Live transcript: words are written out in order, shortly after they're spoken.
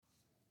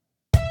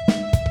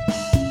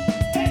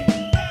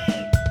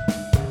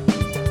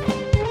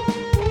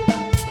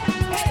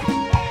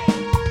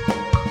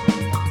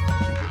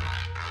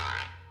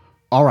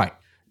All right,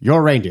 you're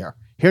a reindeer.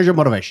 Here's your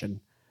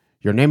motivation.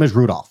 Your name is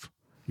Rudolph.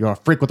 You're a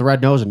freak with a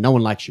red nose and no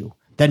one likes you.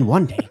 Then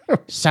one day,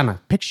 Santa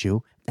picks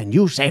you and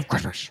you save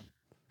Christmas.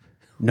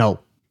 No,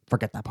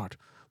 forget that part.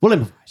 We'll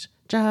improvise.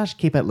 Just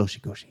keep it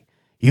loosey-goosey.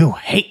 You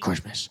hate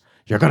Christmas.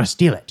 You're going to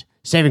steal it.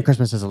 Saving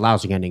Christmas is a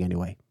lousy ending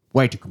anyway.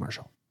 Way too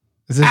commercial.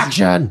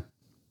 Action!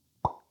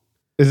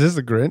 Is this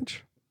the Grinch?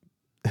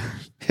 It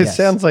Yes.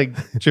 sounds like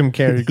Jim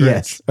Carrey Grinch.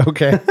 Yes.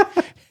 Okay.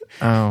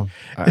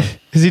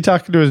 Is he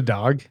talking to his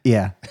dog?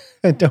 Yeah.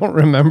 I don't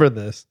remember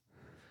this.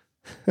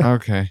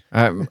 Okay.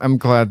 I'm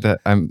glad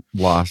that I'm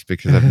lost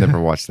because I've never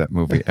watched that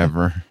movie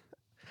ever.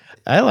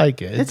 I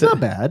like it. It's not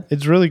bad.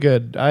 It's really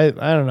good. I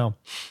don't know.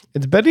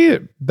 It's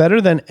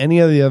better than any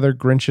of the other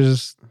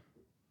Grinches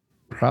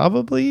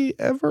probably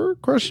ever, ?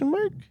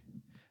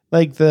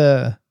 Like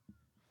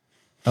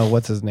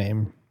what's his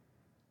name?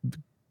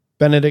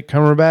 Benedict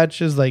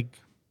Cumberbatch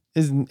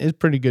is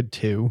pretty good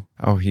too.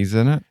 Oh, he's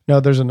in it? No,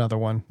 there's another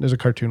one. There's a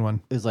cartoon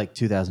one. It was like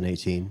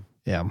 2018.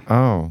 Yeah.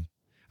 Oh.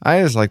 I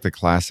just like the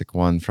classic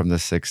one from the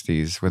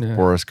 60s with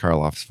Boris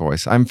Karloff's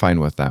voice. I'm fine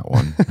with that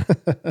one.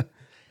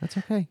 That's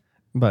okay.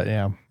 But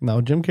yeah, no,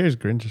 Jim Carrey's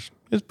Grinch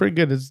is pretty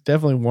good. It's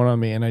definitely one on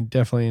me, and I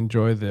definitely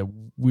enjoy the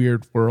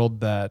weird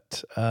world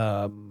that,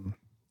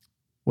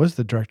 what's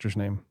the director's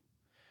name?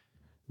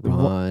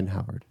 Ron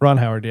Howard. Ron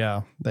Howard,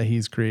 yeah, that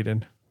he's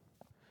created.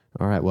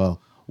 All right,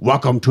 well,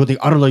 welcome to the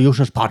Utterly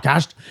Useless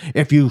Podcast.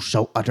 If you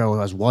so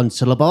utter as one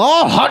syllable,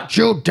 I'll hunt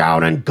you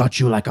down and gut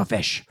you like a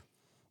fish.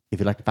 If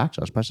you'd like to fact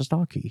us, press the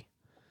star key.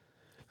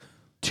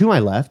 To my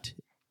left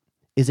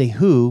is a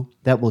who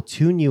that will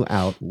tune you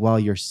out while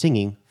you're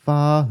singing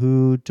Fa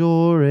hu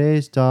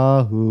dores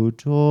da hu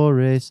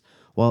dores,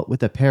 while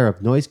with a pair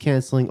of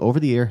noise-canceling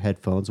over-the-ear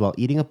headphones while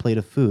eating a plate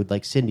of food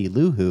like Cindy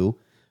Lou who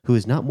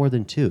is not more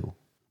than 2.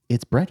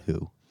 It's Brett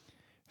Who.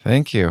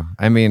 Thank you.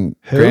 I mean,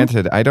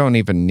 granted, I don't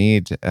even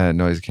need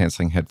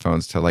noise-canceling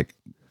headphones to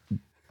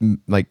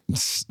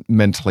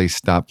mentally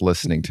stop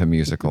listening to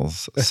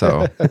musicals.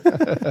 So,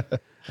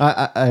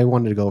 I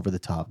wanted to go over the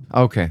top.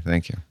 okay,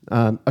 thank you.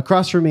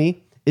 Across from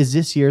me is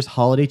this year's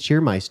holiday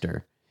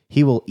cheermeister.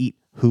 He will eat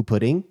Who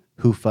pudding,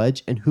 Who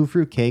fudge, and Who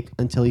fruit cake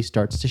until he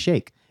starts to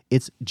shake.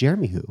 It's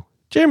Jeremy Who.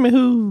 Jeremy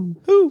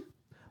Who.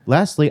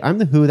 Lastly, I'm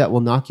the Who that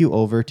will knock you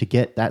over to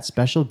get that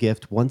special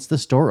gift once the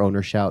store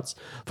owner shouts,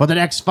 for the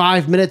next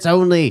 5 minutes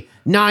only,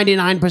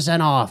 99%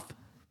 off.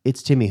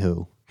 It's Timmy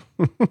Who.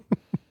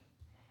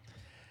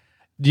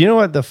 Do you know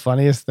what the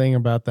funniest thing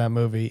about that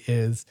movie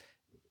is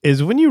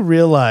when you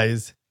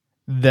realize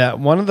that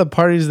one of the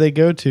parties they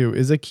go to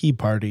is a key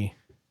party.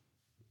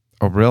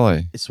 Oh,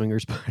 really? It's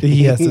swingers party.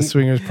 Yes, a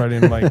swingers party.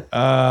 And I'm like,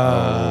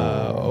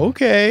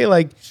 okay.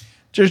 Like,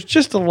 there's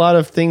just a lot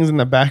of things in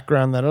the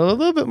background that are a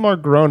little bit more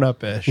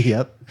grown-up-ish.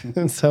 Yep.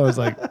 And so I was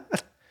like,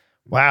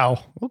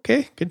 wow,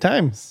 okay, good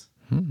times.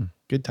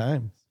 Good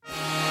times.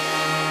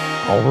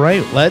 All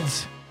right,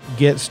 let's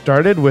get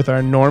started with our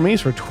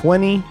normies for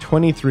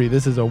 2023.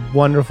 This is a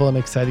wonderful and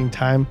exciting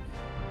time.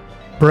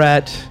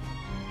 Brett,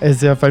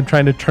 as if I'm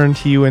trying to turn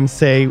to you and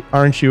say,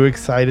 aren't you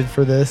excited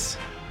for this?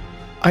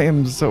 I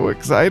am so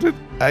excited.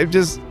 I'm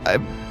just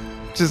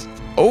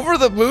over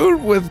the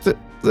moon with the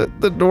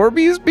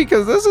normies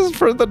because this is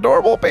for the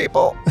normal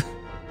people.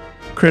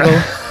 Criddle,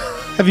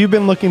 have you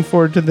been looking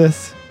forward to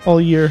this all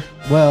year?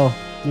 Well,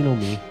 you know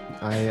me.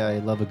 I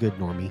love a good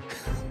normie.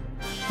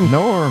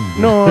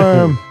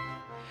 Norm.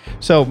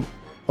 So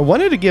I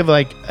wanted to give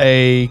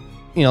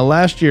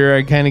last year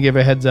I kind of gave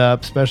a heads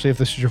up, especially if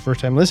this is your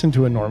first time listening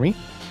to a normie.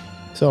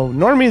 So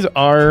normies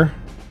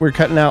we're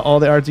cutting out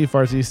all the artsy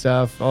fartsy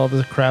stuff, all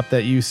the crap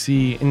that you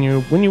see.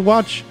 And when you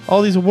watch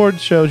all these award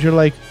shows, you're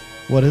like,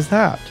 what is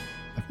that?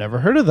 I've never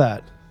heard of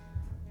that.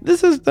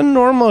 This is the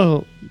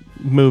normal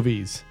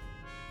movies.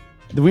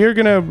 We're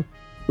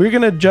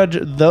gonna judge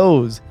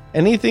those.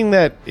 Anything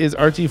that is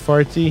artsy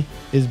fartsy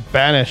is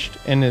banished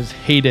and is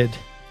hated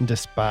and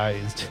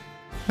despised.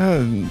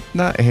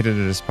 Not hated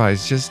or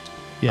despised, just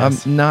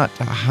Yes. not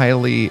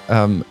highly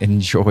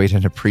enjoyed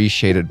and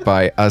appreciated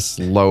by us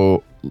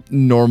low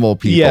normal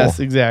people. Yes,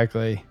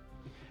 exactly.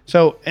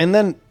 So, and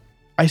then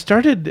I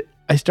started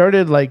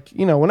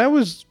when I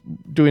was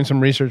doing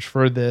some research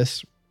for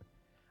this,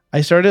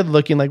 I started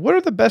looking what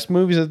are the best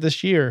movies of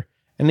this year?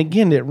 And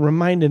again, it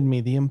reminded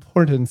me the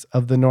importance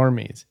of the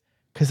normies.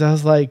 Because I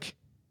was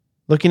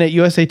looking at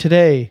USA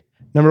Today,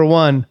 number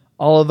 1,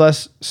 All of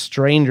Us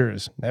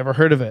Strangers. Never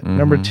heard of it. Mm-hmm.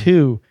 Number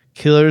 2,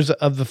 Killers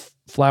of the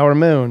Flower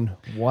Moon.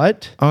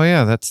 What? Oh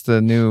yeah, that's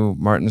the new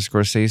Martin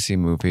Scorsese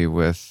movie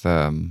with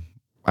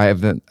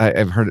I've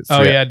heard it.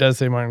 Oh yeah, it does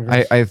say Martin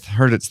Scorsese. I've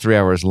heard it's 3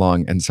 hours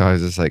long, and so I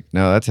was just like,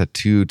 no, that's a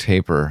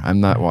 2-taper.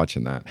 I'm not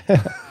watching that.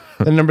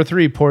 Then number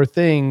 3, Poor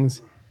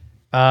Things.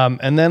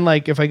 And then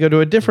if I go to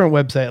a different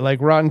website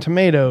like Rotten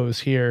Tomatoes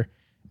here,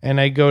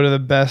 and I go to the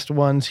best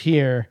ones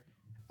here,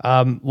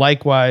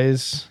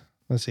 likewise,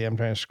 let's see, I'm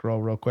trying to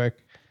scroll real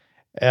quick.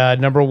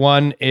 Number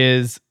 1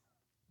 is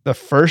The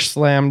First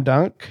Slam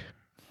Dunk.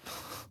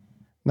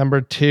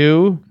 Number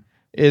 2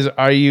 is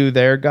Are You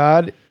There,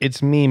 God?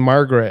 It's Me,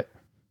 Margaret.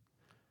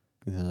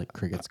 They're like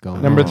crickets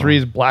going. Number 3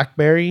 is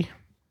Blackberry.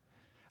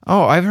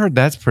 Oh, I've heard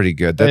that's pretty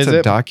good. That's Is a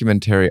it?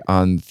 documentary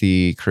on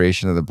the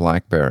creation of the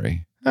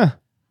BlackBerry. Huh.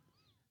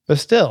 But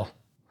still,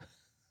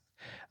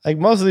 like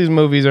most of these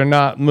movies are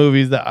not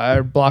movies that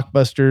are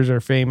blockbusters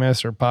or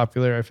famous or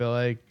popular, I feel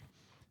like.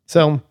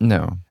 So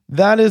No.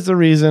 that is the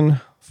reason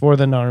for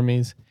the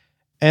normies.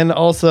 And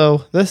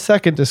also the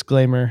second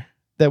disclaimer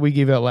that we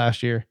gave out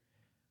last year.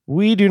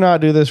 We do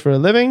not do this for a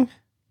living.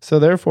 So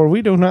therefore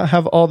we do not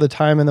have all the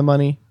time and the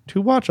money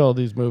to watch all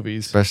these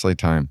movies. Especially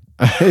time.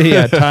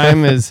 Yeah,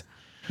 time is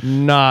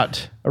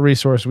not a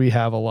resource we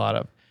have a lot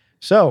of.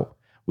 So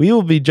we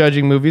will be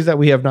judging movies that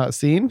we have not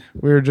seen.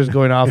 We're just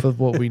going off of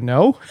what we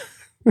know.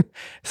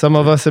 Some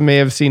of us may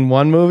have seen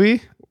one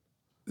movie.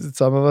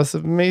 Some of us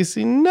may have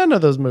seen none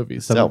of those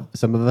movies.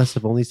 Some of us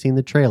have only seen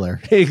the trailer.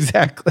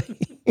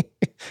 Exactly.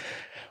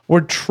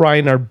 We're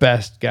trying our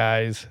best,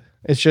 guys.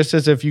 It's just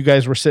as if you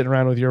guys were sitting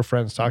around with your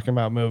friends talking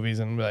about movies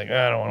and be like,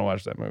 I don't want to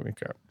watch that movie.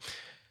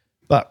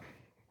 But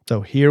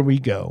so here we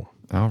go.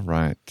 All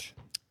right.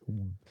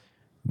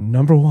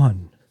 Number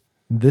 1,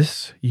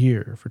 this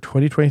year for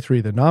 2023,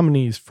 the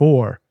nominees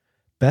for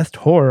Best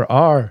Horror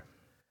are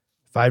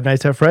Five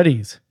Nights at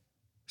Freddy's,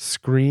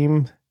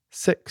 Scream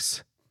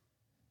 6,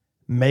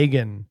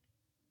 Megan,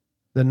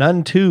 The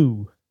Nun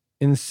 2,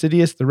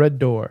 Insidious the Red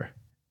Door,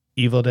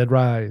 Evil Dead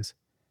Rise,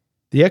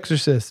 The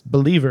Exorcist,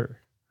 Believer,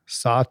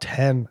 Saw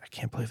 10. I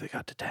can't believe they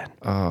got to 10.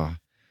 Oh,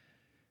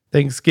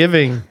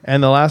 Thanksgiving,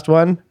 and the last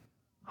one,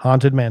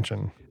 Haunted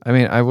Mansion. I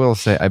mean, I will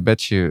say, I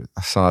bet you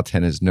Saw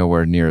 10 is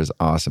nowhere near as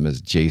awesome as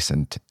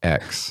Jason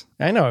X.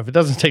 I know, if it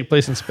doesn't take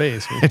place in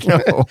space. I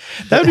know.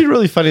 That'd be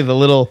really funny. The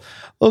little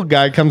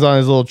guy comes on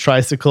his little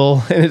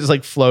tricycle and it's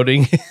like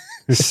floating.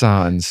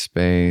 Saw in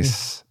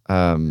space,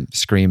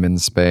 Scream in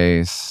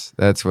space.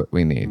 That's what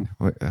we need.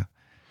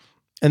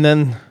 And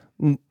then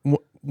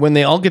when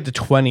they all get to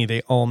 20,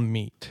 they all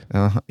meet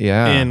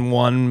Yeah. in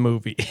one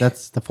movie.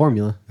 That's the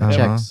formula. It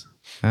checks.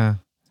 Yeah.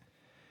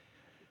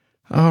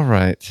 All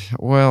right.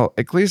 Well,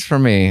 at least for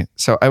me,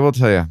 so I will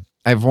tell you,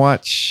 I've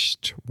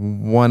watched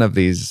one of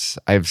these.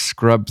 I've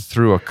scrubbed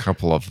through a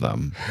couple of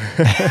them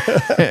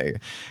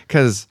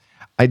because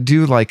I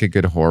do like a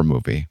good horror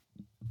movie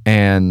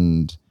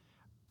and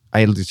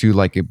I do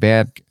like a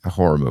bad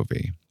horror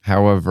movie.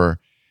 However,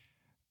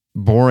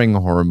 boring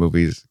horror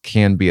movies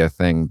can be a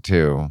thing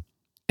too.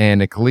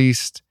 And at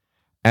least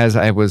as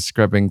I was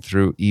scrubbing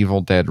through Evil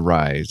Dead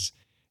Rise,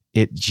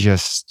 it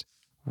just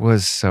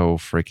was so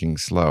freaking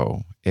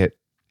slow.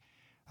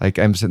 Like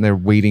I'm sitting there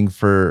waiting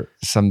for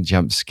some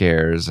jump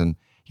scares. And,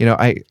 you know,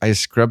 I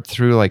scrubbed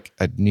through like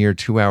a near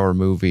 2-hour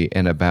movie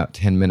in about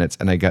 10 minutes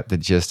and I got the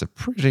gist of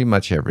pretty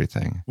much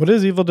everything. What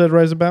is Evil Dead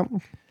Rise about?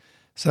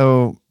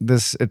 So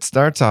it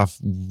starts off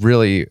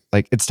really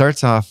like it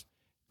starts off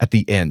at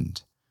the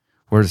end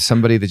where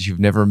somebody that you've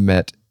never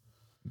met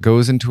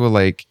goes into a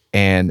lake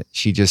and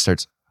she just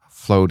starts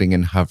floating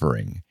and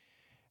hovering.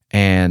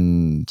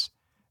 And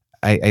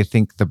I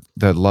think the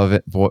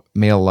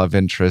male love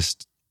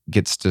interest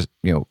gets to,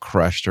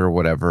 crushed or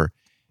whatever.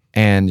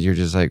 And you're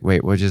just like,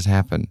 wait, what just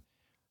happened?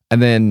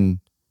 And then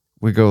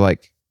we go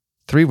like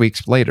 3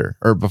 weeks later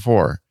or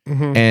before,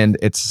 and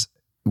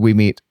we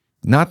meet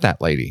not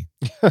that lady.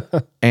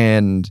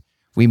 And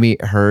we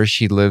meet her.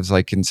 She lives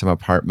like in some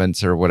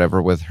apartments or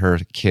whatever with her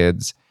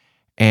kids.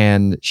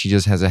 And she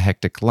just has a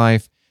hectic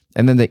life.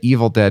 And then the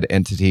Evil Dead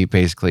entity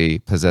basically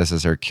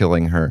possesses her,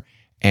 killing her.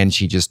 And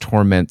she just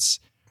torments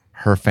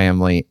her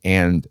family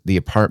and the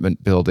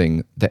apartment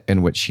building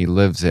in which she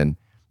lives in.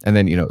 And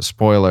then,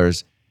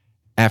 spoilers,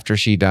 after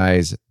she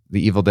dies,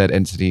 the Evil Dead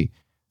entity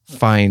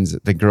finds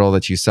the girl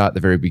that you saw at the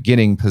very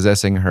beginning,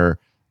 possessing her,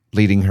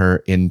 leading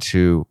her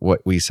into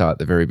what we saw at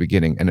the very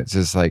beginning. And it's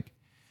just like,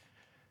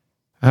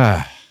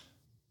 that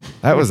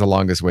was the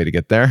longest way to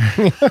get there.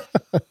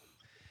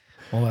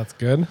 Well, that's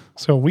good.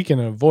 So we can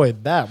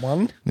avoid that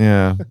one.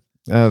 Yeah.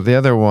 The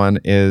other one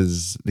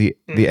is the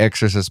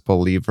Exorcist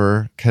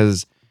Believer,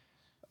 because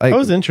I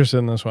was interested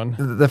in this one.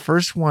 The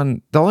first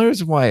one, the only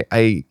reason why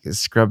I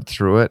scrubbed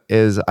through it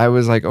is I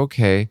was like,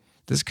 okay,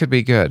 this could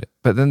be good.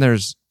 But then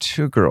there's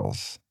 2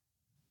 girls.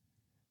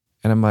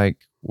 And I'm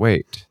like,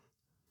 wait,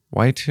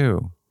 why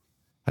 2?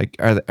 Like,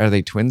 are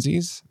they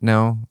twinsies?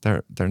 No,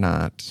 they're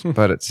not.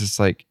 But it's just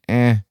like,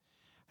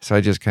 So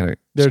I just kind of...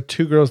 There are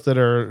 2 girls that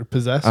are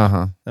possessed?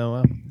 Uh-huh. Oh,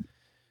 wow. And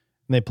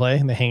they play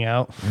and they hang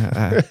out.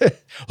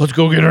 Let's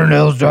go get our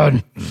nails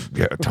done.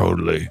 Yeah,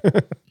 totally.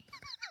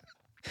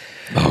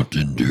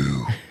 Mountain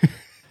Dew.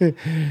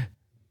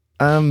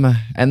 And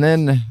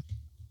then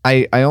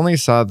I only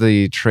saw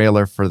the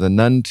trailer for The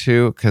Nun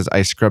 2 because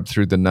I scrubbed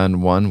through The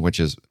Nun 1, which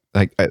is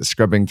like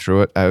scrubbing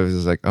through it. I was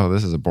just like, oh,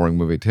 this is a boring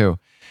movie too.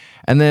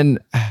 And then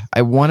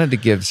I wanted to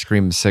give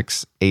Scream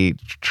 6 a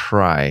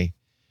try,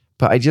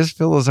 but I just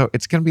feel as though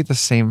it's going to be the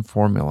same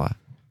formula.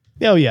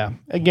 Oh, yeah.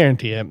 I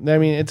guarantee it. I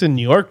mean, it's in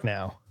New York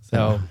now.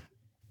 So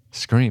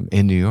Scream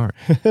in New York.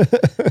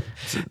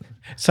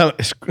 So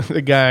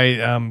the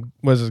guy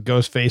was a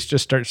ghost face,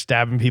 just starts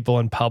stabbing people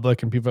in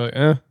public, and people are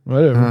like,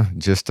 whatever.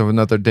 Just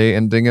another day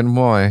ending in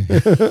Y.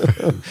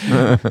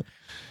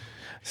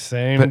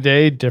 Same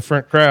day,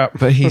 different crap.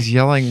 But he's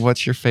yelling,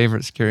 "What's your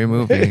favorite scary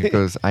movie?" He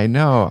goes, "I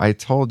know. I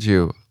told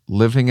you.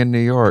 Living in New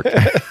York."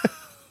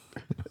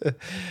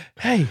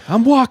 Hey,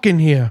 I'm walking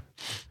here.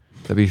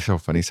 That'd be so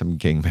funny. Some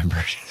gang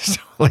member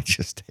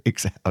just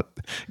takes out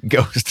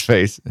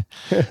Ghostface.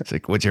 It's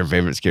like, "What's your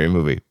favorite scary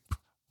movie,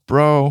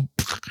 bro?"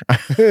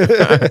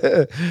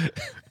 They're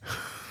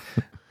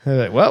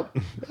like, well,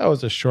 that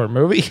was a short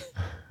movie.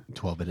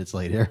 12 minutes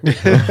later.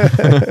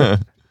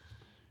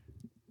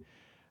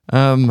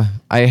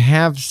 I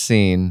have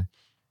seen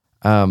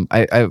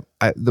the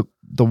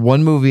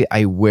one movie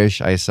I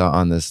wish I saw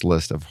on this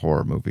list of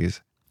horror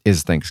movies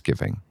is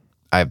Thanksgiving.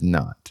 I have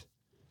not.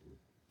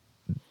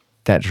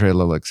 That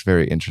trailer looks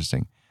very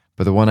interesting.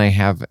 But the one I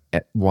have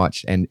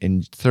watched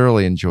and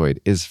thoroughly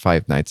enjoyed is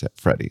Five Nights at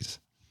Freddy's.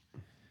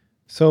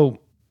 So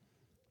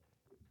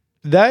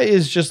that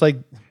is just like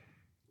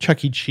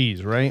Chuck E.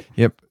 Cheese, right?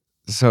 Yep.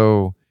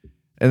 So,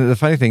 and the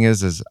funny thing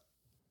is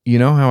you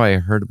know how I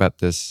heard about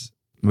this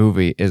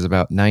movie is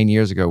about 9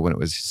 years ago when it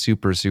was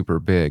super, super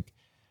big,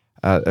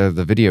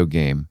 the video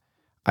game.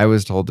 I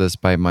was told this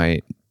by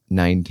my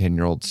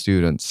 9-10-year-old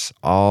students,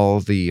 all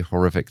the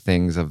horrific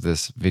things of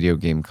this video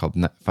game called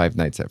Five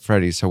Nights at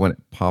Freddy's. So when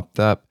it popped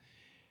up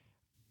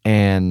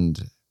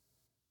and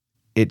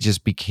it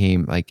just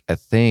became like a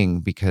thing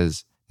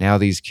because now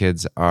these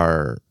kids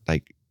are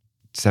like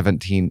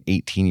 17,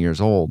 18 years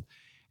old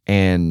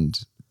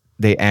and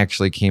they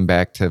actually came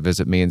back to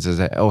visit me and says,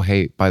 "Oh,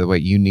 hey, by the way,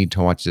 you need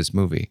to watch this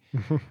movie."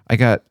 I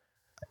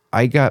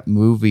got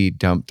movie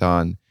dumped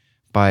on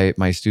by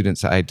my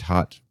students that I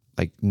taught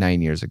like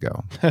 9 years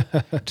ago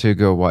to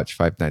go watch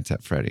Five Nights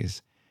at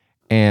Freddy's.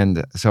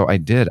 And so I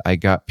did. I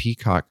got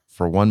Peacock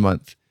for 1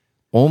 month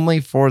only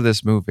for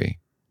this movie.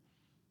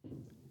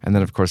 And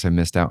then, of course, I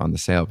missed out on the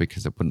sale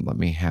because it wouldn't let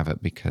me have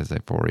it because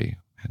I've already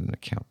had an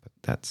account. But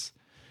that's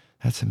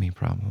a me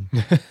problem.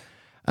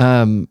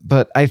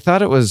 But I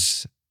thought it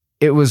was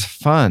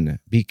fun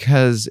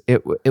because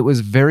it was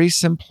very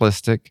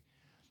simplistic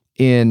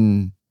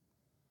in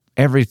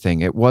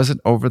everything. It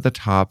wasn't over the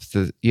top.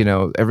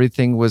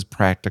 Everything was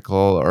practical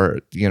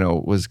or,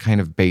 was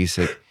kind of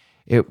basic.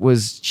 It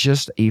was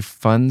just a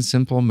fun,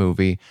 simple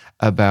movie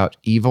about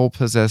evil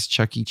possessed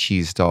Chuck E.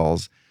 Cheese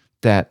dolls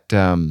that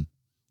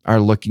are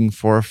looking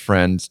for a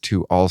friend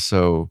to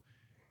also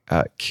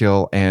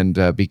kill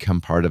and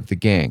become part of the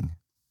gang.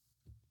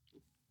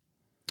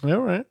 All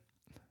right.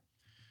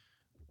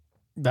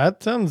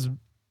 That sounds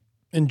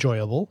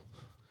enjoyable.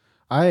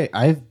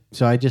 I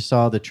just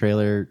saw the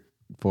trailer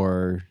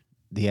for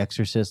The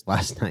Exorcist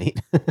last night,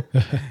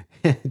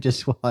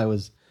 just while I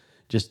was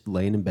just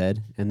laying in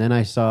bed, and then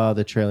I saw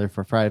the trailer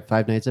for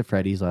Five Nights at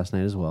Freddy's last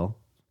night as well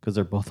because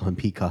they're both on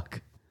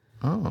Peacock.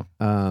 Oh,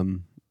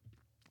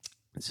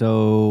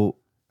 so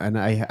and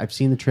I've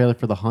seen the trailer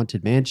for The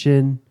Haunted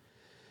Mansion.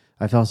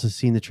 I've also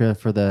seen the trailer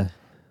for the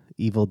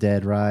Evil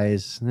Dead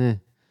Rise.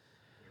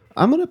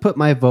 I'm gonna put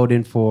my vote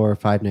in for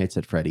Five Nights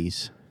at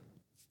Freddy's.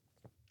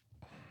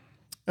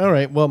 All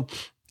right. Well,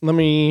 let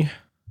me.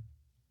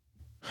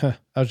 I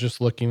was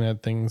just looking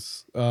at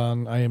things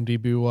on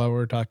IMDb while we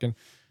were talking.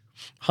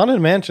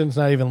 Haunted Mansion's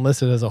not even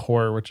listed as a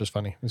horror, which is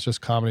funny. It's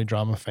just comedy,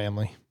 drama,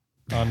 family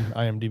on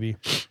IMDb.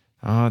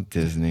 Oh,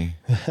 Disney.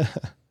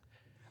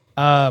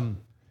 But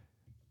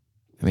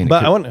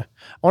I want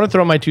to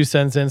throw my 2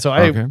 cents in. So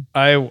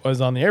I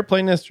was on the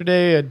airplane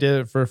yesterday. I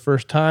did it for the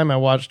first time. I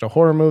watched a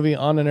horror movie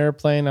on an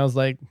airplane. I was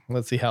like,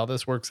 let's see how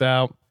this works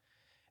out.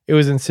 It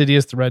was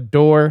Insidious: The Red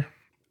Door.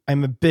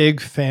 I'm a big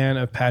fan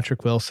of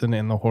Patrick Wilson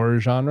in the horror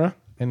genre.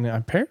 And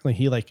apparently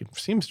he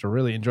seems to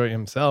really enjoy it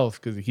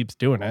himself because he keeps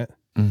doing it.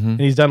 Mm-hmm.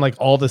 And he's done like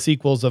all the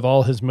sequels of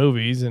all his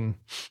movies. And,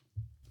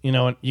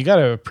 you got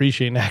to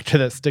appreciate an actor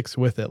that sticks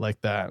with it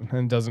like that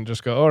and doesn't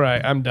just go, all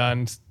right, I'm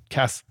done,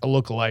 cast a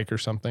lookalike or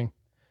something.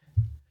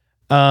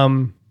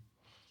 I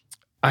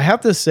have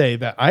to say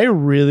that I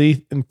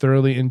really and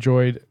thoroughly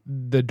enjoyed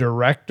the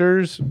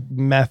director's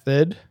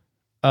method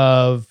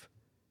of,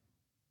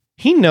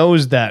 he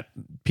knows that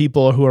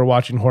people who are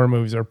watching horror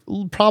movies are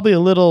probably a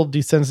little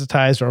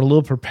desensitized or a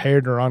little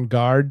prepared or on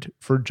guard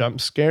for jump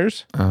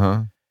scares.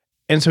 Uh-huh.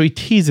 And so he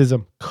teases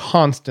them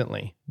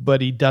constantly,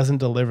 but he doesn't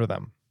deliver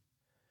them.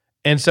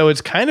 And so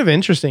it's kind of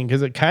interesting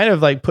because it kind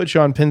of like puts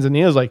you on pins and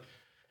needles. Like,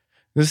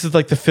 this is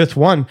like the 5th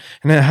one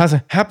and it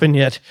hasn't happened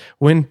yet.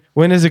 When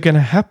is it going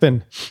to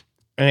happen?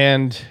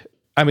 And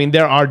I mean,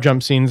 there are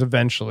jump scenes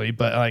eventually,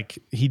 but like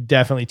he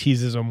definitely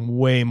teases them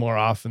way more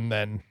often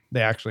than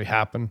they actually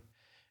happen.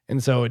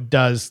 And so it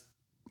does,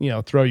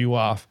 throw you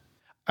off.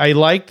 I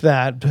liked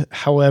that. But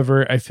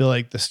however, I feel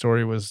like the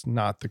story was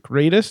not the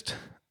greatest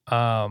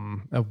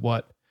of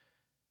what,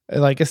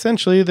 like,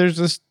 essentially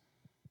there's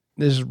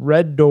this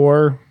red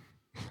door,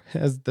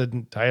 as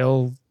the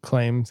title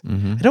claims.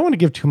 Mm-hmm. I don't want to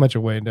give too much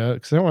away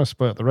because I don't want to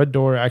spoil it. The red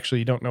door, actually,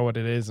 you don't know what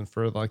it is, and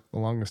for like the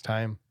longest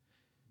time.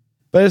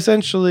 But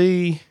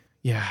essentially,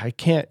 yeah,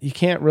 you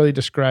can't really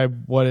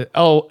describe what it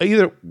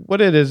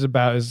is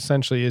about is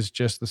essentially is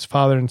just this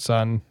father and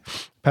son,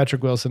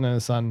 Patrick Wilson and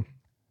his son,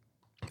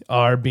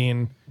 are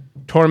being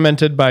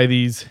tormented by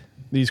these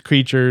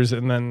creatures,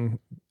 and then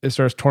it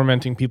starts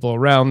tormenting people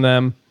around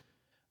them.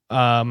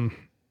 And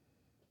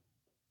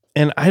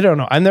I don't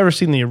know. I've never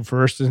seen the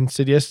first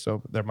Insidious,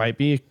 so there might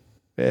be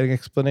an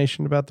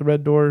explanation about the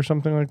red door or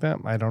something like that.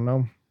 I don't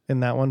know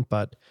in that one,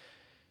 but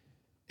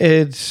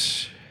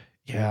it's,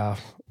 yeah.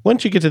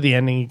 Once you get to the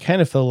ending, you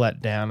kind of feel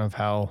let down of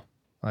how,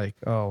 like,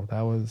 oh,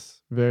 that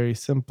was very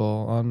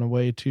simple on the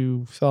way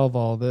to solve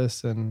all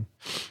this, and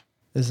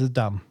this is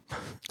dumb.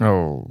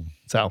 Oh.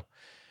 So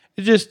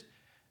it just,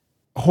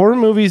 horror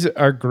movies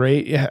are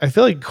great. I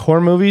feel like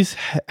horror movies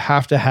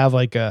have to have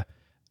like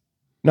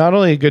not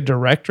only a good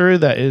director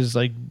that is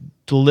like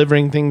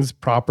delivering things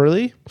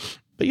properly,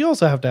 but you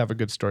also have to have a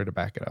good story to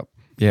back it up.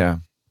 Yeah.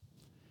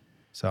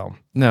 So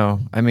No,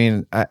 I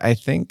mean, I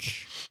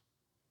think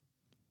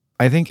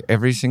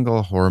every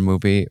single horror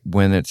movie,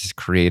 when it's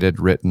created,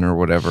 written, or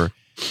whatever,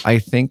 I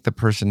think the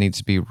person needs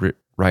to be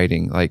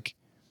writing. Like,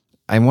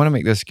 I want to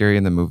make this scary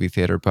in the movie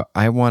theater, but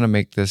I want to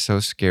make this so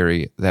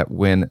scary that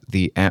when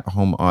the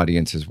at-home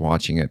audience is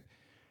watching it,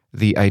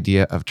 the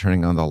idea of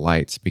turning on the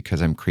lights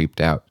because I'm creeped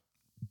out,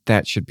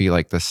 that should be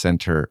like the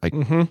center. Like,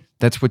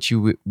 that's what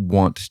you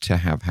want to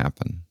have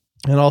happen.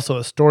 And also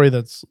a story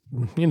that's,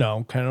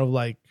 kind of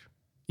like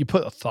you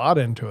put a thought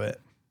into it.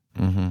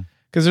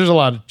 Because there's a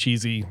lot of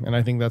cheesy, and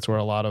I think that's where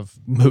a lot of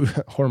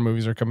horror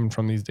movies are coming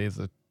from these days,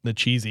 the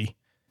cheesy.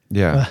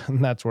 Yeah.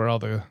 And that's where all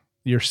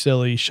your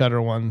silly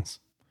Shudder ones,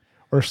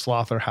 or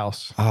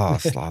Slaughterhouse. Oh,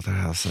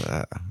 Slaughterhouse.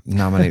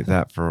 Nominate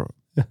that for...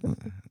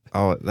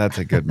 Oh, that's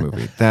a good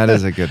movie. That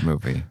is a good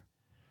movie.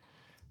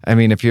 I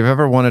mean, if you've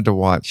ever wanted to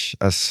watch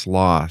a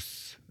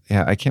sloth,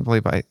 yeah, I can't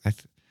believe I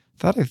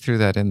thought I threw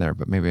that in there,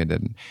 but maybe I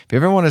didn't. If you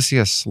ever want to see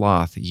a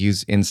sloth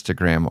use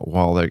Instagram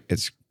while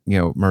it's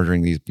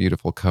murdering these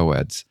beautiful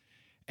co-eds,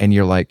 and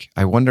you're like,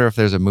 I wonder if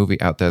there's a movie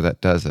out there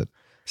that does it.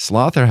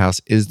 Slaughterhouse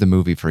is the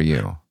movie for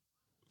you.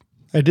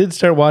 I did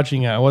start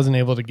watching it. I wasn't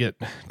able to get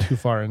too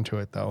far into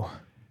it though.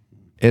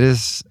 It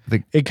is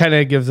it kind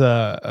of gives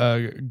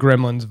a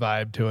Gremlins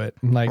vibe to it.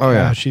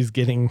 Like, she's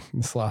getting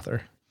the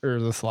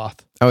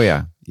sloth. Oh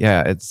yeah.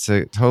 Yeah. It's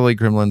a totally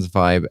Gremlins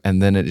vibe.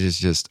 And then it is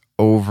just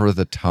over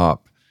the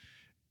top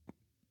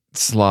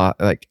sloth,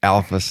 like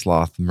alpha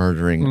sloth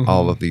murdering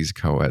all of these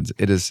co-eds.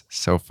 It is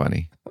so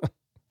funny.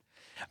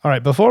 All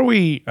right. Before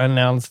we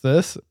announce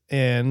this,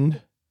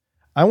 and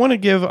I want to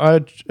give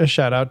a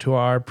shout out to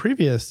our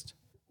previous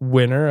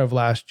winner of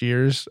last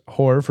year's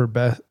horror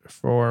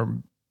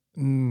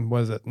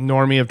was it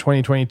Normie of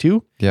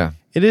 2022? Yeah.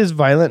 It is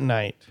Violent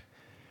Night.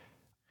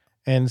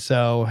 And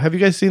so, have you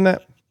guys seen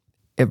that?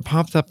 It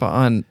popped up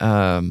on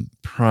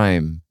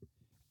Prime,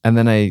 and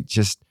then I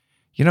just,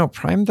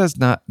 Prime does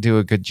not do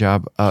a good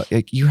job.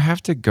 You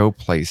have to go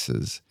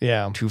places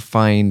to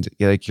find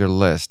like your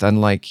list,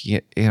 unlike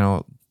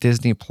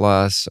Disney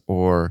Plus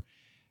or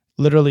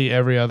literally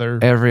every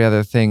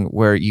other thing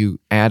where you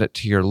add it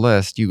to your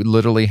list. You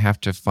literally have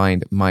to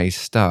find my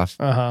stuff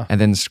and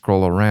then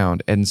scroll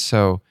around. And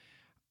so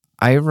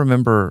I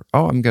remember,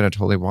 I'm going to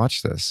totally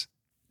watch this.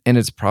 And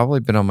it's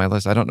probably been on my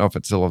list. I don't know if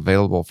it's still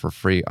available for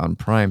free on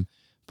Prime,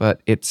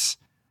 but it's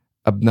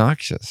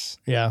obnoxious.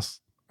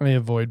 Yes. I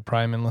avoid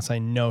Prime unless I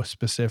know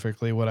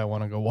specifically what I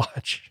want to go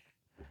watch.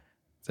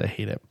 I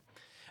hate it.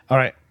 All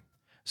right.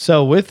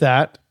 So with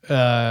that,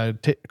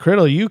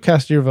 Criddle, you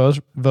cast your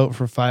vote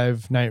for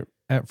Five Nights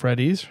at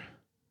Freddy's.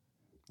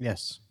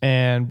 Yes.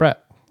 And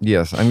Brett.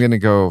 Yes, I'm going to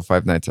go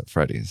Five Nights at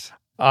Freddy's.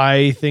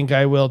 I think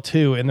I will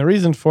too. And the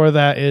reason for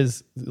that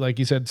is, like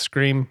you said,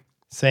 Scream,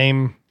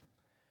 same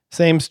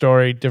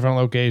story, different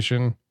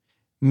location.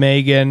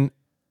 Megan,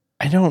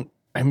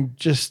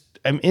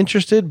 I'm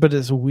interested, but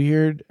it's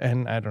weird.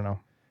 And I don't know.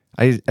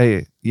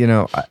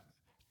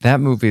 That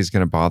movie is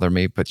going to bother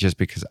me, but just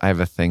because I have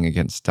a thing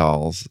against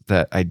dolls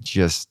that I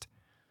just...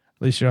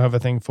 At least you don't have a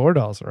thing for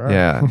dolls, right?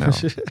 Yeah, no.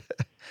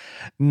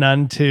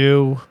 Nun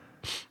 2,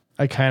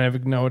 I kind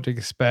of know what to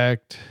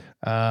expect.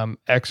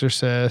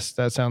 Exorcist,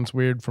 that sounds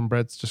weird from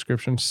Brett's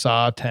description.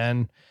 Saw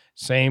 10,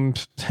 same.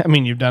 I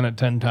mean, you've done it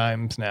 10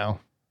 times now.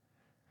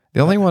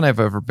 The only one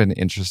I've ever been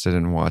interested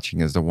in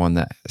watching is the one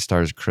that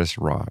stars Chris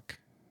Rock.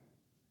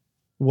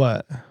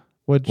 What?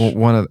 Which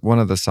one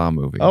of the Saw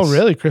movies? Oh,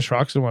 really? Chris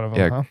Rock's in one of them?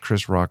 Yeah, huh?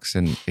 Chris Rock's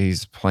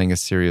he's playing a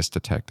serious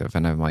detective,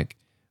 and I'm like,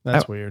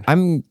 that's weird.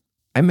 I'm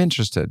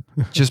interested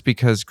just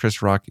because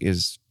Chris Rock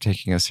is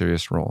taking a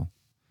serious role.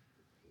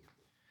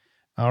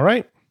 All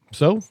right,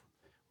 so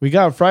we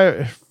got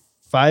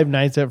Five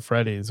Nights at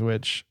Freddy's,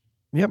 which,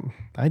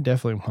 I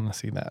definitely want to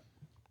see that.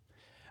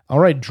 All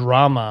right,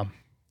 drama,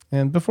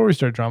 and before we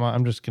start drama,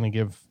 I'm just going to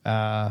give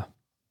a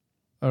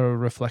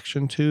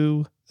reflection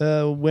to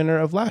the winner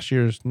of last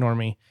year's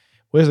Normie.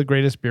 What is the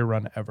greatest beer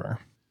run ever?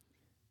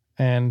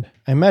 And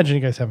I imagine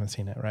you guys haven't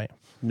seen it, right?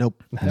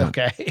 Nope.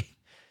 Okay.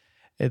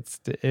 It's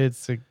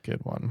a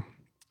good one.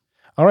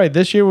 All right.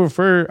 This year,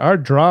 for our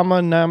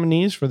drama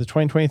nominees for the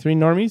 2023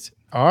 Normies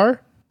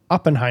are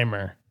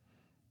Oppenheimer,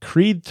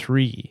 Creed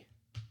 3,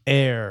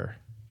 Air,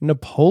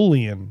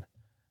 Napoleon,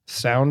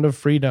 Sound of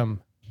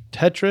Freedom,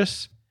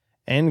 Tetris,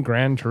 and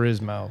Gran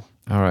Turismo.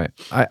 All right.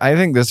 I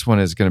think this one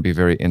is going to be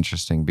very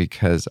interesting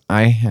because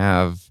I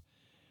have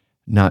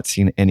not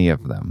seen any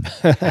of them.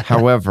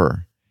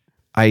 However,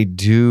 I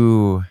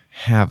do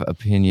have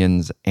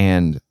opinions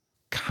and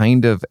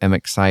kind of am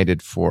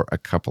excited for a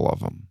couple of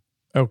them.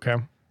 Okay.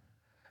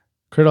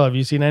 Criddle, have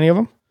you seen any of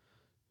them?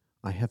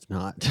 I have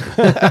not.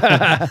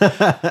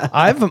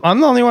 I'm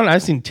the only one.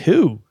 I've seen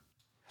 2.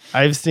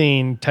 I've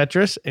seen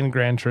Tetris and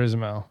Gran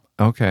Turismo.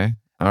 Okay.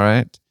 All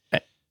right.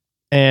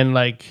 And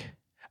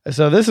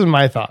so this is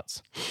my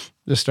thoughts.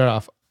 Just start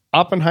off.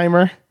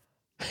 Oppenheimer.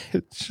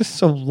 It's just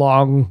so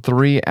long.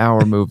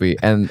 3-hour movie.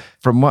 And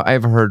from what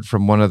I've heard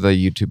from one of the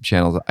YouTube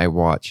channels that I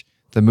watch,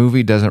 the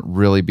movie doesn't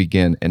really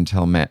begin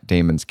until Matt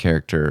Damon's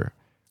character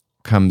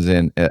comes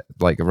in at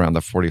around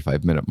the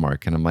 45-minute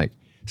mark. And I'm like,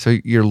 so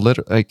you're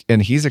literally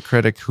and he's a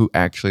critic who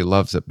actually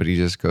loves it, but he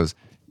just goes,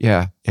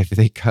 yeah, if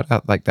they cut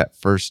out that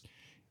first,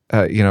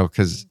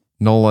 because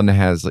Nolan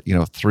has,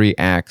 3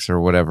 acts or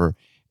whatever.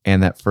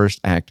 And that first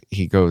act,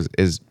 he goes,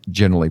 is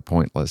generally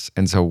pointless.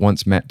 And so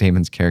once Matt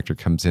Damon's character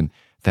comes in,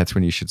 that's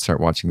when you should start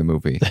watching the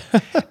movie.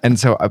 And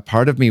so a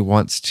part of me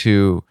wants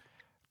to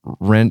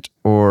rent,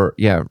 because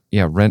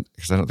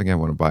I don't think I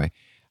want to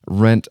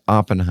rent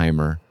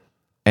Oppenheimer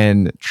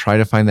and try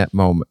to find that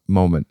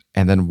moment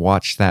and then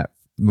watch that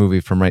movie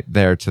from right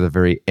there to the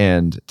very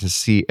end to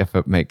see if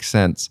it makes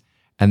sense.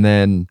 And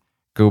then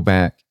go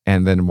back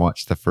and then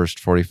watch the first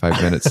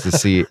 45 minutes to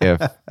see if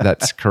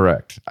that's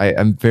correct.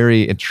 I'm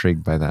very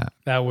intrigued by that.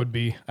 I would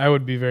be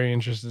very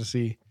interested to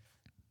see.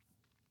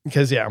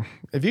 Because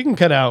if you can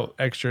cut out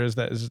extras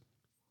that is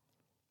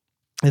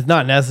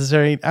not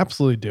necessary,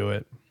 absolutely do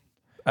it.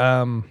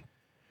 Were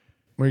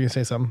you gonna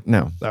say something?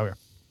 No. Okay.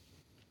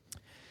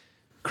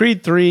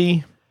 Creed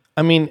 3.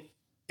 I mean,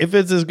 if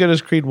it's as good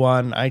as Creed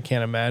 1, I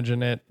can't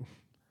imagine it.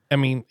 I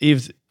mean,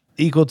 it's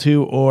equal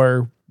to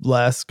or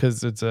less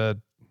because it's a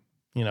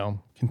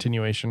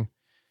continuation.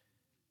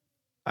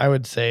 I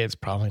would say it's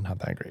probably not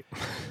that great.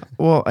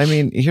 Well, I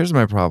mean, here's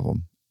my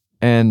problem.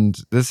 And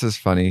this is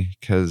funny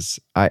because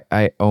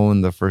I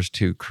own the first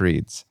 2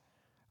 Creeds.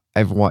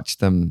 I've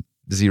watched them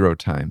 0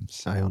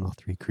 times. I own all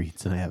 3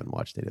 Creeds and I haven't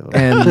watched any of them.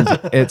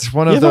 And it's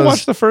one of those. You haven't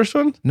watched the first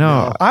one?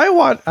 No.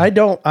 I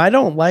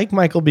don't like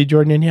Michael B.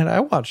 Jordan, and yet I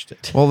watched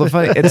it. Well,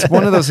 it's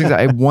one of those things that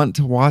I want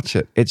to watch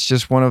it. It's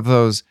just one of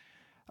those.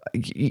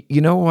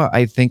 You know what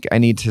I think I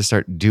need to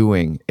start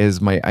doing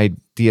is my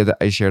idea that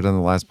I shared on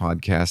the last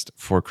podcast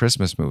for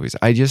Christmas movies.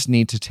 I just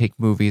need to take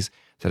movies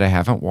that I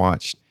haven't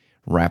watched,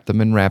 wrap them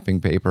in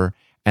wrapping paper,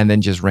 and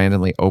then just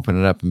randomly open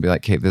it up and be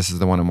like, "Okay, this is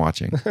the one I'm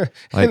watching."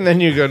 And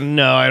then you go,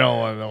 "No, I don't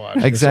want to watch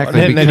this exactly."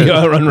 one. And then you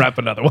go unwrap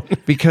another one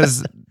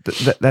because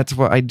that's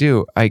what I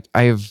do. I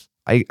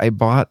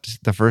bought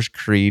the first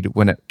Creed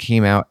when it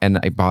came out, and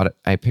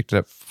I picked it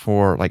up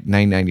for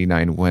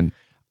 $9.99 when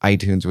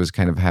iTunes was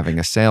kind of having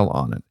a sale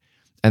on it.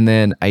 And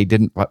then I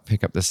didn't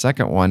pick up the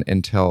second one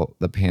until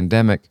the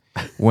pandemic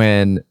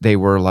when they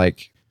were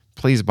like,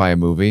 please buy a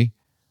movie.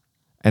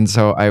 And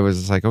so I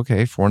was like,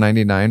 okay,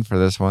 $4.99 for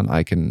this one.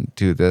 I can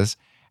do this.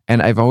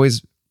 And I've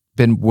always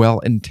been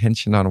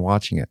well-intentioned on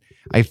watching it.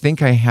 I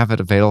think I have it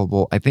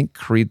available. I think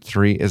Creed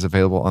 3 is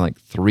available on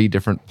 3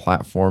 different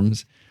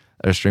platforms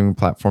or streaming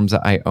platforms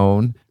that I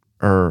own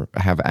or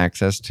have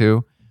access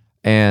to.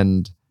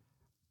 And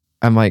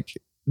I'm like,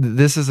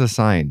 this is a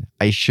sign.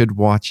 I should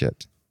watch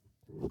it.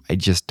 I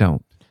just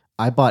don't.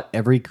 I bought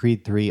every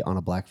Creed 3 on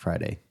a Black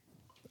Friday.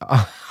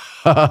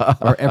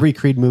 Or every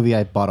Creed movie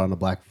I bought on a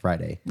Black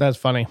Friday. That's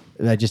funny.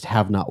 And I just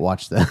have not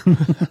watched them.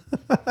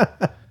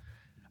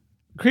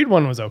 Creed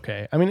 1 was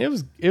okay. I mean, it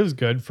was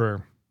good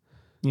for,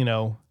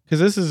 because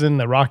this is in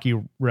the Rocky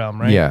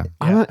realm, right? Yeah.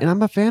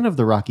 I'm a fan of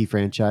the Rocky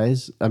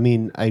franchise. I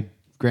mean,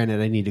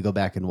 granted, I need to go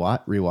back and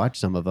rewatch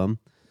some of them.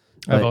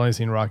 I've only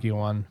seen Rocky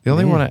 1. The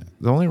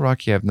only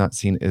Rocky I've not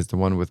seen is the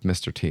one with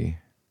Mr. T.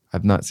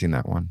 I've not seen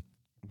that one.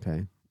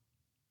 Okay.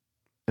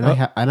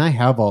 And I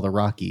have all the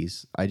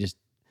Rockies.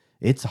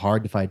 It's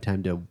hard to find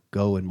time to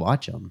go and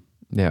watch them.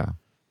 Yeah.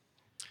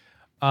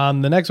 The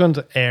next one's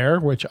Air,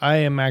 which I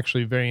am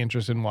actually very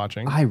interested in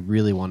watching. I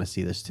really want to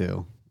see this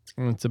too.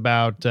 It's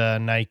about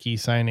Nike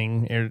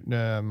signing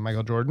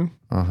Michael Jordan.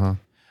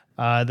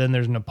 Uh-huh. Then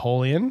there's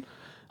Napoleon.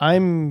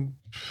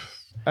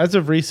 As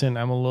of recent,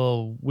 I'm a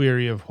little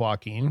weary of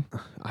Joaquin.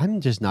 I'm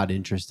just not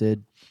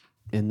interested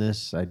in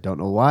this. I don't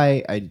know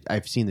why.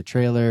 I've seen the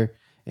trailer,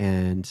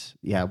 and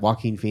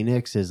Joaquin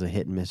Phoenix is a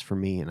hit and miss for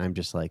me, and I'm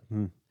just like,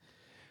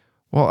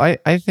 Well,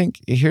 I think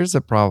here's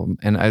the problem,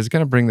 and I was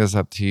going to bring this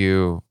up to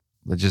you,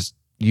 just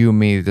you and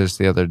me just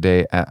the other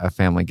day at a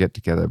family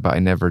get-together, but I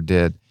never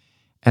did.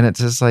 And it's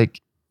just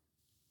like,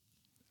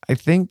 I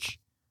think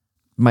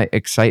my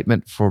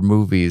excitement for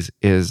movies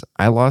is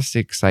I lost the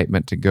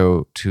excitement to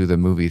go to the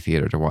movie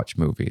theater to watch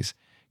movies,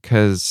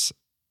 because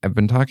I've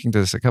been talking to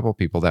a couple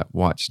people that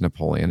watched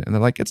Napoleon, and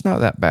they're like, it's not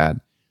that bad.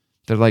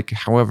 They're like,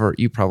 however,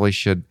 you probably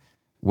should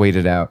wait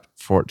it out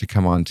for it to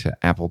come on to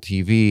Apple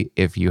TV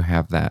if you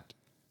have that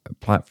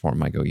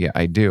platform. I go, yeah,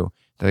 I do.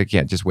 They're like,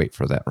 yeah, just wait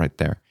for that right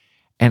there.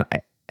 And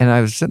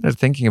I was sitting there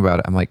thinking about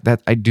it. I'm like,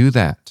 that I do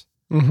that.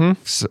 Mm-hmm.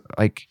 So,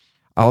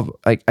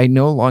 I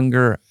no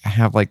longer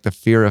have like the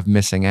fear of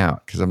missing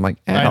out because I'm like,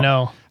 I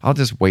know. I'll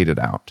just wait it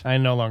out. I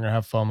no longer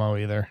have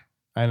FOMO either.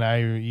 And I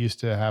used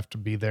to have to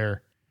be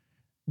there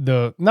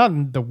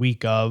not the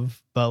week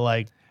of, but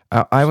like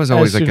I was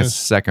always like a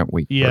second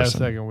week person.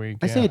 Second week.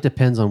 I say it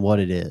depends on what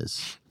it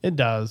is. It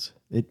does.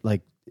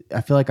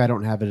 I feel like I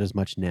don't have it as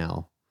much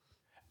now.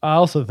 I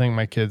also think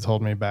my kids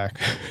hold me back.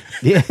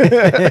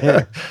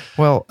 Yeah.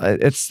 Well,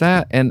 it's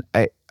that, and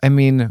I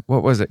mean,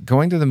 what was it?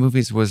 Going to the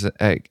movies was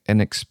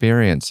an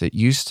experience. It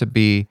used to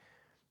be,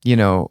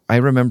 I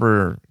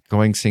remember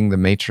seeing The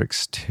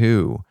Matrix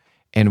 2,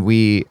 and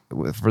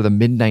for the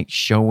midnight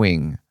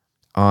showing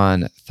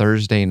on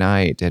Thursday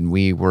night, and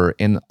we were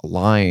in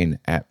line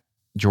at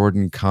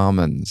Jordan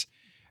Commons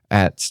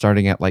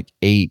starting at like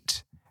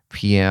 8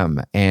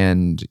 p.m.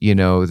 And,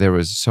 there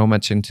was so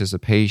much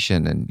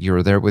anticipation, and you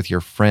were there with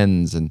your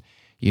friends, and,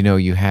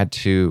 you had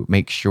to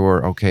make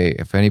sure, okay,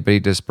 if anybody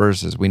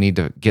disperses, we need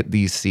to get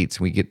these seats.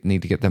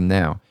 Need to get them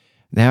now.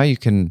 Now you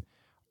can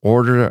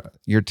order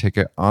your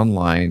ticket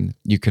online.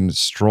 You can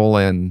stroll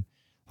in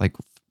like,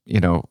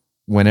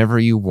 whenever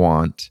you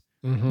want.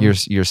 Mm-hmm.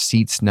 Your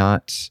seat's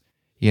not,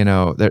 you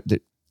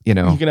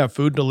can have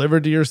food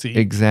delivered to your seat.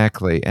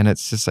 Exactly. And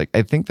it's just like,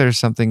 I think there's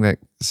something that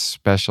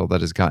special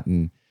that has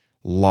gotten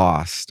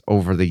lost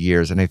over the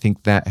years. And I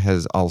think that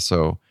has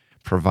also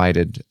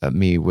provided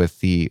me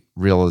with the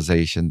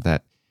realization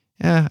that,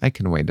 I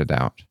can wait it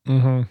out.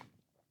 Mm-hmm.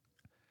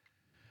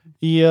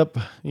 Yep,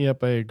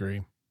 I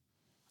agree.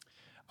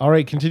 All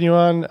right, continue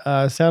on.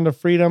 Sound of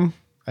Freedom.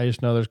 I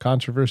just know there's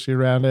controversy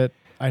around it.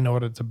 I know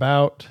what it's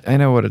about.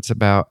 And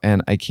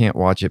I can't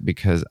watch it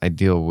because I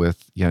deal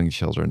with young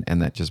children,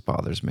 and that just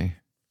bothers me.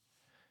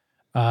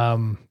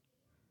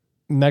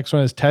 Next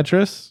one is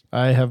Tetris.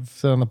 I have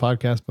said on the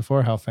podcast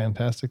before how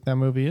fantastic that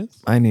movie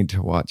is. I need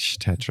to watch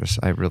Tetris.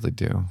 I really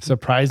do.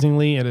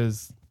 Surprisingly, it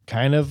is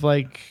kind of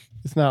like,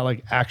 it's not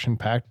like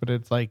action-packed, but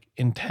it's like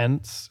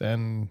intense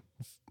and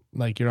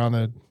like you're on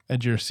the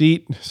edge of your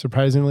seat,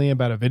 surprisingly,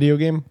 about a video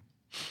game.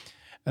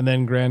 And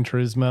then Gran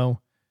Turismo,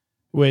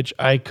 which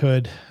I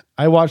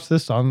watched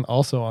this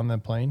also on the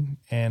plane,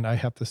 and I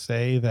have to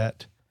say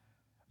that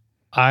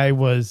I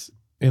was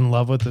in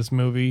love with this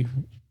movie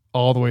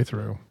all the way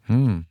through.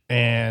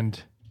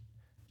 And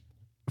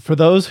for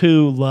those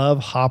who love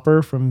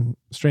Hopper from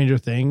Stranger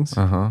Things,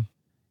 it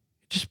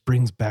just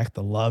brings back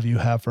the love you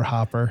have for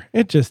Hopper.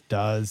 It just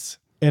does.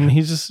 And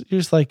you're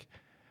just like,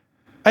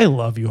 I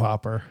love you,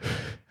 Hopper.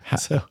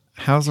 So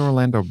how's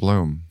Orlando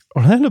Bloom?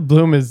 Orlando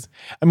Bloom he's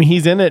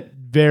in it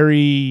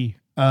very,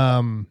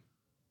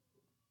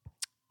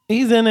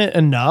 he's in it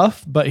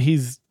enough, but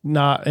he's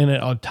not in it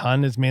a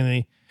ton. It's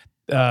mainly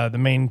the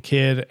main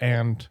kid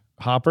and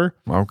Hopper.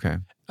 Okay.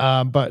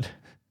 But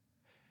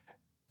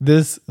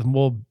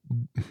I'm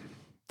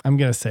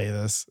going to say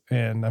this,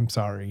 and I'm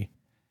sorry,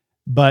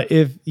 but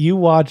if you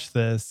watch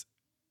this,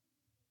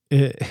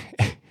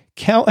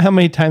 count how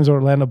many times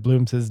Orlando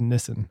Bloom says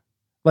Nissan.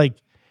 Like,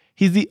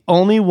 he's the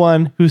only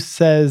one who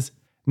says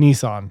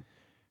Nissan.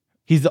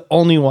 He's the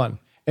only one.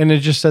 And it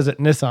just says it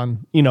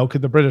Nissan,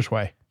 the British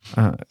way.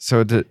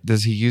 So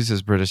does he use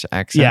his British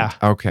accent? Yeah.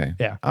 Okay.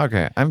 Yeah.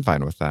 Okay. I'm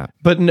fine with that.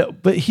 But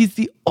he's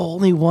the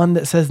only one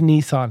that says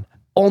Nissan.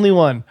 Only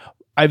one.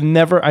 I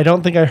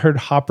don't think I heard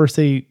Hopper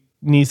say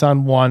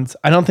Nissan once.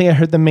 I don't think I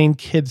heard the main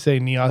kid say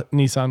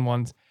Nissan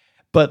once.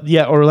 But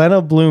yeah,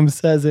 Orlando Bloom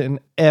says it in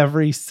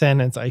every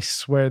sentence. I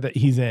swear that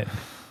he's in.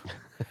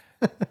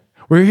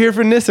 We're here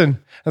for Nissan.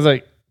 I was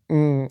like,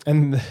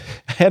 and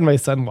I had my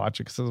son watch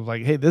it because I was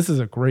like, hey, this is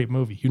a great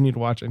movie. You need to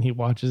watch it. And he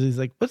watches. He's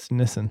like, what's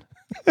Nissan?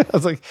 I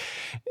was like,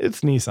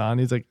 it's Nissan.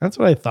 He's like, that's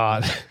what I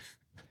thought.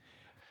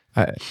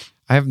 I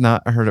have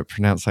not heard it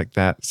pronounced like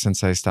that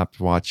since I stopped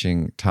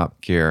watching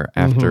Top Gear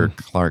after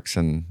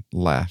Clarkson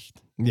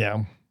left.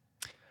 Yeah.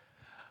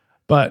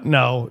 But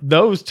no,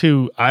 those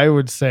two, I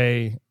would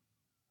say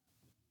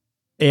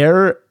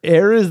Air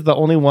is the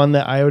only one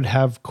that I would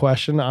have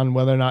question on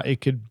whether or not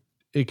it could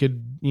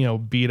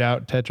beat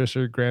out Tetris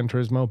or Gran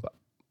Turismo. But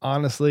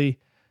honestly,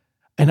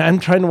 and I'm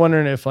trying to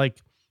wonder if like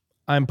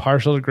I'm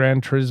partial to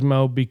Gran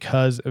Turismo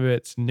because of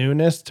its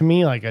newness to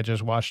me. Like I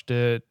just watched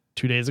it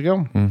 2 days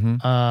ago.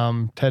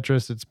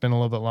 Tetris, it's been a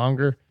little bit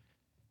longer.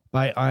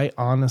 But I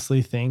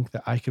honestly think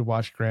that I could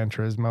watch Gran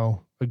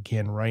Turismo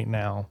again right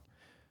now.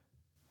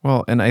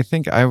 Well, and I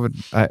think I would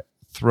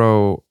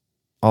throw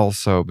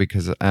also,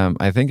 because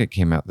I think it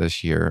came out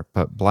this year,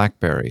 but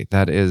BlackBerry,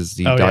 that is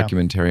the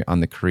documentary on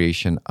the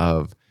creation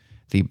of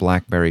the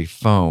BlackBerry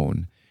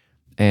phone.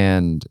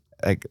 And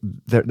like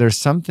there's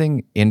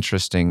something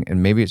interesting,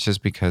 and maybe it's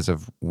just because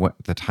of what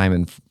the time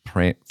and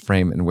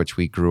frame in which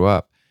we grew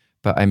up.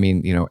 But I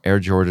mean, Air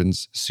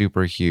Jordans,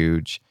 super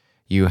huge.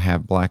 You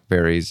have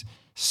BlackBerries,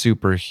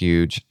 super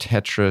huge.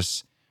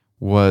 Tetris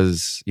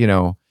was,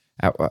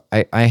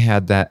 I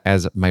had that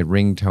as my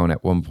ringtone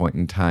at one point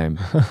in time,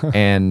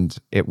 and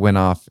it went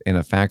off in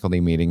a faculty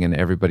meeting, and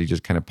everybody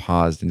just kind of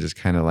paused and just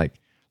kind of like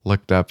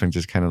looked up and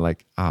just kind of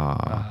like,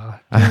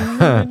 ah.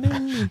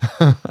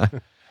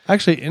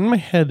 Actually, in my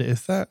head,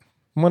 is that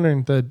I'm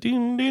wondering the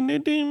ding, ding,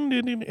 ding, ding,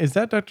 ding, ding. Is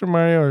that Dr.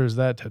 Mario or is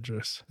that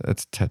Tetris?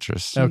 That's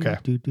Tetris. Okay.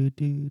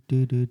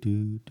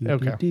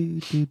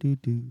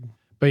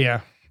 But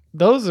yeah,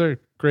 those are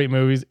great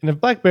movies. And if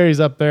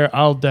Blackberry's up there,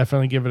 I'll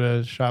definitely give it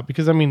a shot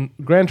because I mean,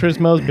 Gran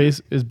Turismo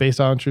is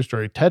based on a true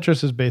story.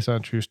 Tetris is based on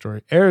a true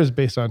story. Air is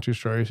based on true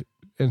stories.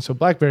 And so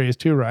Blackberry is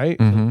too, right?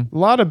 A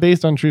lot of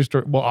based on true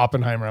story. Well,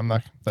 Oppenheimer, I'm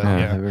not. But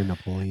yeah.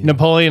 Napoleon.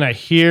 Napoleon, I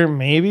hear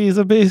maybe is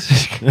a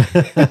basic.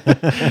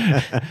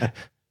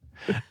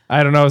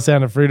 I don't know if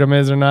Sound of Freedom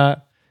is or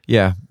not.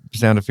 Yeah,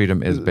 Sound of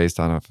Freedom is based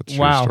on a true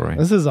story.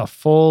 This is a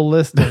full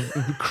list of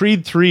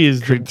Creed 3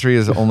 is Creed 3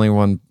 is the only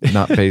one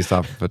not based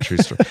off of a true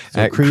story.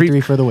 So Creed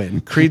 3 for the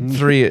win. Creed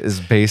 3 is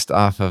based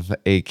off of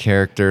a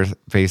character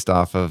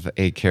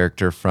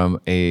from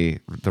the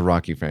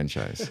Rocky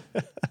franchise.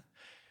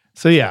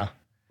 So yeah,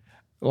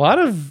 a lot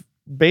of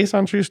based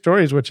on true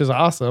stories, which is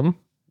awesome.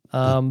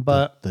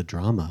 But the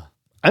drama.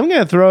 I'm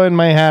gonna throw in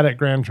my hat at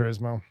Gran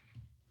Turismo.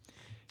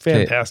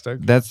 Fantastic.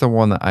 Okay, that's the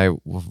one that I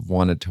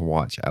wanted to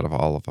watch out of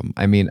all of them.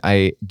 I mean,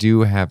 I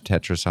do have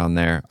Tetris on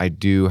there. I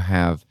do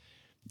have,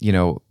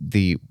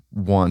 the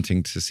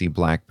wanting to see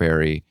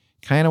Blackberry.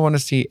 Kind of want to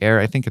see Air.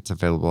 I think it's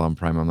available on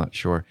Prime. I'm not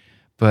sure.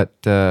 But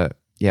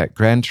yeah,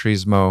 Gran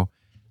Turismo,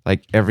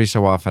 like every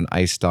so often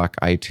I stock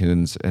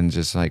iTunes and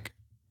just like,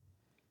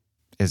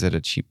 is it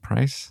a cheap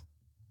price?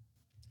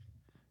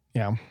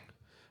 Yeah.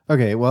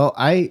 Okay. Well,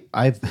 I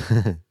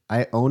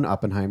own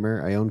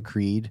Oppenheimer. I own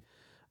Creed.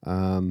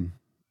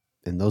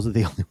 And those are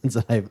the only ones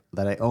that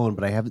I own,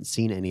 but I haven't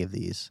seen any of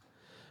these.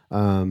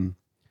 Oppenheimer,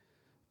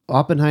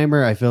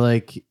 I feel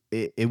like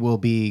it will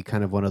be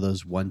kind of one of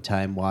those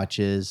one-time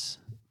watches,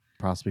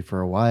 possibly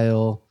for a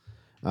while.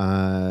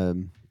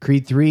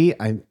 Creed 3,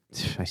 I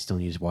still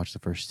need to watch the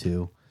first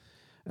two.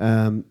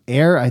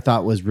 Air, I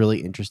thought was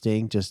really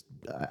interesting.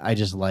 I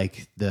just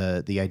like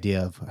the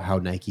idea of how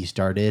Nike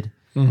started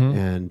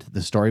and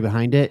the story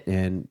behind it,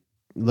 and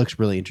it looks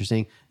really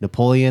interesting.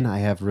 Napoleon, I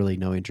have really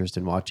no interest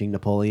in watching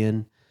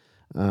Napoleon.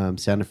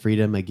 Sound of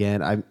Freedom,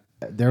 again,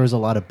 there was a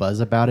lot of buzz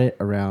about it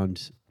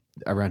around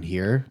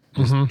here.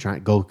 Just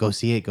trying go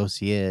see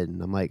it, and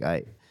I'm like,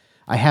 I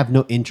have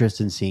no interest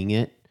in seeing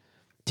it.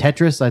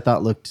 Tetris, I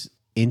thought looked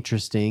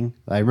interesting.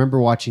 I remember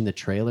watching the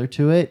trailer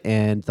to it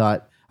and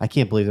thought, I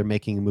can't believe they're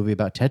making a movie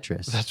about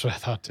Tetris. That's what I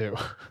thought too.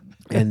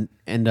 and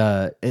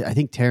I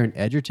think Taron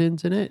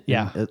Egerton's in it.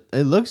 Yeah,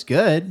 it looks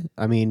good.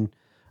 I mean,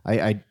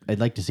 I'd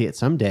like to see it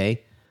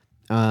someday.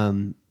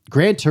 Gran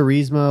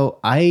Turismo,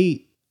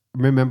 I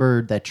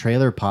remember that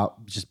trailer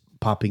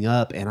popping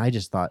up, and I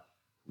just thought,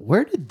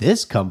 where did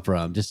this come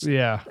from? Just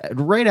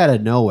right out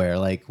of nowhere.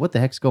 Like, what the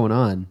heck's going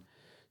on?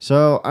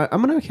 So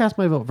I'm going to cast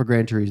my vote for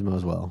Gran Turismo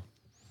as well.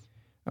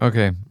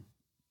 Okay.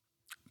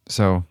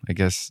 So I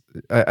guess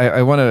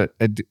I want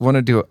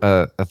to do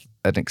an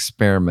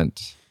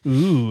experiment.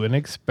 Ooh, an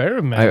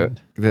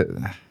experiment.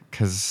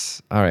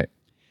 Because all right.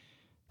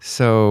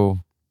 So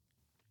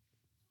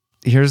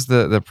here's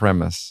the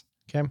premise.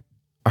 Okay.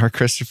 Are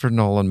Christopher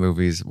Nolan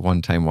movies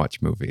one-time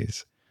watch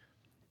movies?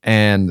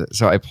 And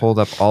so I pulled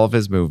up all of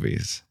his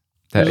movies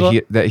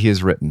that he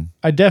has written.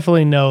 I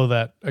definitely know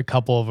that a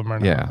couple of them are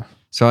not. Yeah.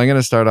 So I'm going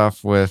to start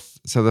off with,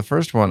 so the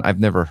first one I've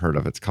never heard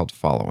of. It's called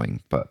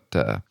Following, but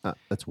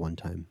that's one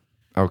time.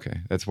 Okay,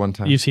 that's one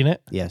time. You've seen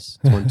it? Yes,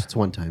 it's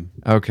one time.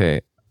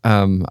 Okay.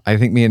 I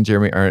think me and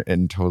Jeremy are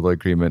in total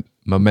agreement.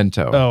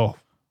 Memento. Oh,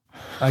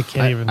 I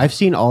can't even. I've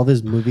seen all of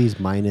his movies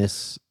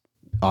minus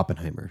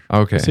Oppenheimer.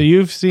 Okay. So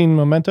you've seen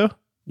Memento?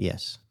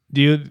 Yes.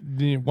 Do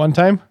you one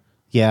time?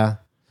 Yeah.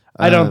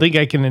 I don't think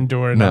I can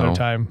endure another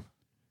time.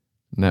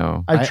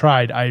 No. I've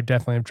tried. I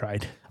definitely have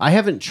tried. I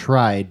haven't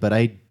tried, but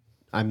I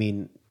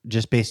mean,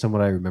 just based on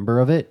what I remember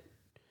of it,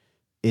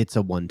 it's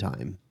a one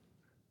time.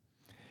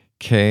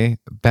 Okay.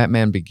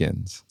 Batman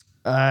Begins.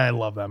 I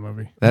love that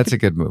movie. That's a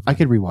good movie. I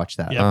could rewatch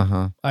that.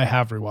 Yeah. I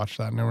have rewatched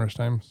that numerous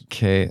times.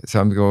 Okay.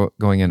 So I'm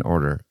going in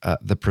order.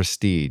 The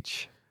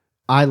Prestige.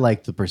 I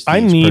like The Prestige.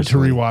 I need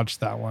personally. to rewatch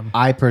that one.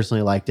 I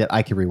personally liked it.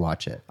 I could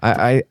rewatch it.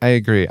 I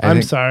agree.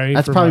 I'm sorry.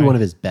 That's probably one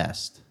of his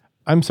best.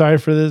 I'm sorry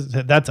for this.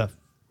 That's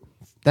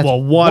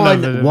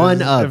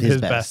one of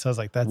his best. I was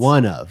like, that's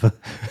one of.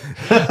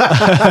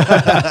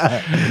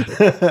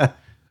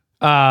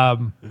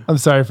 I'm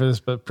sorry for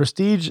this, but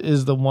Prestige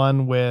is the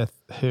one with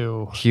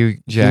who? Hugh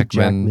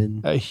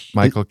Jackman.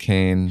 Michael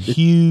Caine.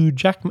 Hugh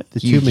Jackman. The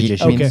two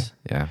magicians. Okay.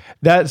 Yeah.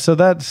 That's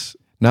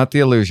not The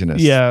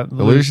Illusionist. Yeah. The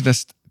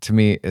Illusionist to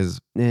me is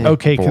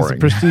okay because the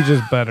Prestige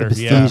is better. The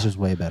Prestige is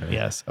way better.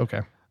 Yes.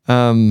 Okay.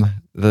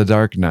 The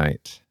Dark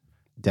Knight.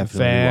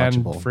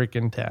 Definitely watchable.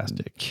 Freaking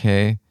tastic.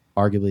 Okay.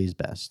 Arguably his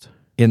best.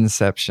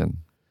 Inception.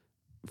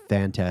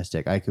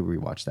 Fantastic. I could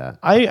rewatch that.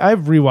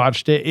 I've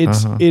rewatched it.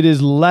 It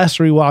is less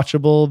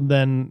rewatchable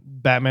than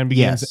Batman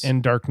Begins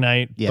and Dark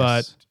Knight,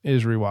 but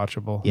is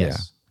rewatchable.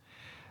 Yes.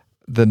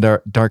 Yeah.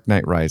 The Dark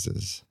Knight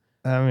Rises.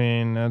 I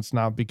mean, that's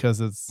not because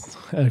it's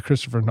a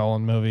Christopher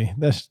Nolan movie.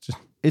 That's just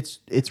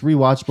it's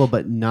rewatchable,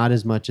 but not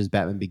as much as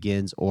Batman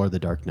Begins or The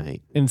Dark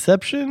Knight.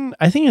 Inception.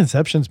 I think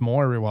Inception's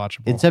more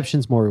rewatchable.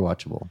 Inception's more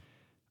rewatchable.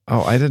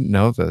 Oh, I didn't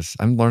know this.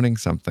 I'm learning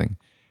something.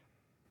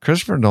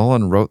 Christopher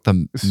Nolan wrote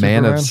the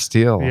Man of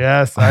Steel.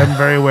 Yes, I'm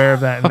very aware of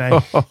that.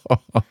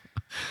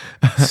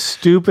 And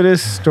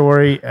stupidest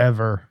story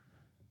ever.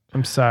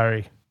 I'm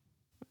sorry.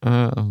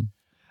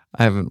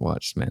 I haven't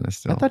watched Man of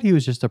Steel. I thought he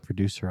was just a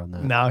producer on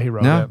that. Now he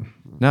wrote No, it.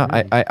 no,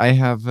 I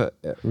have.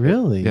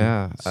 Really?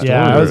 Yeah.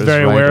 Yeah, I was Story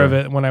very as aware writer. of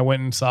it when I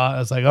went and saw it. I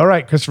was like, all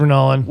right, Christopher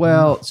Nolan.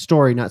 Well,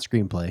 story, not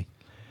screenplay.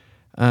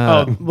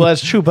 Well,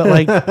 that's true. But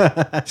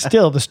like,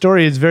 still, the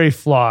story is very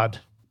flawed.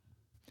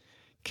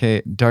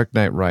 Okay, Dark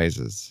Knight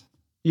Rises.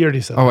 You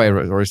already said Oh, that. I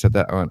already said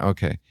that one.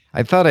 Okay.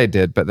 I thought I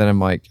did, but then I'm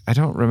like, I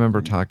don't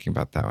remember talking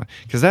about that one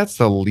because that's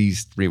the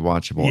least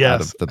rewatchable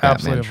out of the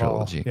Batman absolutely of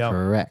all. trilogy. Yep.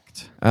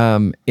 Correct.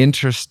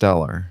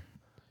 Interstellar.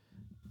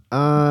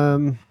 I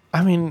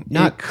mean,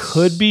 Not- it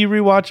could be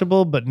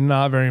rewatchable, but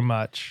not very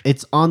much.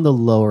 It's on the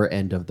lower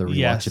end of the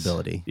Yes.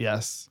 rewatchability.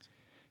 Yes.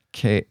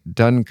 Okay,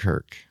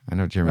 Dunkirk. I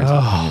know Jeremy's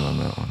opinion on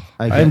that one.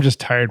 I'm just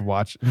tired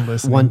watching,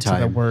 listening One to the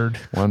time. word.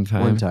 One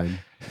time. One time.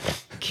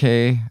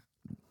 Okay,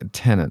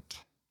 Tenet.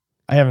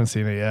 I haven't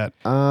seen it yet.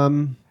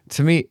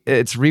 To me,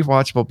 it's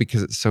rewatchable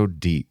because it's so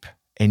deep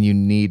and you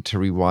need to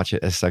rewatch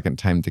it a second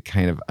time to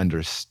kind of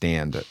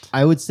understand it.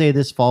 I would say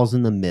this falls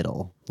in the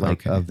middle,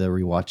 Okay. of the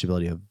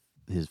rewatchability of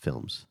his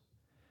films.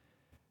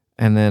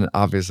 And then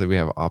obviously we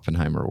have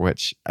Oppenheimer,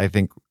 which I'm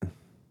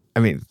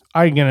going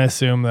to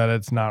assume that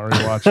it's not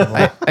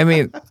rewatchable. I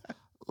mean,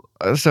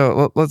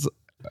 so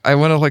I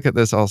want to look at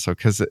this also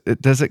because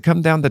does it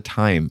come down to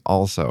time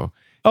also?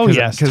 Oh, 'Cause-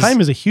 yes. 'cause-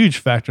 Time is a huge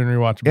factor in Yeah.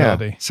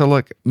 rewatchability. So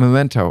look,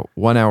 Memento,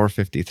 1 hour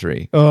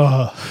 53.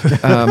 Oh,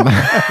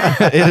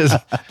 It is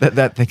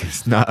that thing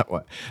is not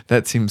what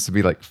that seems to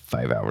be like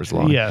 5 hours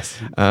long.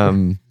 yes.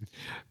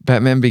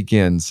 Batman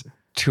Begins,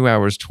 2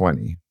 hours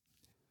 20.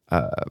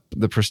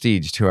 The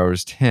Prestige, 2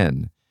 hours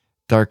 10.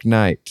 Dark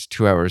Knight,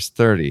 2 hours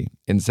 30.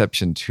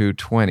 Inception,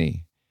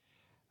 2:20.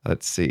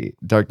 Let's see.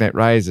 Dark Knight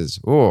Rises,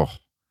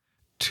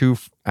 2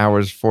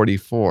 hours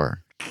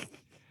 44.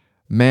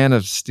 Man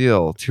of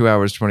Steel, 2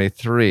 hours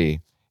 23.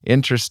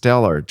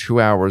 Interstellar,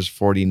 2 hours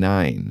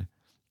 49.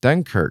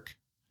 Dunkirk,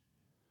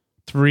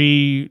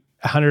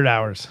 300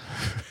 hours.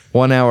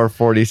 1 hour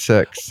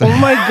 46. Oh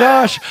my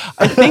gosh.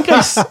 I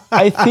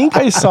think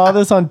I saw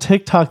this on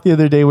TikTok the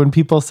other day when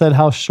people said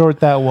how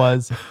short that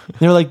was.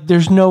 They're like,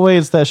 there's no way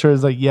it's that short.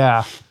 It's like,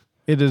 yeah,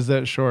 it is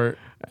that short.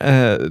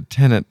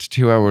 Tenet,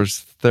 2 hours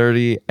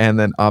 30. And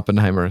then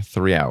Oppenheimer,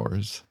 3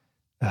 hours.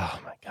 Oh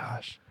my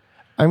gosh.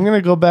 I'm going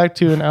to go back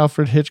to an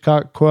Alfred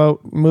Hitchcock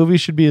quote. Movie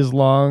should be as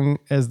long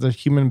as the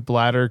human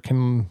bladder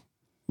can,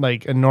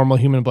 like a normal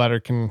human bladder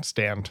can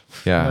stand.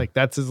 Yeah. Like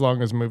that's as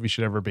long as a movie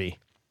should ever be.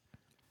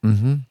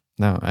 Mm-hmm.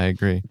 No, I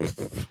agree.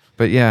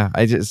 But yeah,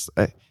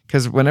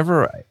 because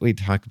whenever we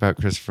talk about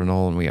Christopher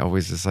Nolan, we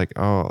always just like,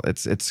 oh,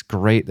 it's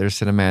great. They're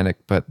cinematic,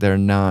 but they're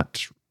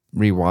not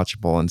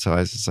rewatchable. And so I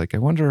was just like, I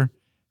wonder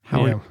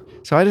how. Yeah.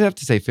 So I'd have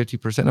to say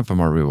 50% of them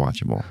are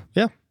rewatchable.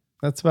 Yeah,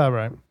 that's about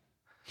right.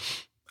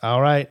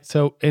 All right.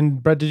 So,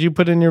 and Brett, did you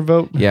put in your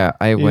vote? Yeah,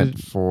 I went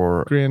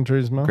for Gran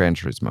Turismo. Gran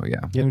Turismo.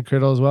 Yeah. And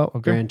Criddle as well.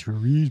 Okay. Gran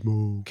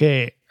Turismo.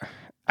 Okay.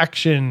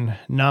 Action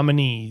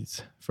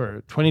nominees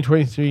for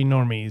 2023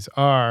 normies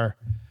are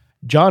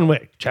John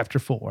Wick, Chapter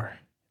 4,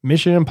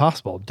 Mission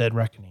Impossible, Dead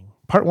Reckoning,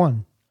 Part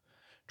 1,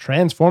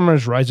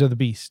 Transformers, Rise of the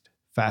Beast,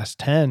 Fast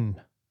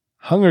 10,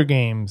 Hunger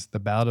Games, The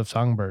Ballad of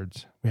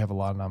Songbirds. We have a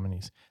lot of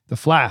nominees. The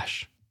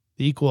Flash,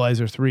 The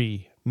Equalizer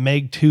 3,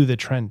 Meg 2, The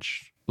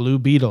Trench, Blue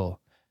Beetle,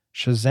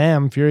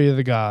 Shazam, Fury of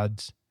the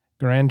Gods,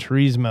 Gran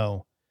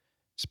Turismo,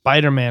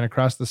 Spider-Man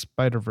Across the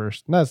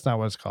Spider-Verse. No, that's not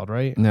what it's called,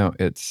 right? No,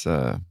 it's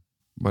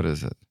what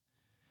is it?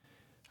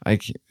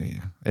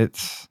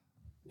 It's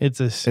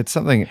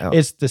something else.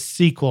 It's the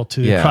sequel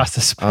to Yeah. Across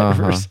the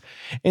Spider-Verse.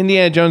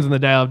 Indiana Jones and the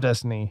Dial of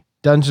Destiny,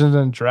 Dungeons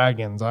and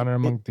Dragons, Honor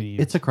Among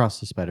Thieves. It's Across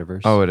the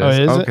Spider-Verse. Oh, it is.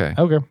 Is it? Okay.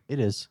 Okay. It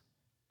is.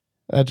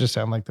 That just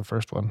sounded like the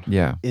first one.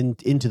 Yeah.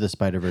 Into the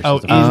Spider-Verse. Oh,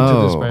 is into the first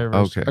one. the Oh,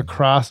 Spider-Verse. okay.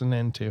 Across and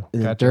into.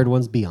 And the Gotcha. third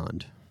one's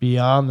Beyond.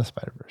 Beyond the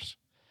Spider-Verse.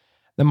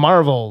 The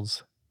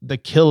Marvels, The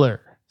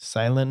Killer,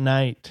 Silent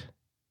Night,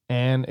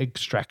 and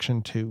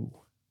Extraction 2.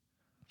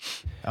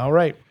 All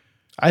right.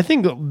 I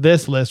think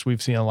this list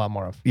we've seen a lot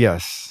more of.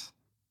 Yes.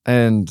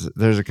 And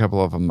there's a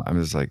couple of them. I'm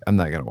just like, I'm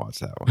not going to watch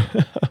that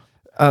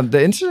one.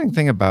 The interesting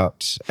thing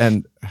about,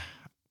 and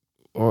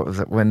what was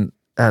it? When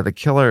The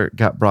Killer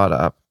got brought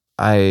up,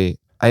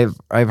 I've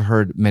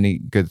heard many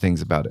good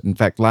things about it. In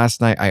fact, last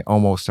night I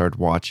almost started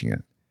watching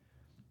it.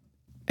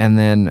 And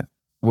then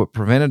what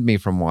prevented me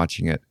from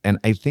watching it, and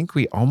I think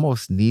we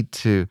almost need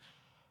to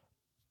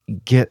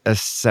get a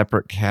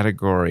separate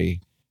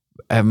category.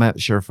 I'm not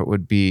sure if it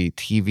would be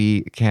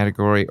TV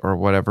category or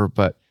whatever,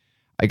 but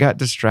I got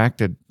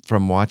distracted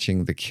from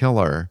watching The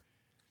Killer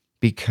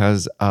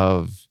because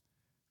of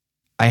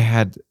I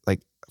had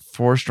like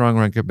 4 strong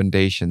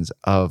recommendations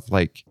of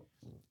like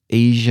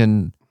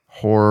Asian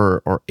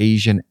horror or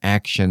Asian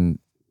action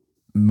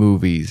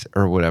movies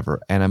or whatever.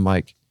 And I'm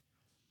like,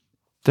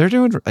 they're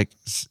doing like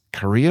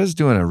Korea's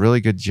doing a really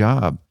good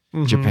job.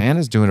 Mhm. Japan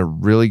is doing a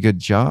really good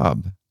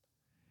job.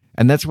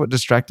 And that's what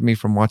distracted me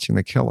from watching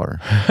The Killer.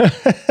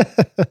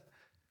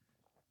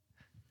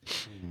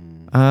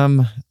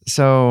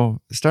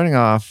 So starting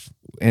off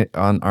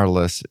on our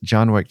list,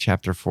 John Wick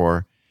Chapter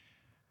 4.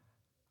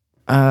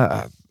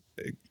 The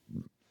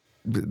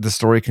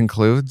story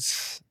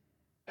concludes.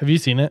 Have you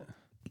seen it?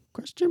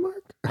 Question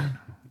mark?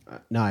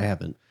 No, I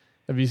haven't.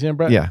 Have you seen it,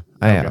 Brett? Yeah,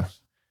 I have.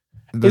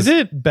 Is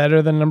it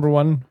better than number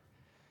one?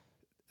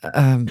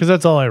 Because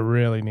that's all I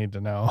really need to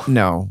know.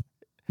 No.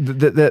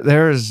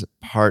 There's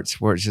parts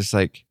where it's just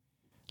like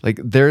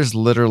there's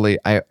literally,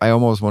 I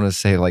almost want to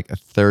say like a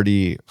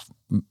 30,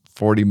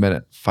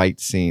 40-minute fight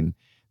scene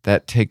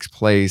that takes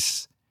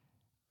place.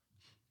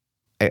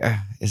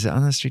 Is it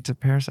on the streets of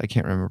Paris? I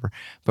can't remember.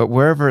 But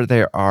wherever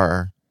they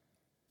are,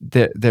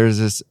 there's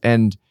this,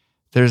 and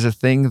there's a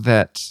thing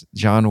that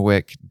John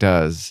Wick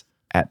does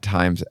at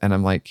times, and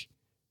I'm like,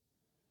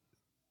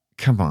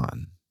 come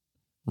on,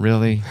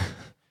 really?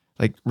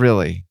 Like,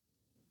 really?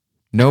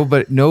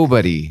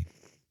 Nobody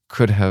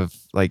could have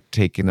like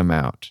taken him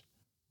out.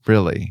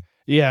 Really?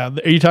 Yeah.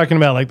 Are you talking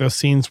about like those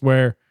scenes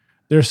where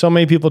there's so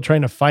many people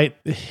trying to fight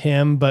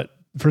him, but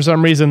for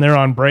some reason they're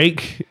on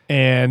break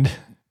and...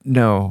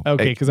 No.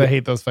 Okay, because I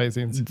hate those fight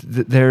scenes.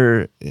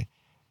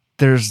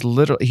 There's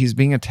literally, he's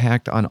being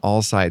attacked on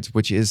all sides,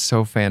 which is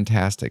so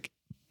fantastic.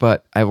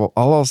 But all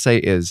I'll say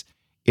is,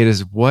 it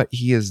is what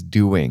he is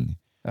doing.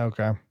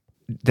 Okay.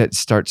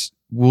 That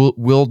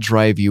will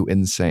drive you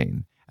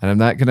insane. And I'm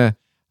not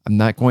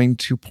going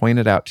to point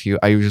it out to you.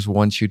 I just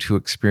want you to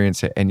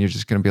experience it, and you're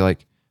just going to be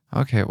like,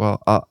 okay,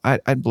 well,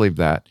 I'd believe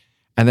that.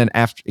 And then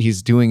after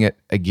he's doing it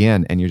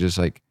again, and you're just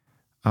like,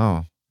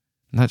 oh,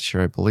 I'm not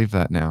sure I believe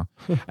that now.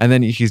 And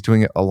then he's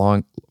doing it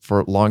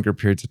for longer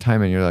periods of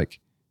time, and you're like,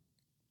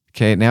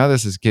 okay, now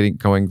this is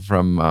going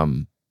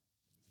from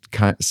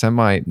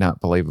semi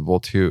not believable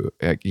to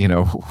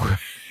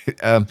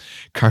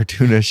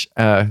cartoonish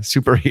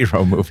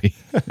superhero movie.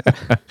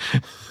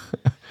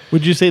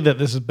 Would you say that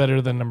this is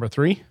better than number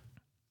 3?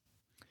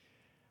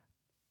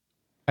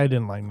 I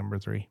didn't like number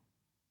 3.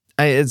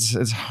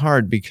 It's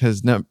hard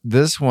because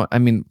this one, I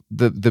mean,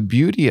 the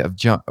beauty of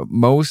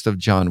most of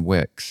John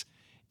Wick's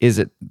is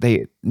that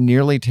they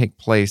nearly take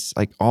place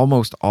like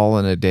almost all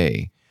in a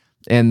day.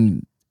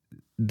 And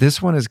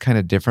this one is kind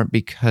of different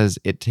because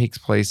it takes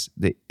place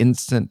the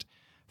instant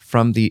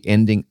from the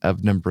ending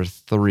of number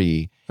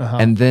 3. Uh-huh.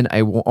 And then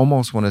I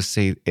almost want to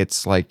say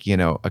it's like,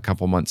 a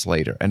couple months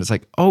later. And it's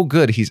like, oh,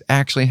 good. He's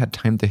actually had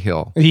time to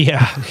heal.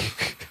 Yeah.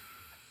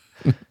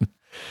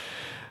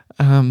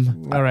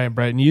 All right,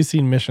 Brighton, you've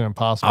seen Mission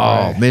Impossible.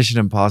 Oh, right? Mission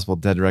Impossible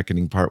Dead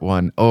Reckoning Part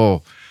 1.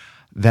 Oh,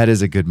 that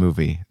is a good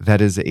movie.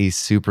 That is a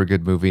super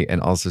good movie, and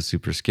also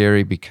super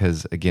scary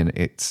because, again,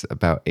 it's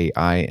about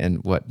AI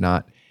and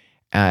whatnot.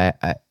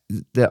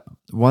 The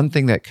one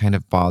thing that kind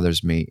of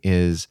bothers me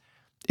is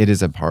it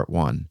is a Part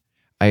 1.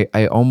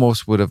 I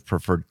almost would have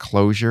preferred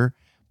closure,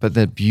 but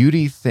the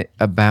beauty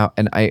about,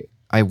 and I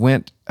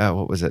went,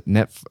 what was it,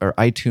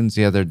 iTunes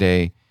the other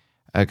day,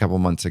 a couple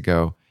months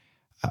ago,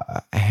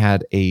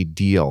 had a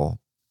deal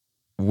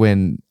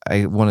when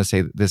I want to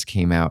say that this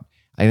came out.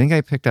 I think I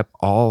picked up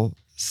all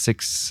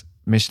 6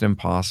 Mission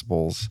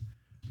Impossibles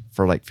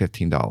for like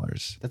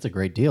 $15. That's a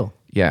great deal.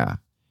 Yeah.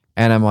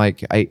 And I'm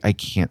like, I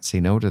can't say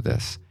no to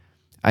this.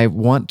 I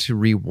want to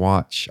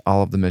rewatch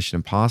all of the Mission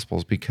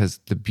Impossibles because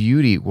the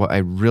beauty, what I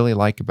really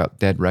like about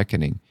Dead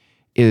Reckoning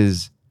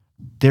is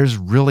there's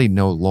really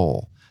no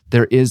lull.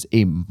 There is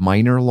a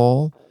minor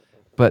lull,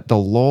 but the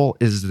lull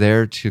is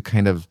there to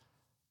kind of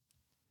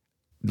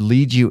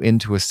lead you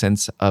into a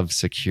sense of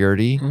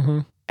security.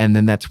 Mm-hmm. And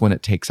then that's when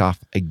it takes off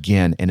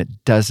again, and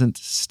it doesn't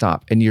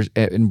stop.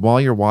 And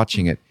while you're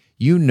watching it,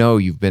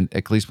 you've been,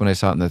 at least when I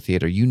saw it in the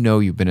theater,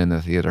 you've been in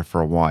the theater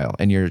for a while,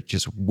 and you're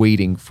just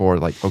waiting for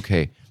like,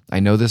 okay, I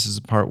know this is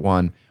Part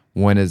 1.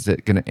 When is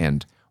it going to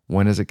end?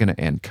 When is it going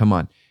to end? Come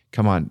on.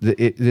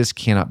 This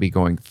cannot be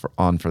going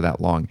on for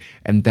that long.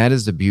 And that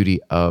is the beauty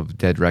of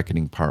Dead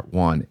Reckoning Part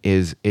 1,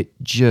 is it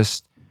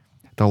just,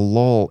 the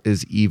lull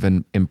is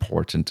even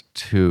important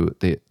to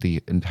the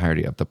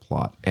entirety of the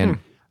plot. And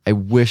I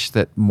wish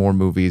that more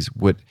movies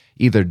would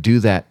either do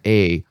that,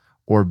 A,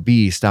 or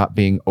B, stop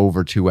being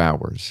over 2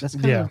 hours.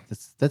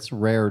 That's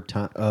rare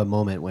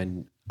moment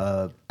when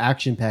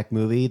action-packed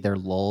movie, their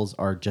lulls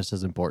are just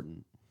as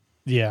important.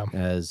 Yeah.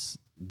 As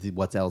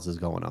what else is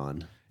going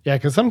on. Yeah,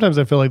 because sometimes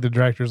I feel like the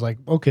director's like,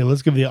 okay,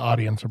 let's give the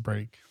audience a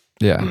break.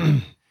 Yeah.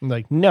 I'm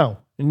like, no,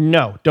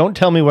 don't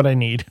tell me what I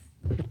need.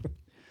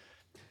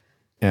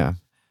 Yeah.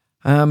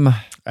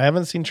 I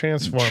haven't seen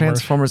Transformers.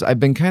 Transformers I've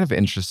been kind of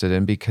interested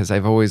in because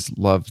I've always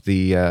loved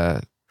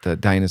the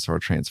dinosaur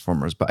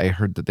Transformers, but I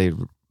heard that they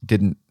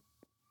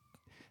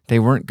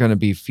weren't going to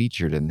be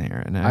featured in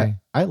there. And I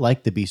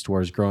liked the Beast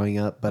Wars growing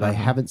up, but I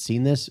haven't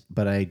seen this,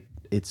 but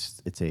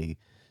it's a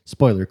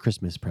spoiler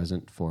Christmas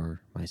present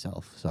for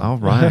myself. So. All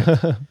right.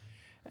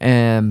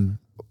 And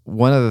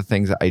one of the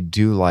things that I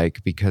do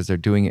like, because they're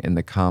doing it in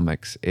the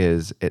comics,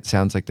 is it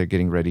sounds like they're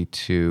getting ready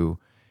to,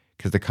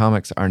 because the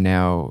comics are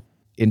now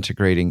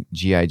integrating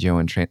G.I. Joe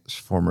and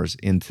Transformers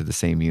into the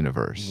same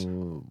universe.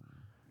 Ooh.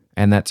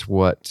 And that's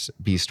what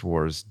Beast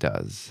Wars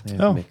does. They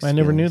have Oh, mixed I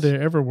never knew feelings.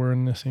 they ever were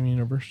in the same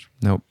universe.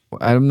 Nope.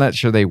 I'm not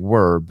sure they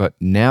were, but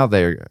now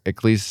they're,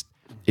 at least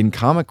in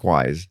comic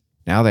wise,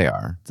 now they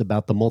are. It's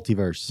about the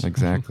multiverse.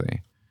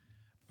 Exactly.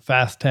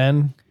 Fast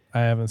 10.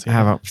 I haven't seen I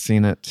haven't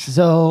seen it.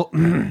 So,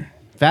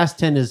 Fast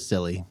 10 is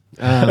silly.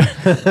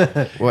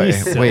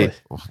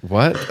 Wait,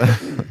 what?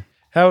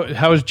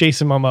 How is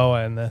Jason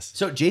Momoa in this?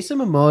 So Jason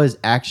Momoa is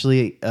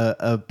actually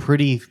a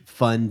pretty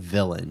fun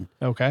villain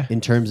Okay.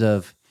 in terms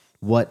of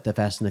what the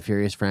Fast and the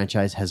Furious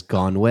franchise has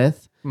gone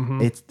with.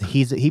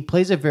 He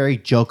plays a very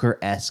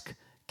Joker-esque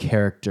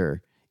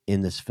character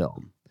in this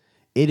film.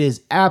 It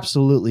is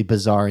absolutely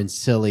bizarre and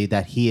silly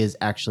that he is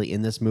actually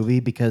in this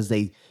movie because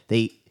they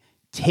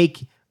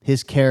take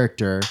his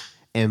character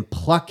and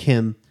pluck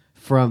him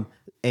from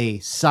a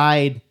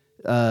side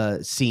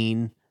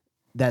scene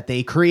that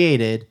they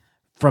created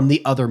from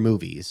the other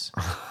movies.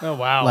 Oh,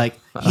 wow. Like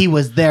he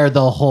was there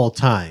the whole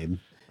time.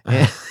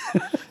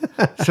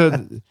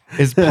 So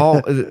is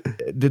Paul,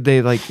 did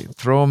they like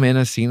throw him in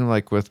a scene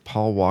like with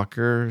Paul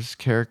Walker's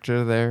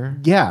character there?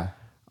 Yeah.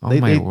 Oh,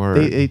 my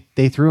word.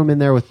 They threw him in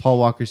there with Paul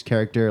Walker's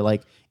character,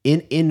 like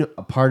in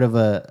a part of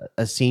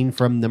a scene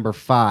from number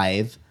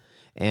 5.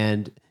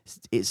 And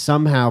it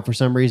somehow, for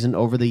some reason,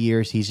 over the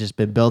years, he's just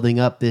been building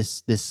up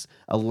this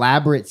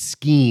elaborate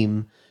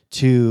scheme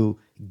to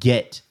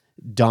get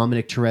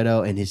Dominic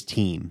Toretto and his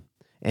team.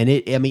 And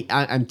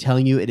I'm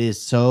telling you, it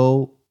is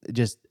so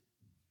just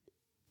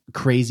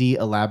crazy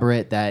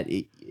elaborate that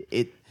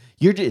it's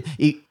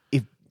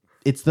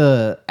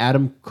the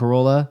Adam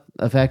Carolla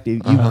effect.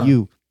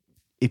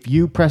 If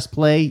you press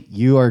play,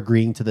 you are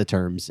agreeing to the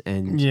terms,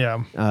 and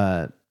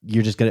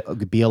you're just gonna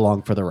be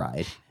along for the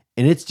ride.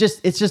 And it's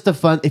just a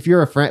fun. If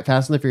you're a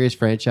Fast and the Furious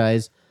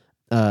franchise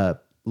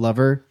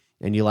lover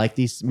and you like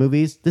these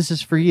movies, this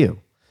is for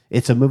you.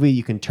 It's a movie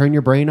you can turn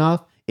your brain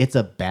off. It's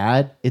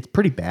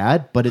pretty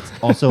bad, but it's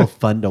also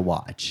fun to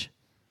watch.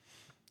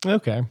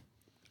 Okay.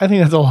 I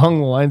think that's along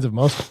the lines of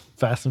most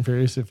Fast and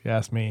Furious, if you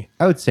ask me.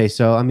 I would say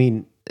so. I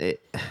mean,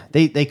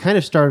 they kind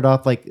of started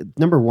off like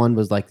number 1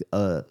 was like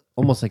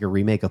almost like a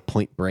remake of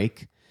Point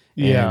Break.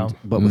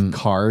 But with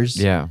cars.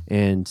 Yeah.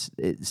 And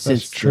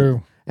That's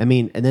true. I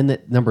mean, and then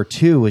number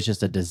 2 was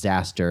just a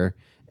disaster.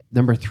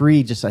 Number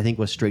 3 just, I think,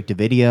 was straight to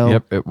video.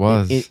 Yep, it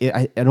was.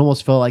 It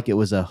almost felt like it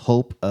was a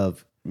hope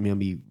of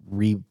maybe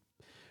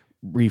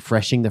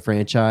refreshing the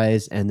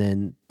franchise, and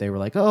then they were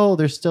like, "Oh,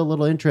 there's still a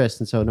little interest,"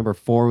 and so number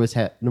 4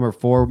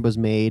 was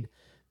made,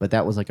 but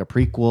that was like a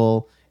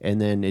prequel,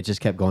 and then it just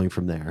kept going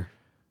from there.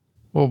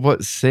 Well,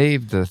 what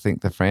saved, I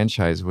think, the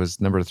franchise was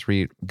number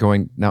 3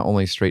 going not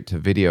only straight to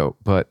video,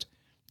 but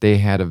they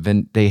had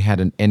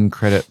an end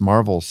credit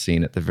Marvel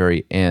scene at the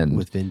very end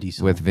With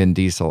Vin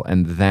Diesel.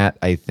 And that,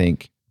 I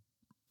think,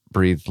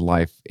 breathed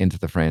life into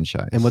the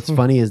franchise. And what's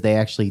funny is they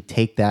actually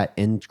take that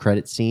end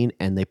credit scene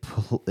and they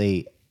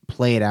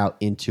play it out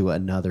into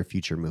another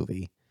future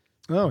movie.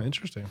 Oh,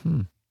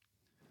 interesting.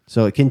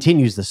 So it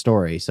continues the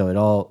story. So it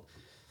all,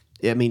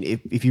 I mean,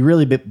 if you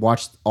really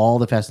watch all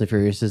the Fast and the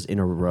Furiouses in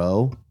a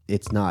row,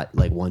 it's not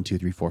like 1, 2,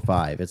 3, 4,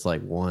 5. It's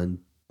like 1,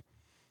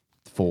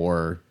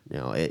 4. You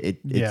know,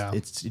 it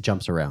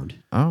jumps around.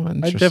 Oh,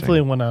 interesting. I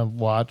definitely want to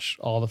watch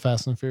all the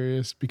Fast and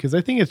Furious because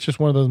I think it's just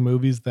one of those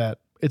movies that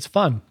it's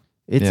fun.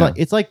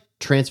 It's like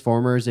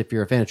Transformers. If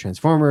you're a fan of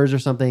Transformers or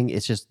something,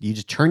 it's just you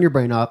just turn your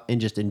brain off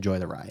and just enjoy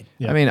the ride.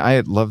 Yeah. I mean,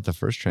 I loved the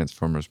first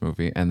Transformers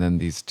movie, and then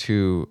these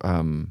 2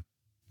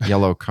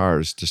 yellow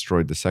cars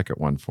destroyed the second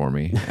one for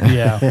me.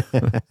 Yeah.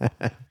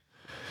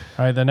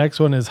 All right, the next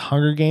one is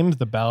Hunger Games: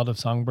 The Ballad of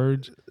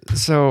Songbirds.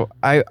 So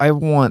I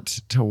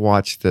want to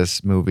watch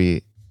this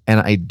movie, and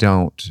I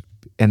don't.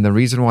 And the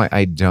reason why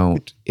I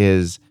don't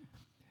is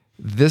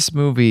this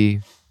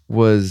movie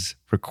was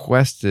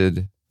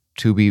requested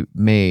to be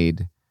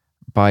made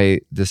by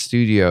the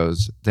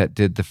studios that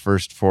did the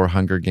first 4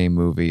 Hunger Game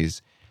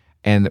movies,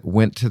 and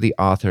went to the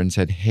author and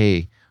said,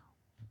 "Hey,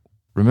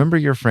 remember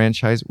your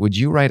franchise? Would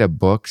you write a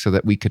book so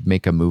that we could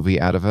make a movie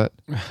out of it?"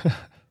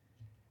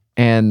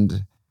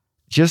 And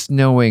just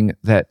knowing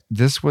that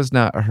this was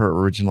not her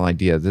original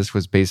idea, this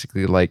was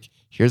basically like,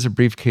 here's a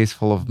briefcase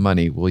full of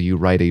money. Will you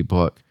write a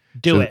book?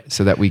 Do it.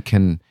 So that we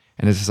can,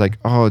 and it's just like,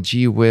 oh,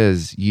 gee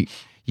whiz, you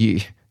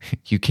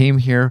came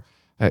here.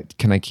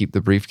 Can I keep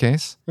the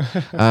briefcase?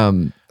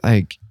 Part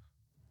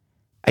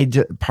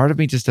of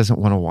me just doesn't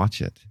want to watch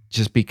it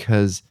just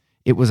because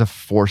it was a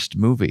forced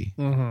movie.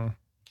 Mm-hmm.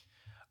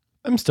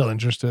 I'm still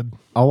interested.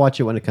 I'll watch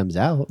it when it comes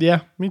out.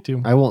 Yeah, me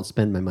too. I won't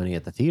spend my money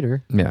at the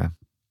theater. Yeah.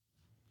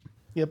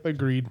 Yep,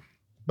 agreed.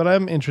 But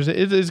I'm interested.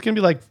 It's going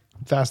to be like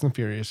Fast and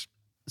Furious.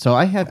 So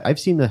I've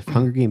seen the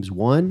Hunger Games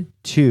 1,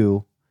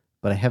 2,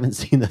 but I haven't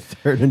seen the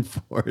 3rd and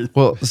 4th.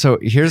 Well, so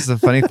here's the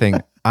funny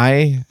thing.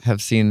 I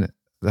have seen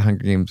the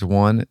Hunger Games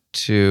 1,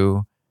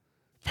 2,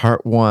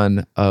 part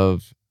 1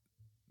 of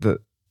the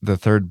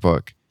 3rd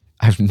book.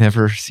 I've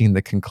never seen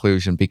the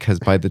conclusion because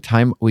by the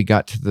time we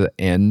got to the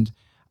end,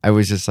 I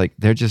was just like,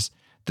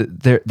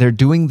 they're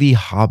doing The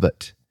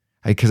Hobbit.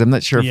 Because I'm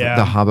not sure if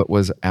The Hobbit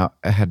was out,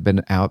 had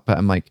been out, but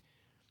I'm like,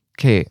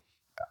 okay,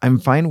 I'm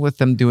fine with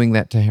them doing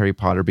that to Harry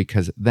Potter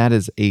because that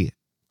is a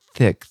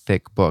thick,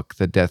 thick book,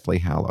 The Deathly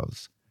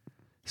Hallows.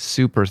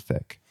 Super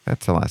thick.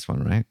 That's the last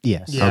one, right?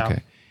 Yes. Yeah.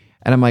 Okay.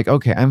 And I'm like,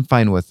 okay, I'm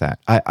fine with that.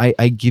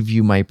 I give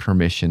you my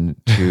permission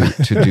to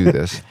do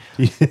this.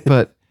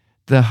 But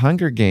the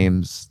Hunger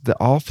Games,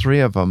 all three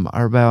of them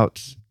are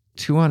about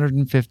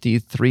 250,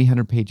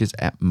 300 pages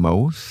at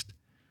most.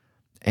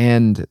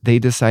 And they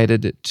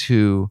decided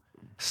to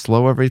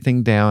slow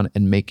everything down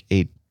and make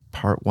a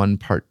part 1,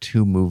 part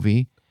 2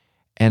 movie.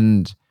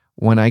 And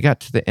when I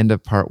got to the end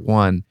of part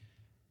 1,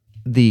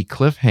 the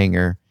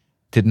cliffhanger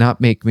did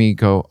not make me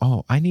go,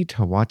 oh, I need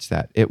to watch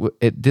that.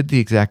 It did the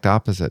exact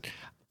opposite.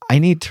 I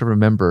need to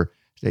remember,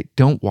 like,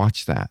 don't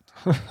watch that.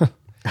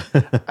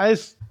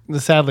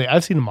 Sadly,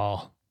 I've seen them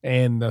all.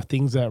 And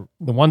the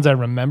ones I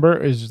remember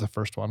is just the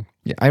first one.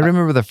 Yeah, I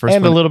remember the first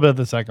and one. a little bit of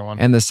the second one.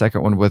 And the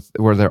second one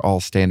where they're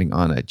all standing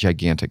on a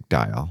gigantic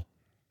dial.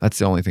 That's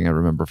the only thing I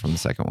remember from the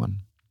second one.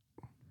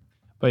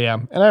 But yeah,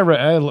 and I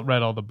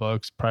read all the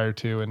books prior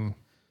to, and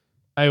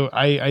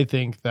I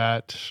think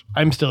that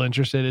I'm still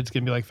interested. It's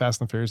gonna be like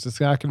Fast and Furious.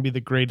 It's not gonna be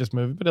the greatest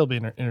movie, but it'll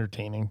be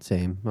entertaining.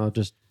 Same. I'll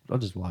just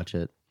watch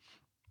it.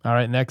 All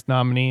right, next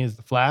nominee is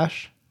The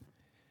Flash,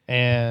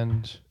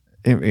 and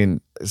I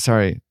mean,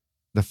 sorry,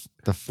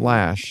 the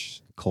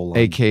Flash,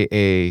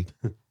 aka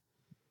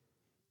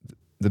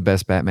the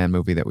best Batman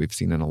movie that we've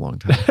seen in a long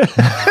time.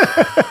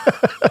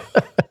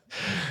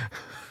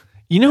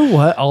 You know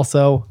what?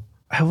 Also,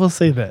 I will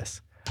say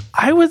this.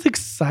 I was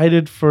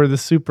excited for the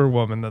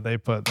Superwoman that they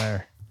put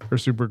there, or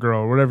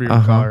Supergirl, or whatever you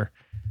call her.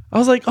 I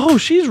was like, oh,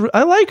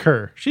 I like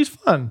her. She's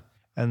fun.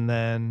 And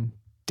then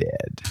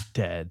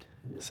dead.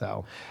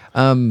 So,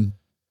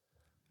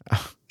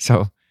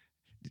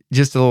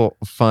 just a little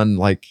fun,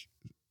 like,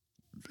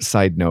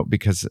 side note,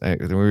 because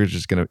we were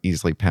just going to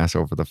easily pass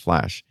over the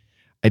Flash.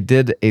 I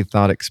did a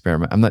thought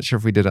experiment. I'm not sure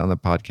if we did it on the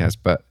podcast,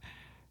 but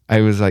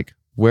I was like,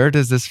 where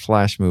does this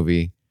Flash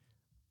movie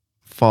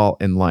fall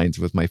in lines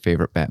with my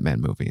favorite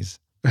Batman movies?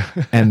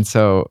 And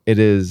so it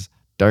is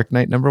Dark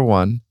Knight number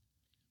 1,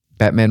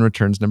 Batman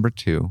Returns number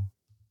 2,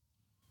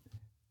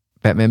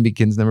 Batman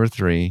Begins number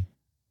 3,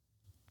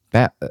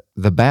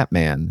 The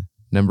Batman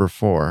number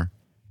 4,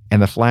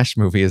 and the Flash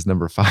movie is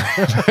number 5.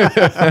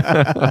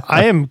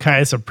 I am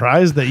kind of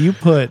surprised that you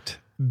put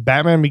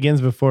Batman Begins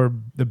before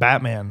the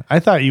Batman. I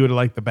thought you would have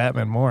liked the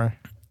Batman more.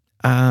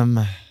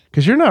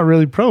 Because you're not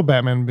really pro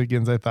Batman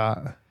Begins, I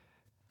thought.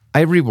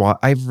 I've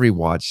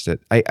rewatched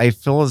it. I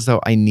feel as though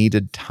I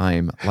needed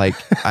time. Like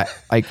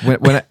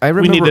when I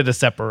remember, we needed a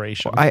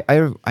separation.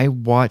 I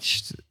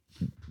watched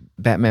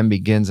Batman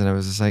Begins and I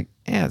was just like,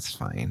 yeah, it's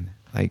fine.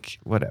 Like,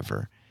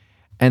 whatever.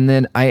 And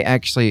then I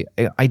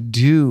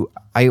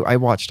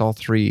watched all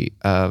 3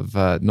 of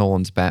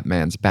Nolan's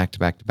Batmans back to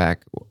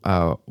back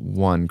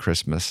one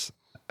Christmas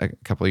a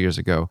couple of years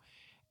ago.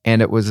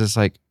 And it was just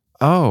like,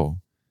 oh,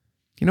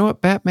 you know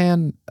what?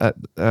 Batman,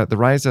 the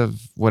Rise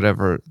of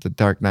whatever, the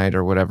Dark Knight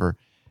or whatever,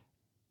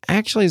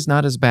 actually is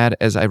not as bad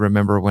as I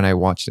remember when I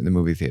watched it in the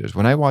movie theaters.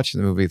 When I watched it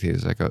in the movie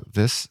theaters, I go,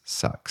 this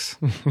sucks.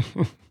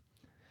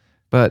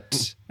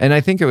 And I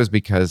think it was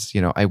because,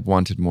 I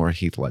wanted more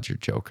Heath Ledger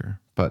Joker.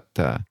 But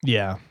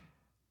yeah.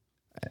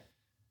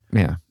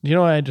 Yeah. You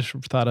know what I just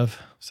thought of?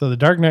 So The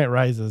Dark Knight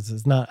Rises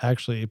is not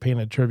actually paying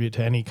a tribute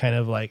to any kind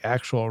of like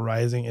actual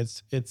rising.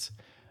 It's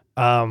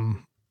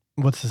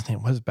what's his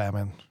name? What's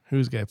Batman?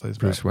 Who's the guy who plays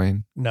Bruce Batman?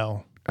 Wayne?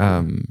 No.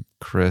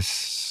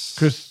 Chris.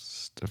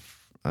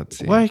 Let's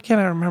see. Why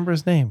can't I remember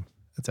his name?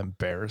 That's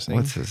embarrassing.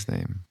 What's his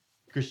name?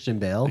 Christian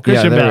Bale.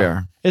 Christian there Bale. we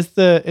are.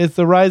 It's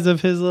the rise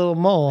of his little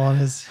mole on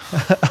his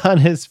on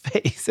his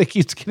face. It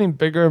keeps getting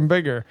bigger and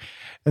bigger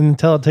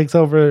until it takes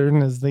over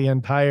and is the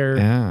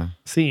entire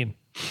scene.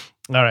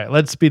 All right,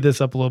 let's speed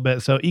this up a little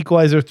bit. So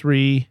Equalizer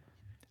 3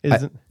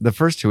 is the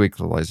first 2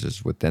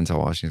 Equalizers with Denzel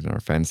Washington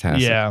are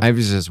fantastic. Yeah. I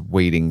was just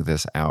waiting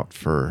this out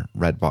for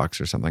Redbox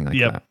or something like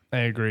that. I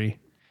agree.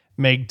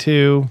 Meg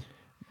 2.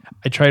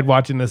 I tried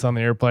watching this on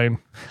the airplane.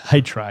 I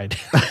tried.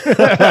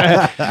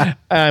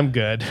 I'm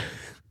good.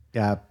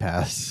 Yeah,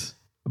 pass.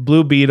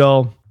 Blue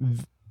Beetle.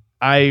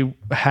 I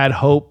had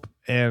hope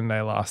and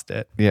I lost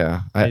it.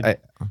 Yeah.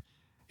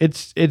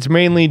 It's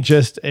mainly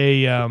just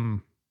a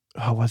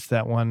what's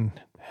that one?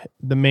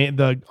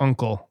 The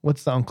uncle.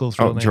 What's the uncle's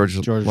real name?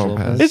 George George Lopez.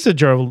 Lopez. It's a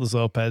George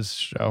Lopez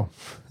show.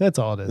 That's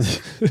all it is.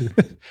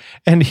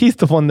 And he's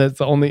the one that's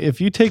the only.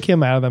 If you take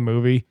him out of the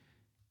movie,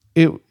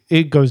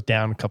 it goes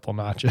down a couple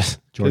notches.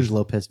 George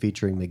Lopez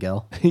featuring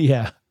Miguel.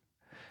 Yeah.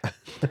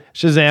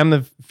 Shazam!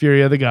 The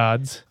Fury of the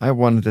Gods. I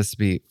wanted this to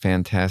be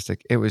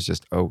fantastic. It was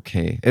just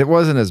okay. It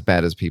wasn't as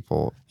bad as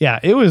people.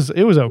 Yeah, it was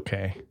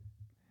okay.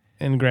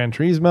 And Gran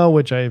Turismo,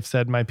 which I've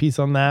said my piece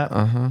on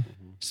that.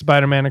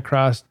 Spider-Man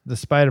Across the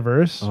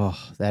Spider-Verse. Oh,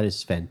 that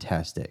is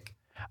fantastic.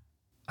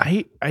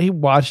 I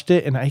watched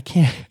it and I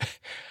can't.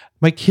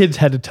 My kids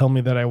had to tell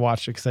me that I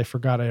watched it because I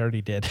forgot I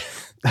already did.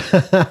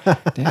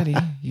 Daddy,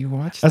 you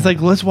watched I was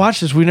like, let's watch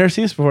this. We've never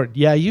seen this before.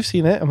 Yeah, you've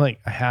seen it. I'm like,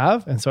 I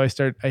have. And so I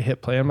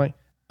hit play. I'm like,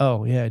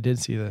 oh, yeah, I did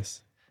see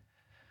this.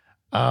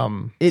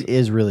 It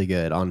is really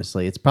good,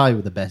 honestly. It's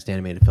probably the best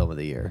animated film of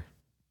the year.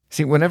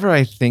 See, whenever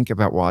I think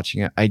about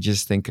watching it, I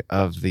just think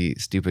of the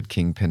stupid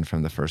Kingpin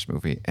from the first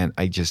movie, and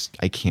I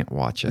can't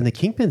watch it. And the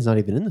Kingpin's not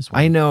even in this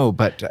one. I know,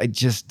 but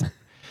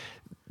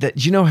do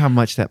you know how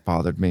much that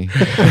bothered me?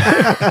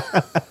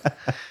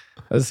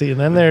 Let's see. And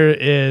then there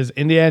is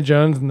Indiana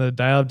Jones and the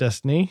Dial of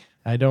Destiny.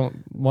 I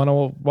don't want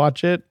to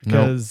watch it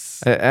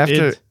because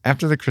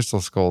after the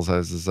Crystal Skulls, I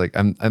was just like,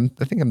 I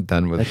think I'm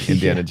done with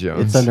Indiana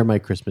Jones. It's under my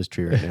Christmas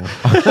tree right now.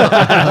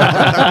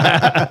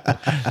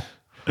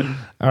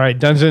 All right,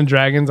 Dungeons and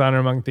Dragons: Honor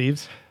Among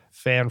Thieves.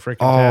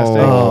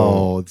 Fan-freaking-tastic.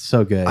 Oh, it's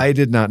so good. I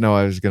did not know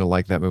I was going to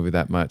like that movie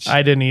that much.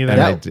 I didn't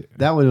either.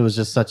 That one was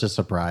just such a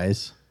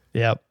surprise.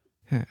 Yep.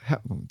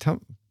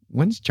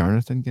 When's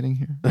Jonathan getting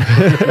here?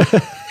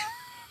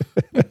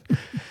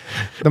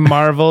 The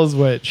Marvels,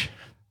 which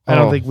I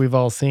don't think we've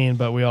all seen,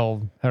 but we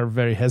all are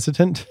very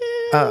hesitant.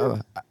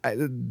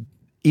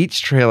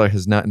 Each trailer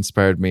has not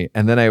inspired me.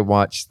 And then I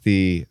watched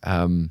the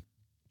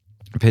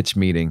pitch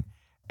meeting.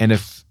 And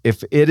if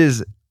it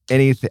is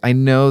anything, I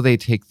know they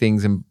take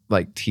things and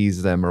like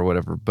tease them or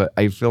whatever, but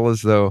I feel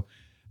as though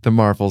the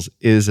Marvels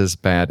is as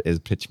bad as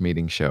pitch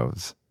meeting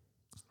shows.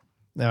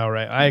 All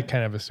right. I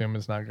kind of assume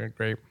it's not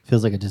great.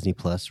 Feels like a Disney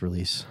Plus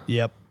release.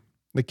 Yep.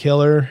 The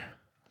Killer,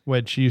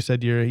 which you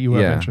said you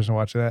have interest in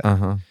watching that.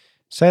 Uh-huh.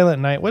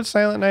 Silent Night. What's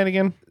Silent Night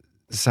again?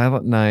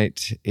 Silent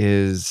Night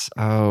is,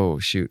 oh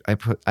shoot,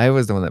 I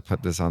was the one that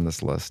put this on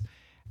this list.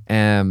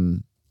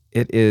 It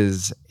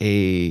is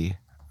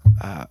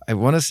I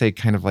want to say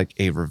kind of like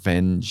a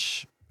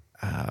revenge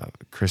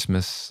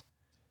Christmas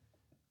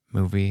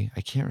movie.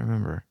 I can't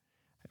remember.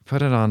 I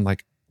put it on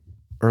like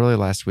early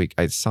last week.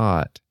 I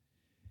saw it.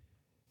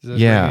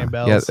 Yeah,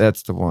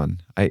 that's the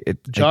one.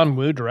 John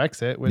Woo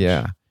directs it, which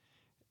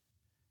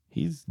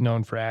he's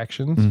known for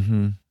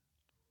action.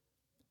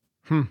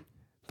 Mm-hmm.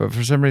 But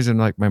for some reason,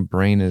 like my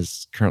brain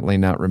is currently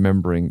not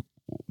remembering.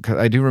 Because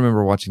I do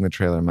remember watching the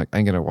trailer. I'm like,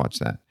 I'm gonna watch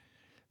that,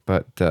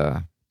 but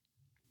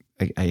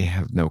I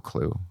have no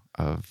clue.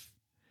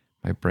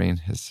 My brain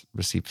has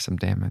received some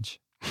damage.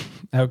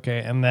 Okay,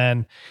 and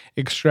then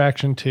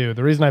Extraction 2.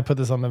 The reason I put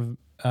this on the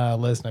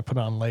list and I put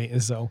it on late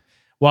is so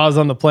while I was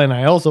on the plane,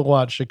 I also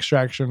watched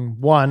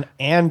Extraction 1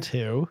 and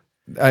 2.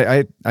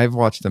 I've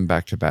watched them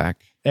back to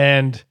back.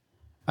 And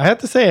I have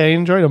to say, I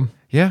enjoyed them.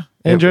 Yeah.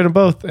 I enjoyed them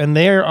both. And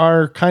they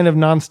are kind of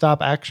nonstop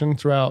action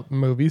throughout the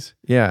movies.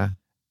 Yeah.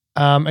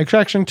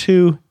 Extraction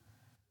 1,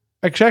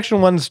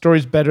 the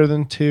story's better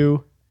than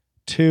 2.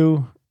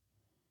 2,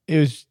 it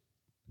was,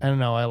 I don't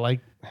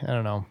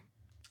know.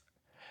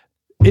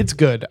 It's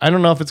good. I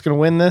don't know if it's going to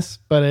win this,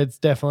 but it's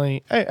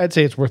definitely, I'd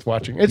say it's worth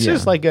watching. It's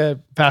just like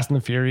a Fast and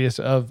the Furious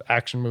of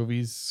action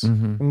movies.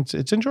 Mm-hmm.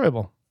 It's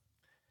enjoyable.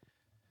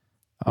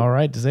 All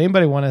right. Does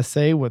anybody want to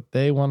say what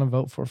they want to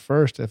vote for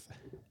first?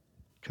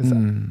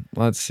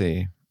 Let's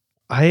see.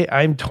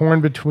 I'm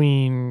torn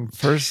between.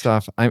 First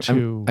off, I'm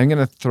going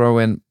to throw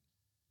in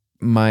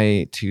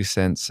my 2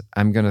 cents.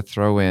 I'm going to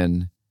throw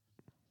in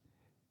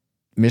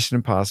Mission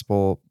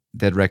Impossible: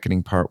 Dead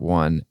Reckoning Part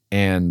 1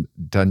 and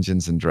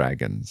Dungeons and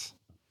Dragons.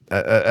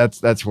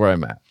 That's where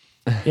I'm at.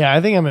 Yeah, I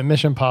think I'm at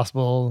Mission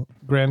Impossible,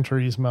 Gran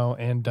Turismo,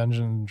 and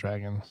Dungeons and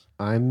Dragons.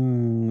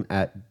 I'm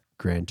at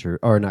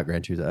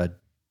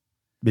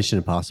Mission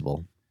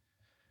Impossible.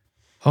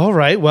 All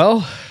right.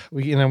 Well,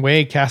 we in a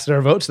way casted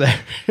our votes there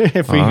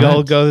if we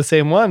all go the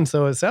same one.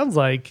 So it sounds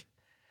like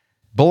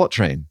Bullet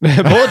Train.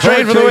 Bullet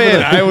Train for the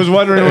win. I was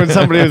wondering when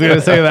somebody was going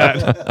to say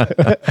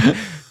that.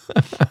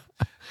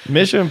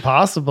 Mission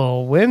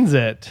Impossible wins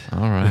it.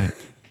 All right.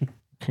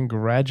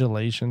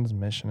 Congratulations,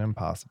 Mission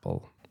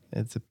Impossible.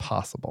 It's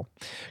possible.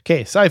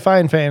 Okay, sci-fi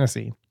and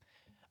fantasy.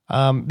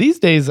 These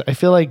days, I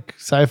feel like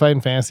sci-fi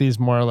and fantasy is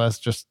more or less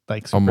just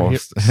like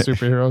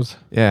superheroes.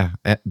 Yeah,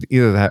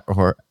 either that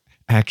or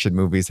action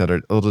movies that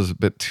are a little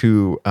bit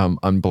too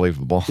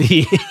unbelievable.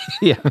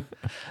 Yeah.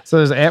 So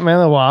there's Ant-Man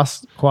and the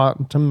Wasp,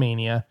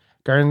 Quantumania,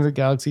 Guardians of the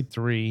Galaxy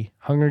 3,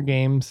 Hunger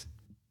Games,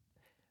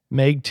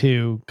 Meg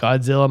 2,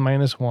 Godzilla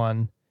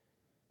 -1,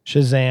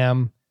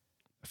 Shazam,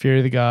 Fury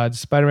of the Gods,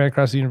 Spider-Man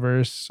Across the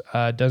Universe,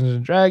 Dungeons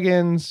and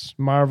Dragons,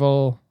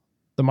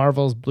 The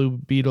Marvels, Blue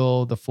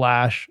Beetle, The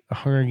Flash,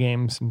 Hunger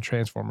Games, and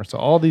Transformers. So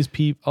all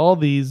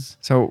these.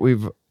 So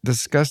we've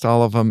discussed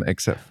all of them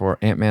except for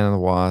Ant-Man and the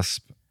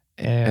Wasp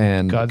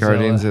and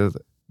Guardians of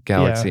the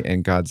Galaxy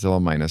and Godzilla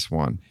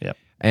 -1. Yep.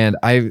 And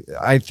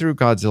I threw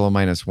Godzilla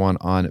 -1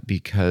 on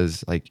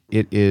because like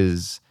it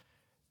is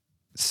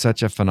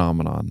such a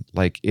phenomenon.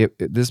 Like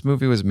this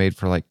movie was made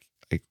for like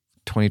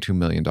 $22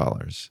 million.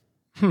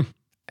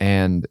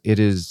 And it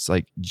is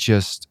like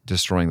just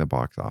destroying the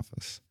box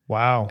office.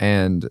 Wow.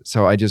 And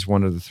so I just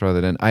wanted to throw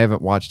that in. I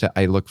haven't watched it.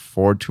 I look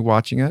forward to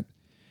watching it.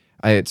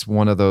 It's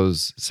one of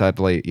those,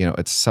 sadly,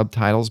 it's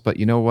subtitles, but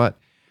you know what?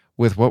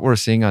 With what we're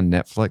seeing on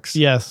Netflix,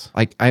 yes.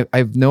 Like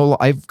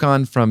I've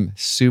gone from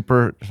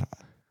super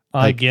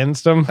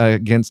against them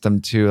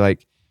to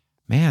like,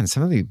 man,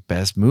 some of the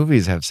best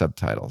movies have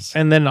subtitles.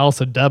 And then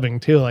also dubbing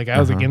too. Like I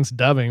was against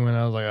dubbing when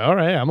I was like, all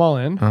right, I'm all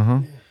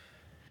in.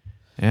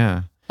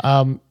 Yeah.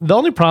 The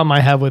only problem I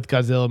have with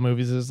Godzilla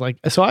movies is like,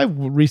 so I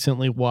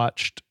recently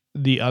watched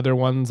the other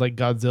ones like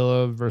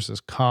Godzilla versus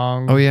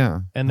Kong. Oh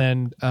yeah. And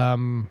then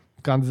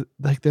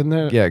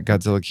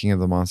Godzilla King of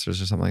the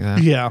Monsters or something like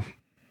that. Yeah.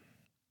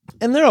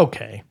 And they're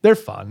okay. They're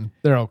fun.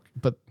 They're okay,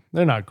 but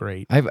they're not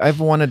great. I've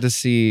wanted to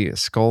see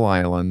Skull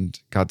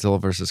Island,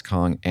 Godzilla versus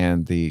Kong,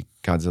 and the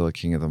Godzilla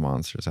King of the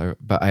Monsters.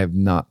 But I have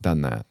not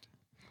done that.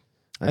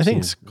 I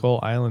think Skull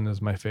Island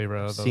is my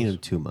favorite of those. Seen them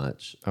too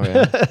much. Oh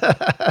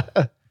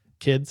yeah.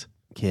 Kids.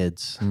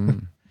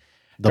 The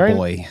Guardian-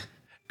 boy.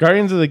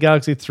 Guardians of the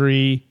Galaxy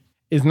 3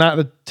 is not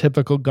the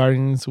typical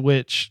Guardians,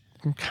 which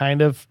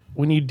kind of,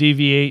 when you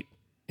deviate,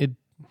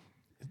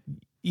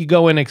 you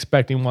go in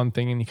expecting one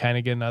thing and you kind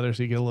of get another,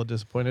 so you get a little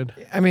disappointed.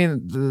 I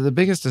mean, the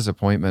biggest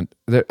disappointment,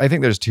 I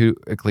think there's two,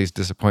 at least,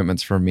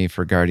 disappointments for me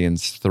for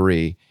Guardians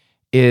 3,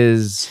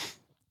 is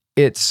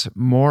it's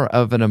more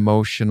of an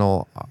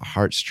emotional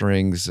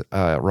heartstrings,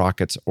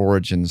 Rocket's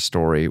origin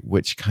story,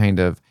 which kind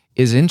of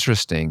is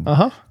interesting,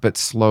 but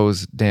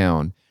slows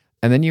down.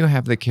 And then you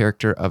have the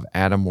character of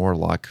Adam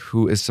Warlock,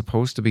 who is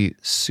supposed to be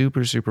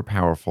super, super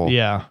powerful.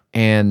 Yeah.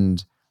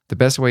 And the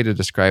best way to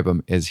describe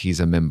him is he's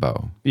a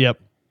Mimbo. Yep.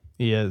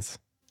 He is.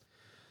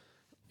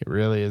 It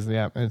really is.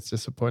 Yeah. It's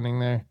disappointing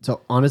there.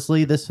 So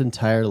honestly, this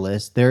entire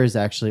list, there is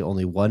actually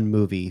only one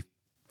movie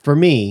for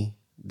me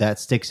that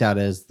sticks out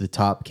as the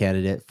top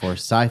candidate for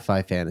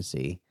sci-fi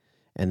fantasy,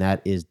 and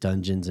that is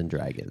Dungeons and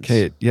Dragons.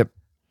 Okay. Yep.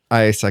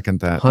 I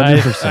second that.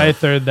 100%. I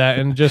third that.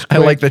 And just I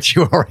like that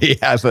you already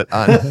have it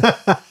on.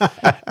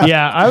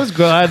 Yeah, I was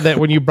glad that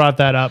when you brought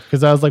that up,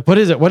 because I was like, what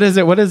is it? What is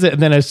it? What is it?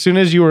 And then as soon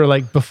as you were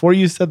like, before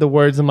you said the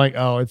words, I'm like,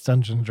 oh, it's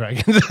Dungeons and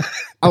Dragons.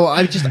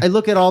 I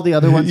look at all the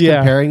other ones, Yeah.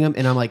 comparing them,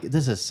 and I'm like,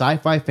 this is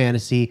sci-fi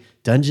fantasy.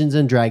 Dungeons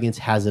and Dragons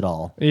has it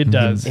all. It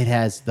does. It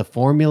has the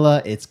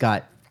formula. It's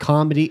got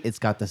comedy. It's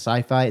got the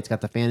sci-fi. It's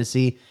got the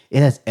fantasy.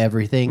 It has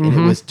everything, and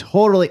it was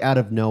totally out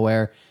of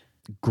nowhere.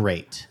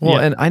 Great. Well,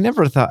 Yeah. and I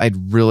never thought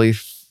I'd really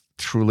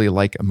truly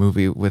like a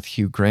movie with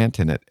Hugh Grant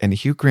in it. And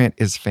Hugh Grant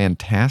is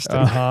fantastic.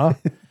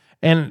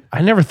 And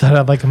I never thought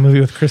I'd like a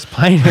movie with Chris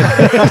Pine in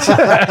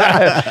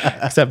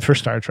it, except for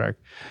Star Trek.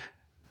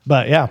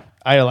 But yeah,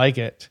 I like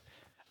it.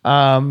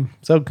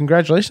 So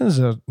congratulations,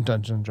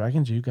 Dungeons and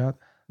Dragons. You got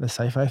the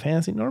Sci-Fi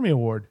Fantasy Normie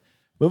Award.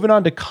 Moving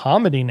on to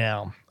comedy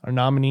now. Our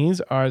nominees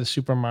are the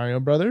Super Mario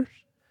Brothers,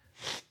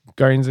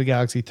 Guardians of the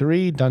Galaxy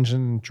 3, Dungeons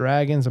and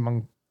Dragons,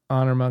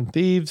 Honor Among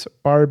Thieves,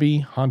 Barbie,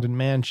 Haunted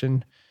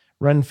Mansion,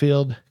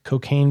 Renfield,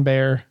 Cocaine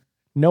Bear,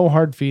 No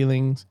Hard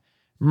Feelings,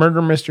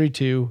 Murder Mystery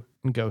 2,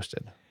 and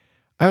Ghosted.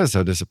 I was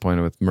so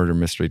disappointed with Murder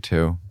Mystery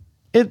 2.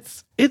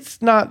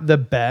 It's not the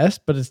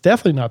best, but it's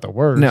definitely not the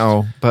worst.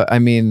 No, but I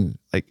mean,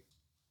 like,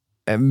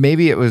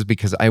 maybe it was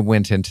because I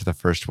went into the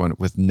first one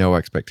with no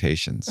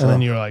expectations. And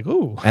then you were like,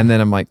 ooh. And then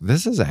I'm like,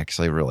 this is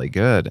actually really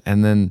good.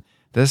 And then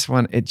this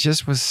one, it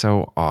just was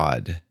so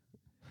odd.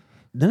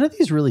 None of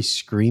these really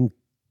scream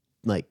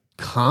like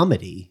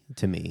comedy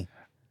to me.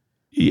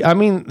 I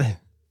mean,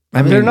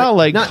 I mean, they're not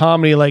like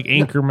comedy like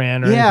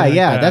Anchorman or anything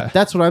like that.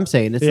 That's what I'm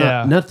saying. It's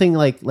Yeah. nothing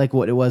like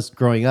what it was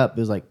growing up.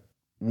 It was like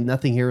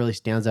nothing here really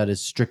stands out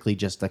as strictly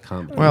just a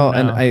comedy. Well, No.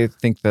 and I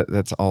think that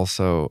that's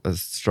also a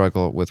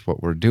struggle with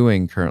what we're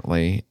doing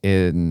currently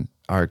in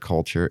our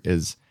culture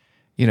is,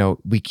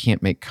 we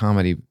can't make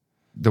comedy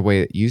the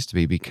way it used to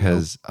be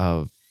because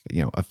of,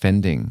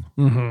 offending.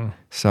 Mm-hmm.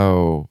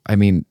 So, I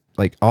mean,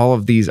 like all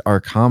of these are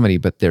comedy,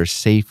 but they're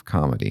safe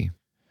comedy.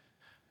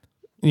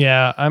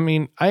 Yeah, I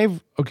mean,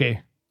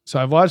 so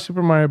I've watched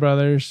Super Mario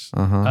Brothers,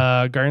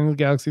 Guardians of the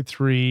Galaxy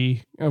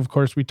 3. Of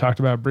course, we talked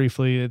about it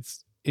briefly.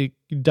 It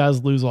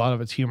does lose a lot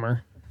of its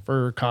humor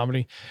for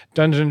comedy.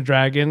 Dungeons and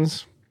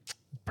Dragons,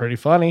 pretty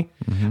funny.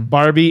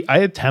 Barbie, I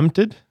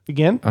attempted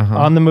again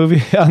on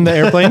the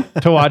airplane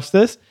to watch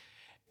this,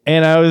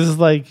 and I was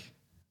like,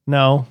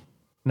 no,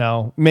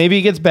 maybe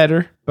it gets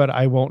better, but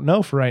I won't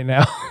know for right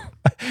now.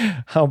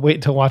 I'll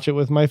wait to watch it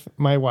with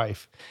my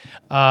wife.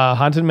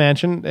 Haunted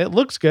Mansion, it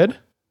looks good.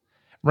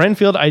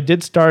 Renfield, I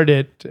did start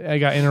it. I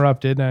got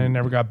interrupted and I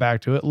never got back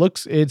to it.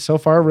 It's so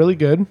far really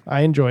good.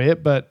 I enjoy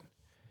it, but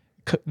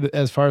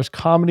as far as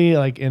comedy,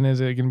 and is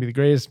it going to be the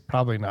greatest?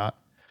 Probably not.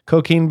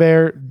 Cocaine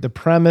Bear, the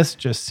premise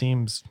just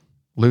seems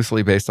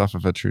Loosely based off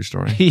of a true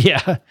story.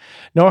 yeah.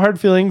 No Hard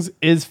Feelings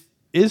is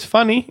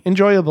funny,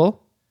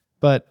 enjoyable,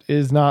 but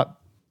is not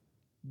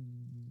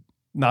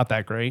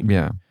that great.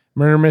 Yeah.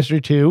 Murder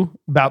Mystery 2,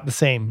 about the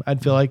same.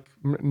 I'd feel like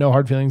No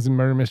Hard Feelings and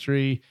Murder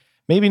Mystery,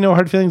 maybe No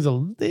Hard Feelings a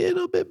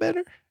little bit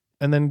better.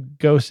 And then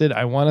Ghosted,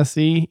 I want to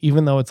see,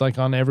 even though it's like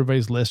on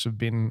everybody's list of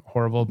being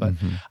horrible, but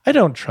I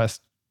don't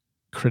trust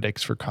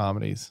critics for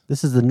comedies.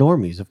 This is the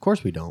normies. Of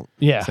course we don't.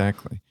 Yeah.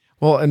 Exactly.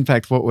 Well, in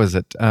fact, what was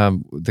it?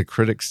 The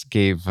critics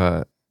gave,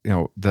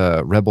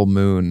 the Rebel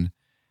Moon,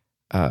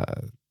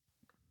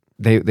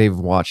 they've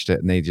watched it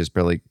and they just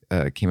barely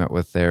came out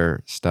with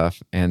their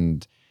stuff.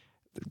 And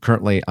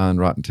currently on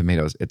Rotten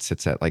Tomatoes, it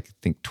sits at I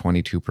think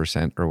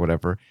 22% or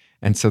whatever.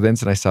 And so then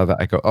I saw that,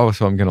 I go, oh,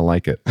 so I'm going to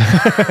like it.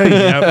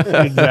 Yep,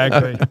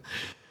 exactly.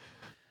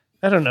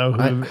 I don't know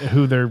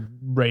who they're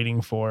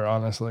rating for,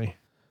 honestly.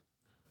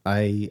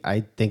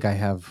 I think I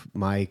have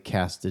my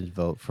casted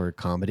vote for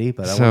comedy,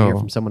 but I want So, to hear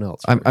from someone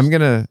else. I'm first.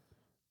 gonna.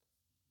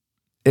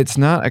 It's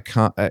not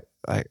a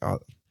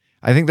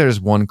I think there's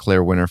one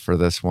clear winner for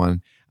this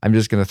one. I'm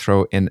just gonna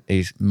throw in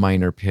a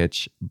minor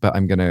pitch, but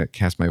I'm gonna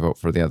cast my vote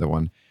for the other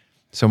one.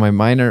 So my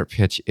minor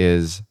pitch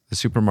is the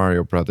Super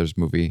Mario Brothers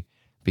movie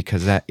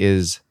because that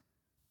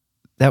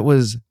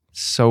was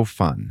so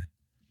fun.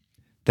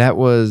 That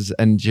was,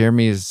 and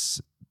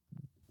Jeremy's,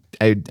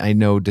 I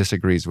know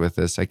disagrees with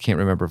this. I can't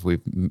remember if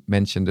we've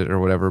mentioned it or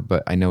whatever,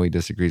 but I know he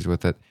disagrees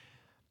with it.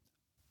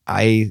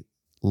 I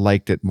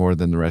liked it more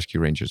than the Rescue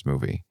Rangers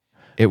movie.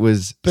 It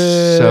was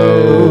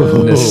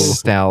so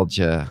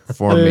nostalgia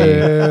for me.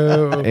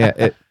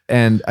 Yeah,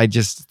 and I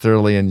just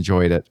thoroughly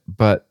enjoyed it.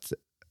 But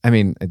I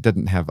mean, it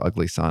didn't have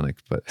Ugly Sonic,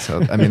 but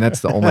so I mean that's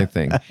the only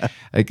thing.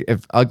 Like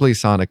if Ugly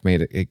Sonic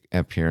made an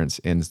appearance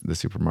in the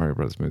Super Mario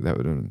Bros. Movie, that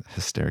would have been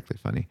hysterically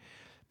funny.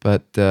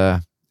 But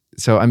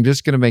so I'm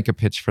just gonna make a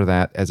pitch for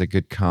that as a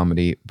good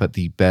comedy. But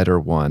the better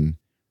one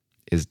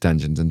is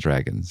Dungeons and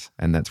Dragons,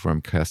 and that's where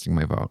I'm casting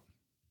my vote.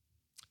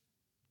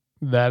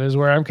 That is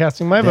where I'm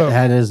casting my vote.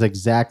 That is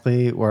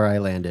exactly where I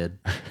landed.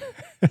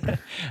 I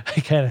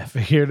kind of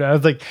figured. I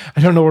was like, I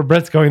don't know where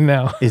Brett's going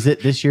now. Is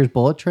it this year's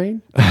Bullet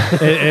Train?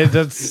 It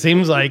just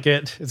seems like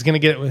it. It's going to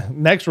get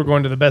next. We're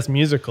going to the best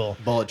musical.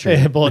 Bullet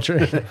Train. Bullet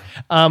Train.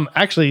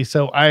 Actually,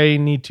 so I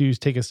need to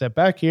take a step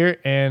back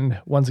here and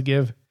once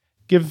again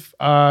give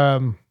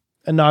a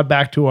nod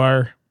back to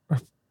our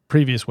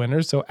previous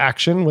winners. So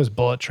action was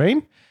Bullet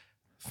Train,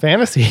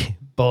 fantasy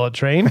Bullet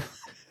Train,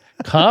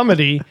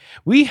 comedy.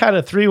 We had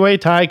a 3-way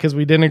tie because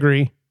we didn't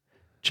agree.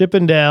 Chip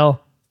and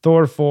Dale,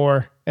 Thor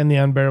 4, and The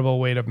Unbearable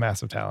Weight of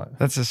Massive Talent.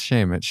 That's a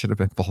shame. It should have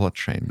been Bullet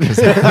Train. When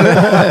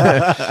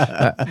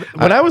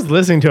I was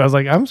listening to it, I was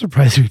like, I'm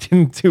surprised we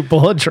didn't do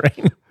Bullet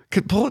Train.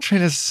 Bullet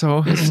Train is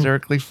so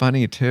hysterically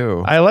funny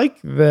too. I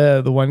like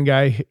the one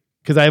guy,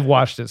 because I've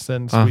watched it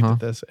since we did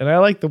this, and I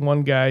like the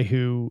one guy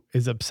who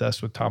is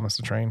obsessed with Thomas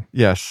the Train.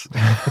 Yes.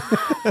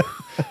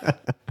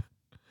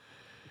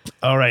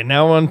 All right,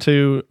 now on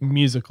to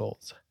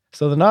musicals.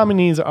 So the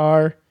nominees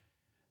are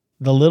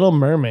The Little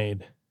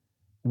Mermaid,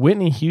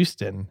 Whitney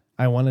Houston,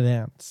 I Want to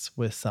Dance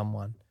with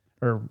Someone,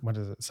 or what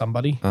is it,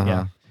 Somebody?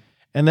 Yeah.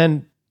 And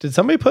then, did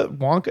somebody put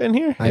Wonka in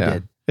here? I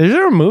did. Is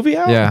there a movie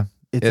out? Yeah.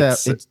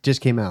 It just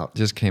came out.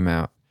 Just came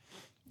out.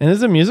 And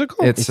is it a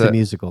musical? It's a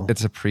musical.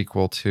 It's a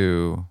prequel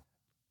to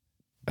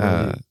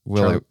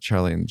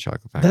Charlie and the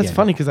Chocolate Factory. That's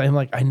funny because I'm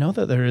like, I know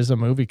that there is a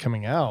movie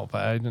coming out,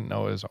 but I didn't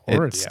know it was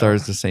already It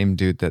stars out. the same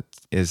dude that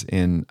is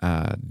in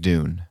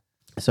Dune.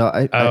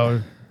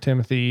 So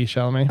Timothy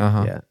Chalamet.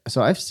 yeah.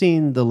 So I've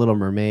seen The Little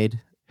Mermaid.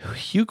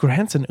 Hugh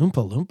Grant's an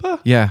Oompa Loompa?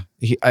 Yeah.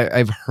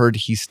 I've heard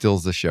he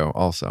steals the show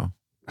also.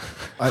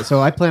 So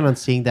I plan on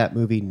seeing that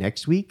movie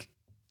next week.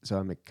 So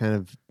I'm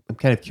kind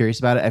of curious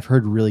about it. I've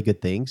heard really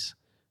good things,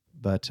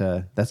 but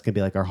that's gonna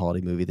be like our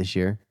holiday movie this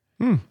year.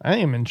 I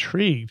am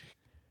intrigued.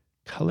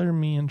 Color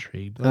me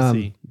intrigued. Let's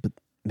see. But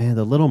man,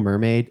 The Little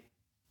Mermaid,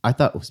 I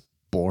thought was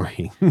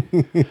boring.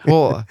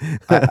 Well,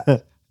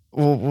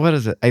 well, what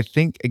is it? I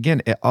think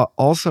again, it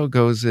also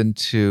goes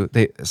into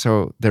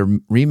they're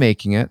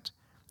remaking it.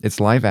 It's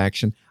live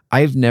action.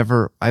 I've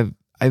never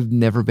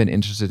been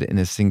interested in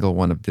a single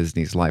one of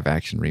Disney's live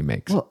action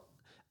remakes. Well,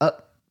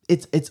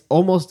 it's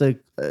almost a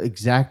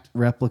exact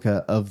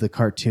replica of the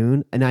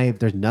cartoon, and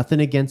there's nothing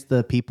against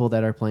the people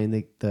that are playing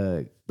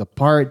the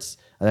parts.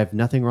 I have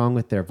nothing wrong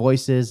with their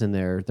voices and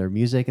their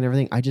music and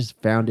everything. I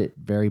just found it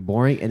very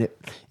boring, and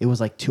it was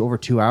like over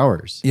 2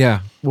 hours. Yeah,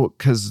 well,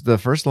 because the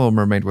first Little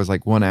Mermaid was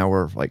like 1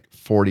 hour, like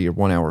 40 or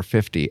 1 hour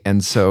 50,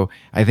 and so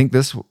I think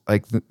this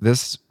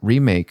this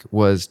remake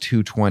was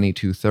 220,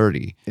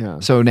 230. Yeah.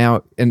 So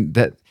now, and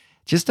that,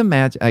 just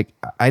imagine, like,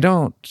 I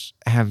don't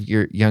have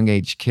your young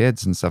age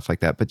kids and stuff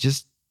like that, but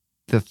just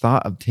the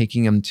thought of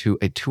taking them to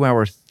a 2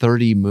 hour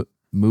 30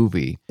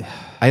 movie,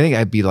 I think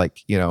I'd be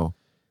like,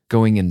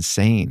 going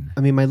insane.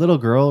 I mean, my little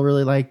girl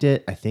really liked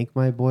it. I think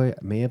my boy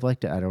may have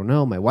liked it. I don't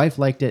know. My wife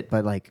liked it,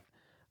 but like,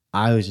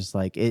 I was just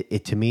like,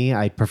 it to me,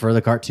 I prefer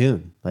the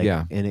cartoon. Like,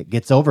 Yeah. And it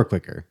gets over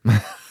quicker.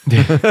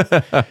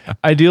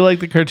 I do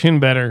like the cartoon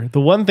better. The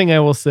one thing I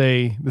will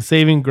say, the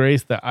saving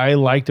grace that I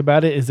liked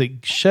about it is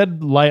it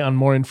shed light on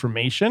more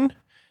information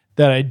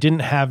that I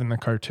didn't have in the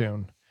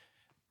cartoon.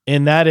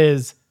 And that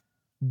is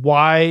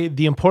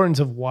the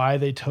importance of why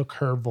they took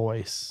her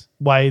voice.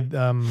 Why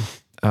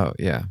Oh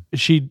yeah.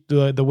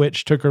 the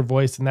witch took her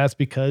voice, and that's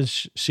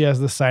because she has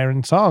the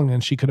siren song,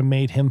 and she could have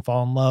made him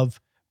fall in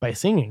love by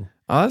singing.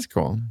 Oh, that's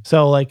cool.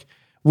 So like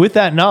with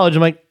that knowledge,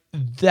 I'm like,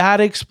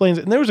 that explains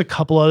it. And there was a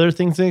couple other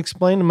things they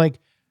explained. I'm like,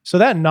 so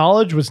that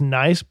knowledge was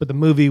nice, but the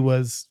movie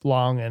was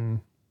long and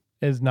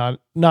is not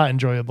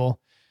enjoyable.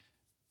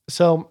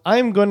 So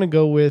I'm going to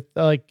go with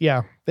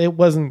it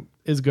wasn't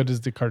as good as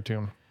the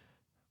cartoon.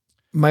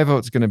 My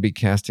vote's going to be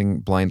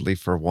casting blindly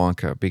for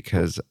Wonka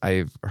because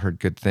I've heard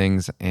good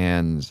things,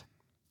 and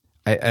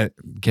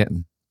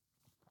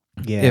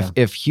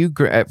if Hugh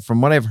Grant,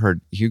 from what I've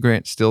heard, Hugh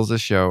Grant steals the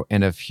show,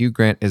 and if Hugh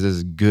Grant is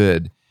as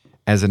good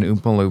as an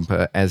Oompa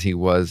Loompa as he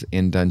was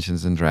in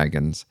Dungeons and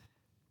Dragons.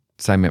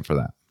 Sign me up for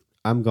that.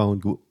 I'm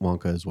going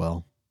Wonka as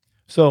well.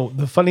 So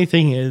the funny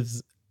thing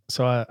is,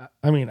 I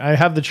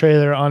have the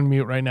trailer on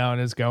mute right now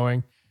and it's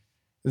going.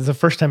 This is the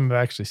first time I've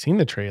actually seen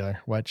the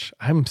trailer, which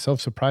I'm so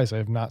surprised I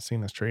have not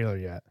seen this trailer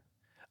yet.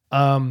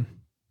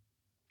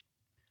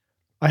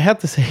 I have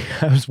to say,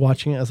 I was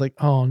watching it. I was like,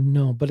 oh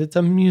no, but it's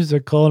a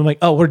musical. And I'm like,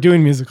 oh, we're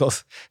doing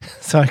musicals.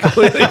 So I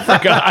completely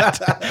forgot.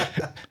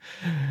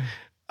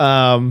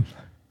 I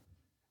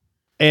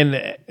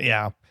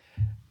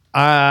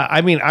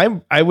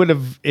would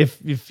have,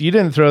 if you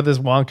didn't throw this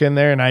Wonka in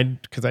there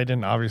because I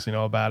didn't obviously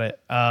know about it,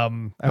 I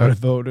would have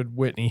voted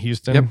Whitney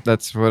Houston. Yep,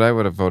 that's what I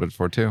would have voted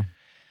for too.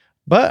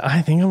 But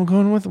I think I'm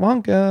going with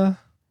Wonka.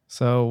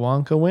 So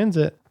Wonka wins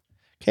it.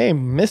 Okay,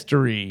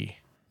 mystery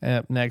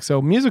up next.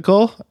 So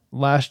musical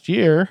last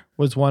year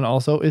was one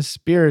also is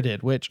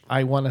Spirited, which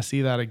I want to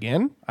see that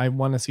again. I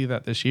want to see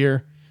that this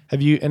year.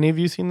 Have any of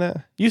you seen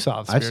that? You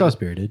saw Spirited. I saw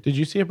Spirited. Did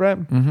you see it, Brett?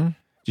 Mm-hmm.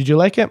 Did you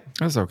like it?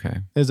 It was okay.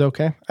 It was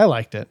okay. I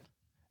liked it.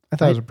 I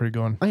thought it was a pretty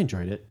good one. I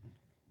enjoyed it.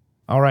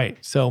 All right.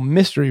 So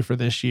mystery for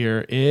this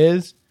year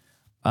is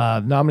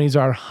nominees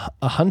are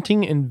A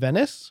Hunting in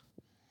Venice,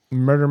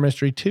 Murder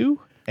Mystery 2,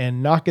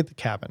 and Knock at the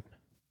Cabin.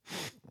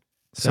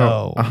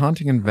 So A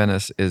Haunting in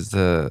Venice is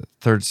the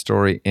third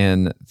story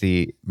in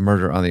the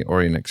Murder on the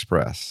Orient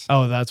Express.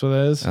 Oh, that's what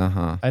it is?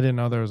 Uh-huh. I didn't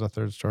know there was a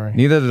third story.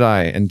 Neither did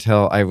I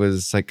until I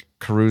was like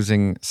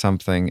perusing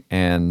something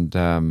and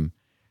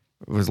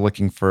was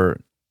looking for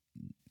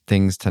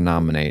things to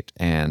nominate.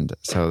 And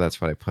so that's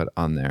what I put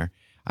on there.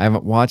 I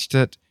haven't watched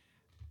it,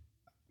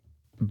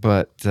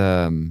 but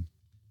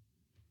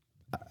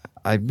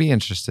I'd be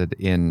interested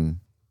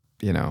in,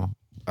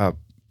 a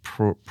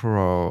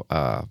pro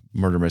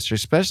murder mystery,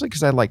 especially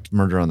because I liked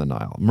Murder on the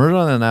Nile. Murder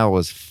on the Nile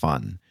was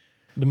fun.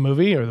 The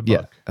movie or the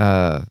book?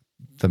 Yeah,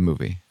 the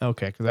movie.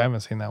 Okay, because I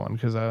haven't seen that one.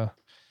 Because,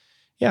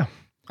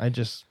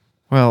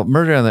 Well,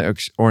 Murder on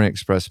the Orient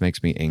Express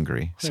makes me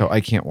angry, so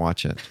I can't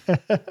watch it.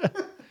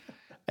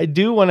 I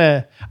do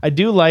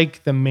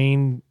like the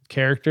main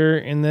character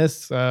in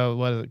this.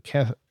 What is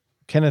it?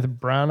 Kenneth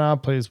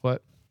Branagh plays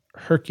what?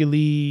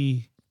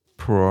 Hercule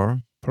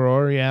Poirot,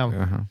 yeah.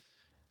 Uh-huh.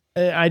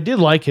 I did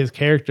like his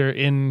character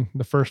in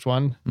the first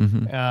one.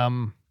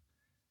 Mm-hmm.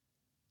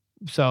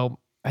 So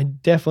I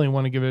definitely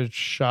want to give it a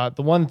shot.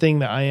 The one thing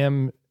that I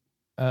am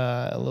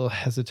a little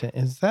hesitant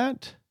is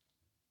that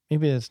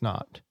maybe it's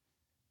not.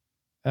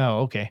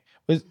 Oh, okay.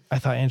 I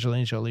thought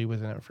Angelina Jolie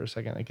was in it for a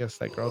second. I guess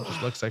that girl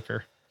just looks like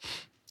her.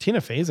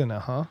 Tina Fey's in it,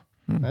 huh?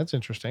 That's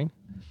interesting.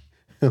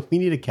 We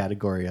need a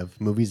category of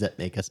movies that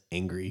make us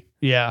angry.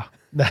 Yeah.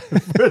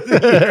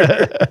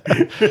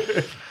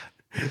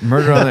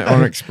 Murder on the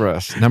Orient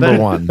Express, number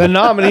one. The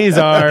nominees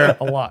are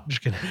a lot.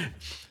 Just kidding.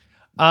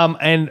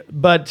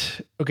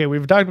 Okay,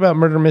 we've talked about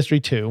Murder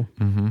Mystery 2.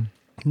 Mm-hmm.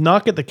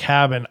 Knock at the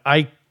Cabin.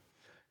 I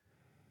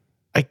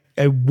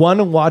want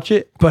to watch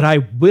it, but I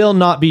will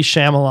not be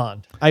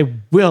Shyamalan. I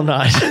will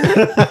not.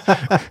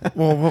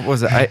 Well, what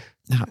was it?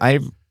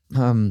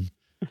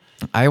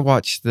 I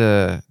watched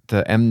the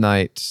M.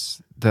 Night's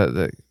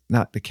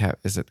not the Cabin.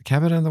 Is it the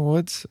Cabin in the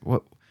Woods?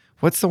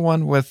 What's the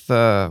one with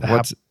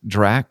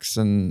Drax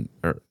and?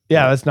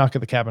 Let's Knock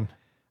at the Cabin.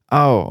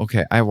 Oh,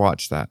 okay. I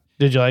watched that.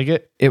 Did you like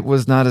it? It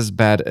was not as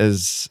bad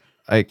as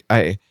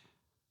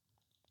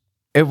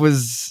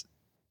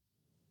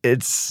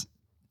it's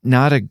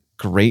not a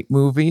great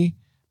movie,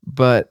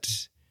 but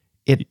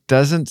it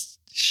doesn't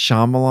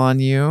Shyamalan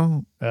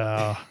you.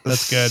 Oh,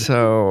 that's good.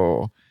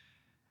 So,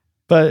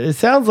 but it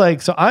sounds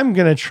like, so I'm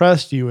going to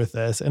trust you with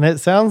this. And it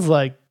sounds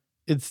like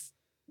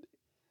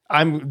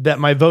that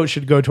my vote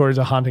should go towards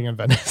A Haunting in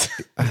Venice.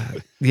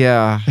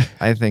 Yeah,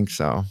 I think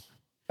so.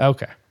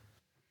 Okay.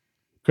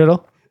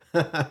 Griddle?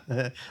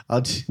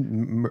 I'll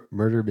do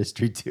Murder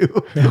Mystery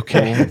 2.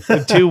 Okay.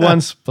 The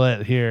 2-1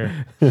 split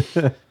here.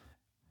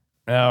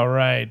 All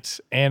right.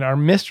 And our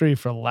mystery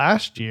for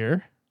last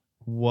year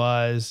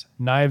was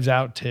Knives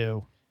Out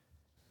 2.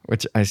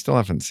 Which I still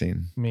haven't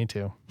seen. Me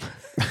too.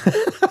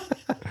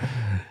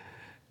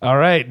 All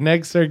right.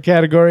 Next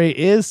category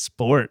is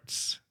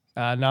sports.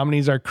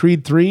 Nominees are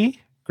Creed 3,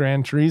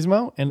 Gran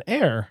Turismo, and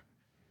Air.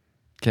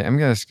 Okay, I'm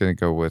just going to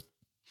go with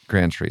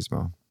Gran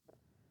Turismo.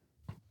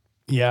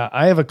 Yeah,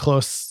 I have a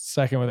close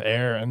second with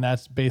Air, and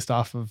that's based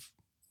off of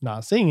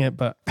not seeing it,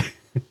 but...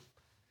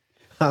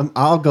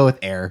 I'll go with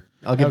Air.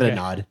 I'll give it a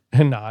nod.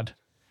 A nod.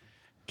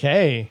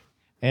 Okay.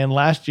 And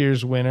last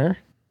year's winner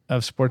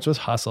of sports was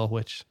Hustle,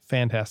 which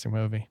fantastic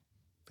movie.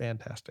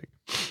 Fantastic.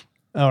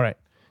 All right.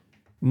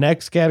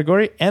 Next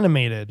category,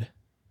 animated.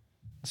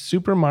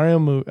 Super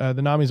Mario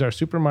the nominees are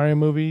Super Mario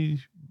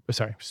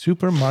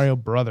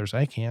Brothers.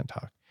 I can't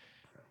talk.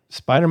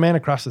 Spider-Man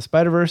Across the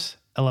Spider-Verse,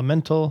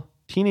 Elemental,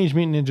 Teenage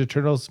Mutant Ninja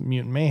Turtles,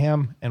 Mutant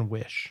Mayhem, and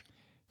Wish.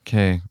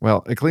 Okay.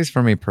 Well, at least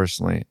for me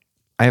personally,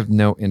 I have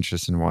no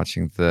interest in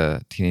watching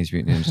the Teenage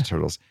Mutant Ninja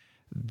Turtles.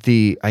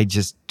 I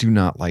just do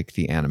not like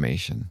the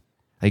animation.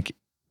 Like,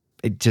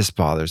 it just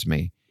bothers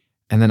me.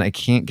 And then I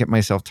can't get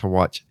myself to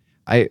watch.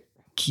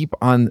 keep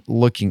on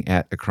looking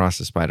at Across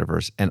the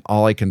Spider-Verse, and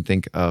all I can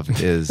think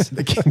of is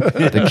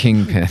the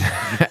Kingpin.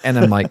 And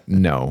I'm like,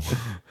 no.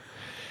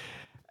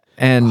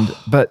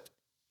 But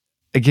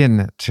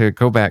again, to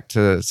go back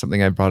to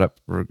something I brought up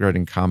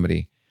regarding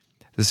comedy,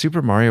 the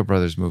Super Mario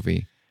Brothers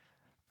movie,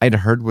 I'd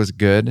heard was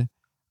good.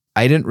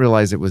 I didn't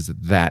realize it was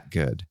that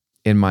good,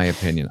 in my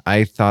opinion.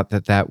 I thought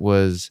that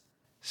was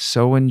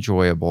so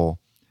enjoyable,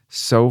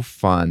 so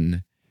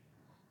fun,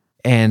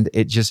 and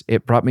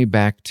it brought me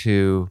back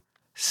to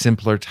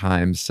simpler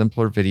times,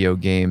 simpler video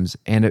games,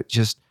 and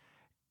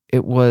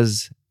it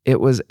was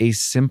a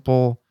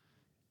simple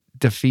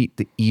defeat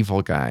the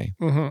evil guy.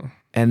 Mm-hmm.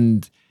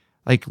 And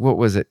like, what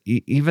was it?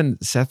 Even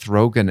Seth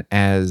Rogen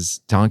as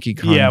Donkey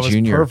Kong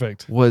Jr.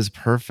 was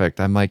perfect.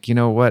 I'm like, you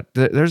know what?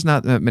 There's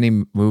not that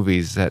many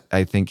movies that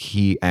I think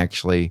he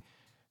actually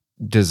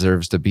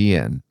deserves to be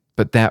in,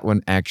 but that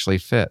one actually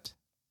fit.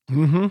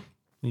 Mm-hmm.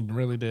 He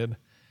really did.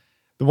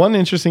 The one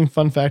interesting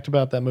fun fact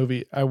about that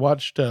movie, I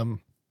watched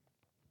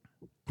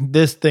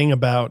this thing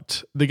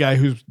about the guy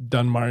who's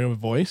done Mario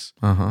voice,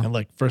 and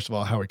like, first of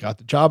all, how he got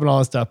the job and all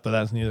that stuff, but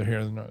that's neither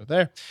here nor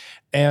there.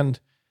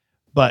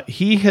 But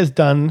he has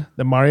done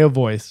the Mario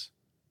voice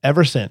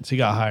ever since he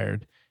got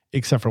hired,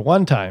 except for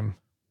one time,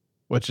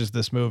 which is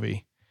this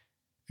movie,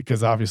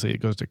 because obviously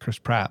it goes to Chris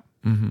Pratt.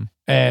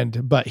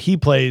 Mm-hmm. But he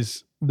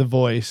plays the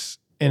voice,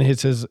 and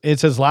it's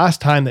his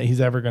last time that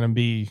he's ever going to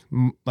be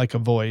like a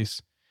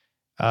voice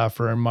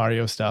for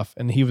Mario stuff.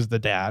 And he was the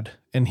dad,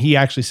 and he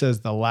actually says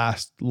the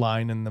last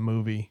line in the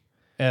movie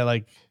at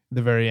like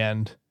the very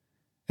end.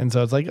 And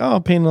so it's like,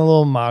 oh, paying a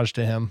little homage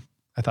to him.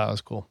 I thought it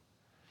was cool.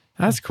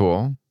 That's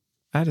cool.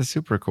 That is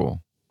super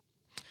cool.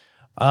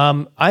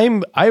 I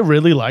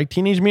really like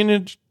Teenage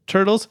Mutant Ninja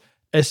Turtles,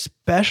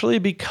 especially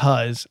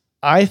because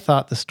I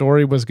thought the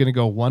story was going to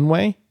go one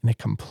way and it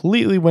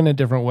completely went a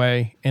different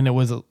way. And I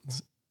was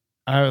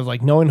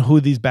like, knowing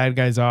who these bad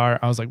guys are,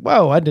 I was like,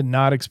 whoa, I did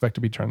not expect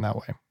to be turned that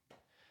way.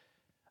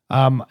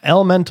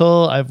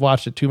 Elemental, I've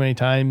watched it too many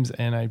times,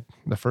 and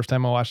the first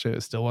time I watched it,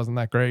 it still wasn't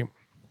that great.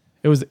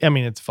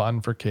 It's fun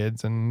for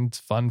kids, and it's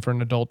fun for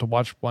an adult to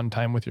watch one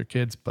time with your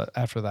kids, but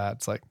after that,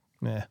 it's like,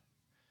 meh.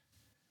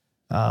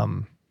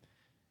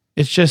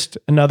 It's just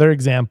another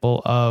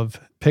example of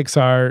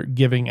Pixar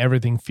giving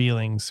everything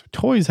feelings.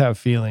 Toys have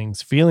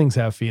feelings. Feelings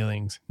have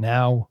feelings.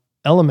 Now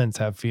elements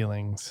have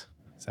feelings.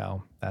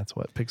 So that's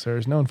what Pixar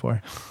is known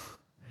for.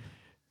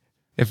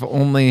 If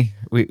only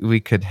we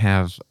could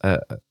have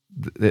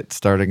it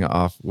starting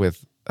off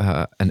with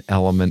an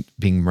element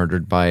being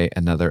murdered by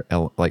another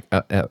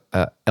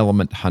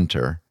element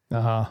hunter.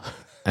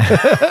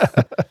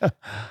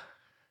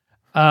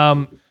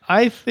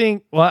 I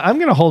think. Well, I'm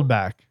going to hold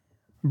back.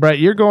 Brett,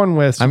 you're going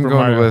with Super Mario.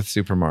 I'm going with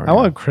Super Mario. I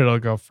want Criddle to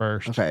go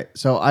first. Okay,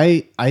 so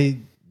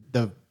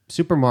the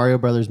Super Mario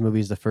Brothers movie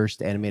is the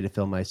first animated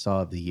film I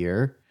saw of the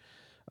year.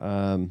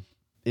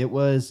 It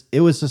was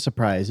a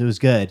surprise. It was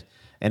good,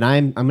 and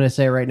I'm going to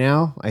say right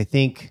now, I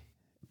think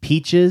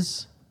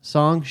Peach's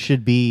song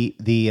should be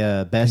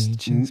the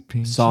best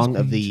song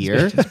of the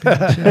year,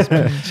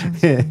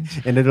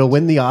 and it'll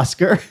win the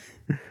Oscar.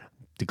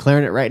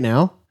 Declaring it right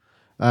now.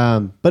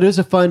 But it was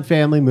a fun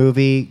family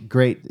movie.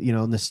 Great,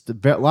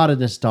 a lot of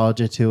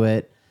nostalgia to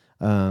it.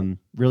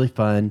 Really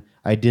fun.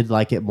 I did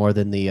like it more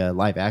than the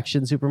live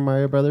action Super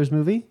Mario Brothers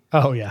movie.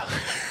 Oh yeah.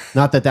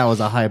 Not that was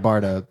a high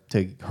bar to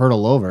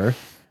hurdle over.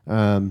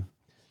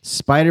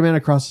 Spider-Man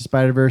Across the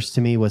Spider-Verse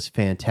to me was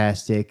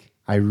fantastic.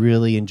 I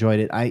really enjoyed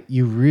it.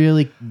 You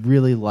really,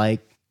 really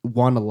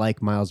want to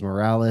like Miles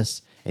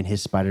Morales and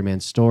his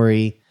Spider-Man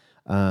story.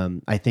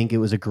 I think it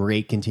was a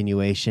great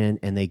continuation,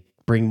 and they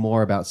bring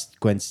more about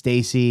Gwen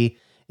Stacy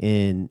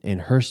in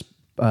her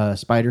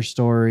spider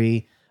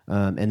story,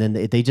 and then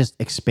they just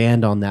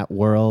expand on that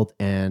world,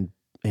 and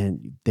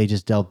they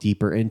just delve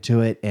deeper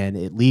into it, and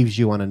it leaves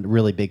you on a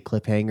really big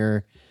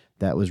cliffhanger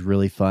that was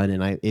really fun.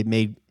 And it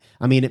made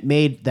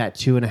that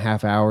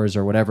 2.5 hours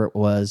or whatever it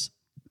was.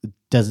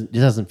 It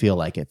doesn't feel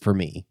like it for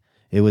me.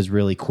 It was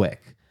really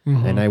quick,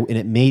 and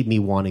it made me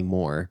wanting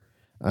more.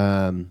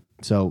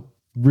 So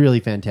really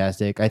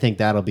fantastic. I think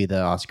that'll be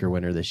the Oscar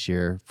winner this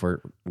year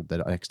for the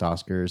next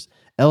Oscars.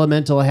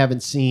 Elemental, I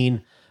haven't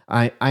seen.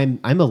 I'm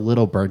a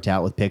little burnt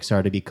out with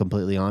Pixar, to be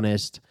completely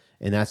honest,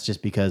 and that's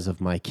just because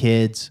of my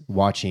kids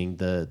watching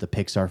the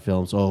Pixar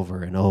films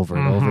over and over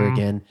and over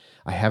again.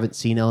 I haven't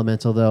seen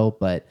Elemental though,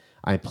 but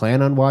I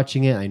plan on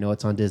watching it. I know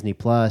it's on Disney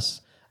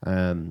Plus.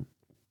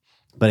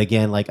 But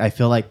again, I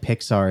feel like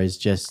Pixar is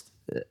just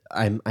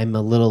I'm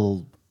a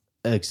little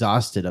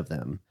exhausted of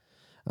them.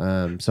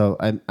 So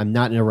I'm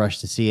not in a rush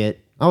to see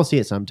it. I'll see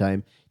it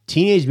sometime.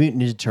 Teenage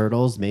Mutant Ninja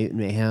Turtles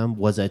Mayhem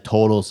was a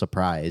total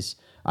surprise.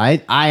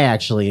 I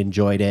actually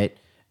enjoyed it.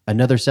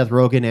 Another Seth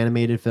Rogen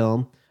animated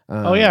film.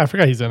 Oh yeah, I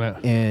forgot he's in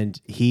it. And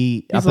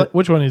he's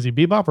which one is he?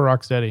 Bebop or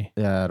Rocksteady?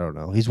 I don't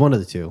know. He's one of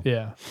the two.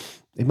 Yeah,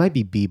 it might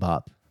be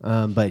Bebop.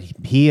 But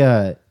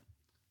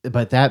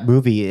but that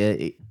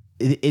movie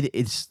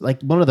it's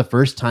like one of the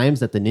first times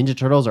that the Ninja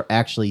Turtles are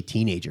actually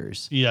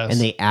teenagers. Yes.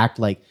 And they act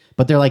like,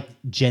 but they're like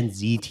Gen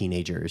Z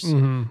teenagers.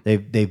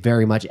 They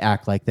very much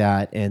act like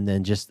that. And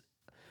then just,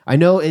 I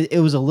know it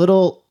was a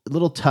little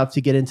tough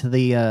to get into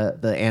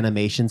the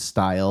animation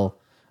style,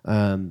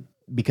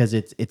 because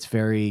it's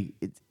very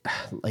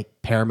like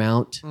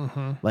Paramount,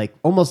 like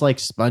almost like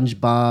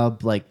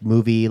SpongeBob, like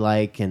movie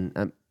like,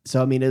 and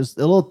so I mean it was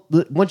a little.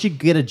 Once you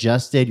get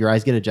adjusted, your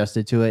eyes get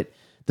adjusted to it.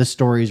 The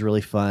story is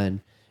really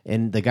fun,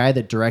 and the guy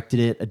that directed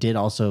it did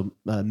also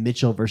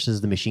Mitchell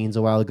versus the Machines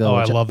a while ago. Oh,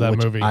 I love that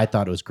movie. I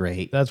thought it was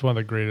great. That's one of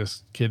the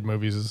greatest kid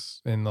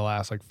movies in the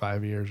last like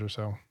 5 years or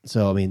so.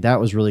 So I mean that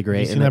was really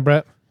great. You seen that,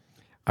 Brett?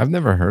 I've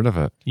never heard of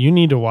it. You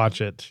need to watch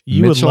it.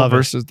 You Mitchell would love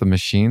versus it. the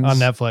Machines On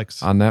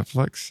Netflix. On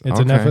Netflix, It's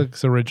a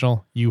Netflix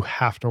original. You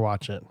have to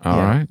watch it. All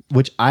right.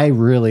 Which I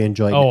really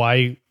enjoyed. Oh,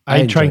 I try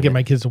enjoyed and get it.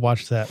 my kids to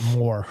watch that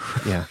more.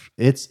 Yeah,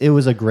 it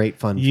was a great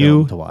fun You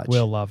film to watch.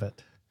 will love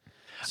it.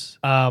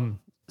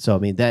 So I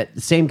mean that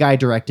the same guy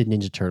directed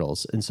Ninja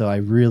Turtles, and so I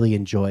really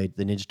enjoyed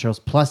the Ninja Turtles.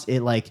 Plus,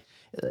 the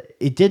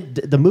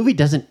movie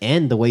doesn't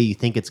end the way you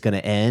think it's going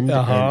to end,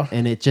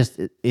 and it just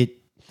it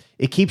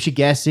keeps you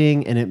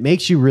guessing, and it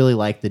makes you really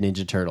like the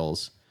Ninja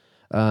Turtles.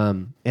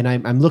 And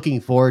I'm looking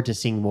forward to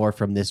seeing more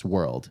from this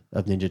world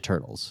of Ninja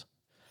Turtles.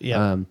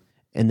 Yeah.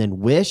 And then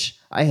Wish,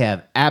 I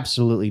have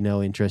absolutely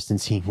no interest in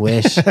seeing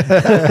Wish.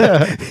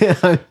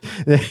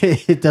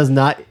 It does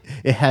not.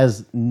 It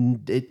has.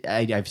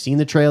 I've seen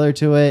the trailer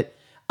to it.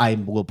 I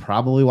will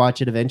probably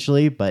watch it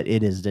eventually, but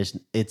it is just.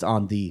 It's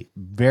on the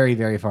very,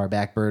 very far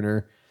back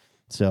burner.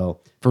 So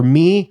for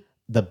me,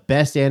 the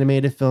best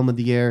animated film of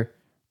the year,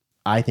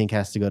 I think,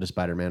 has to go to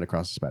Spider-Man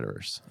Across the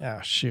Spider-Verse.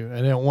 Oh shoot!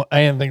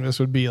 I didn't think this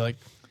would be like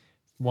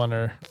one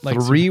or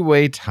like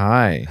Three-way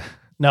tie.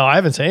 No, I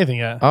haven't said anything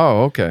yet.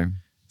 Oh, okay.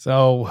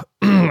 So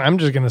I'm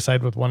just gonna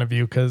side with one of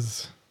you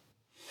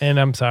and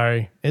I'm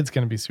sorry, it's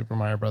gonna be Super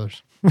Mario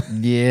Brothers.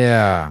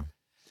 Yeah.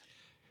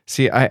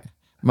 See, I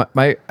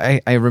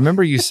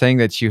remember you saying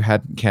that you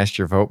hadn't cast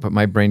your vote, but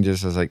my brain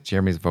just was like,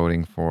 Jeremy's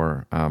voting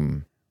for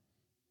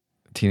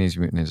Teenage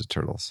Mutant Ninja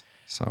Turtles.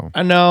 So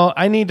I know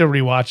I need to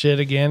rewatch it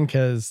again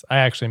because I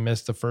actually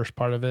missed the first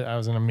part of it. I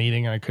was in a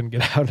meeting and I couldn't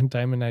get out in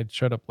time, and I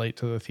showed up late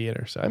to the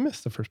theater, so I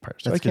missed the first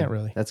part. So I can't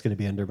really. That's going to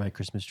be under my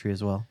Christmas tree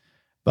as well.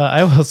 But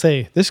I will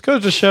say this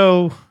goes to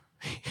show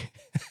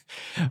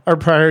our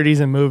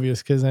priorities in movies,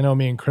 because I know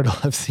me and Criddle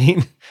have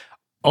seen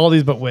all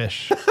these but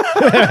Wish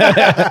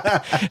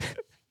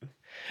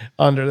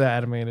under the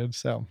animated.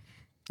 So,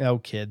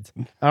 kids.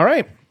 All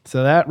right,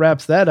 so that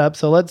wraps that up.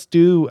 So let's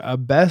do a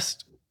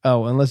best.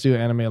 Oh, and let's do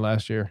anime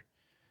last year.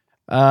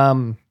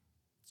 Animated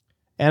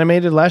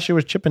last year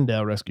was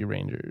Chippendale Rescue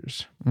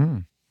Rangers.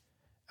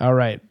 All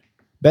right.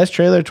 Best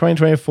trailer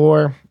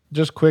 2024.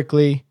 Just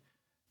quickly.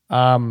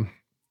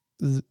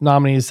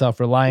 Nominees: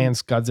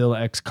 Self-Reliance,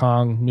 Godzilla X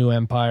Kong, New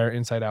Empire,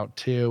 Inside Out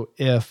 2,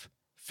 If,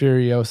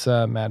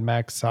 Furiosa, Mad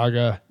Max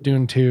Saga,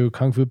 Dune 2,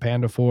 Kung Fu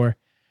Panda 4,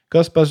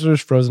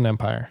 Ghostbusters, Frozen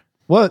Empire.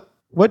 What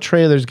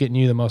trailer's getting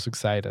you the most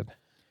excited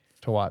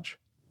to watch?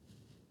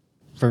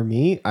 For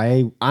me,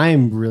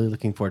 I'm really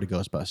looking forward to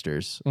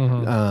Ghostbusters.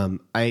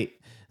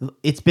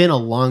 It's been a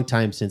long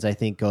time since I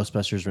think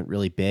Ghostbusters went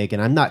really big,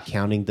 and I'm not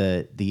counting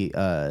the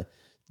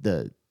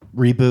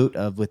reboot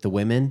of with the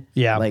women.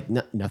 Yeah, like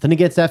nothing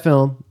against that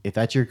film. If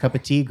that's your cup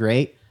of tea,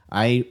 great.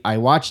 I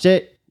watched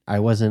it. I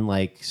wasn't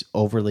like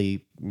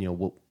overly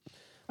loving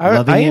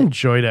I it.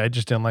 enjoyed it. I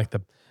just didn't like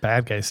the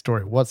bad guy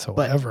story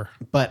whatsoever.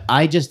 But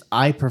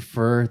I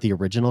prefer the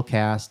original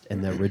cast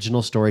and the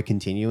original story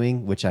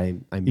continuing, which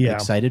I'm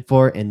excited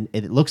for, and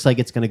it looks like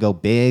it's going to go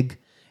big,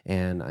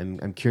 and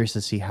I'm curious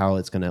to see how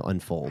it's going to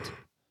unfold.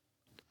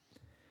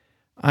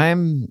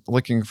 I'm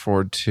looking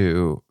forward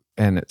to,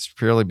 and it's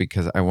purely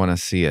because I want to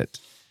see it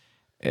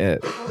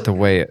the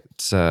way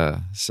it's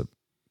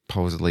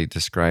supposedly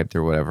described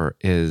or whatever,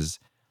 is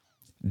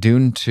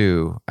Dune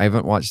 2. I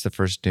haven't watched the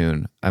first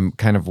Dune. I'm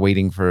kind of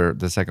waiting for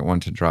the second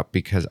one to drop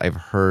because I've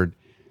heard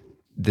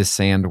the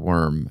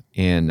sandworm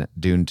in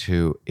Dune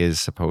 2 is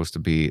supposed to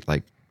be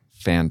like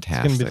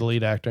fantastic. It's going to be the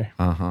lead actor.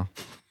 Uh-huh.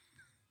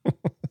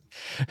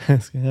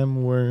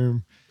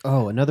 Sandworm.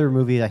 Oh, another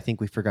movie I think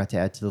we forgot to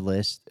add to the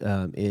list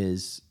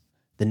is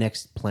the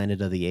next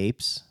Planet of the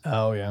Apes.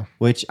 Oh, yeah.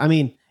 Which, I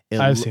mean...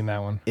 I've seen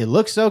that one. It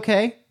looks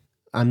okay.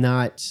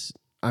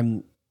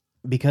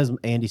 Because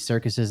Andy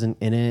Serkis isn't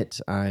in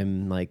it,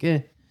 I'm like,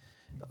 I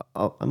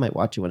might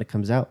watch it when it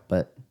comes out,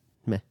 but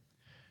meh.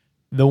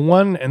 The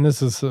one, and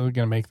this is going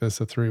to make this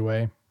a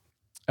three-way,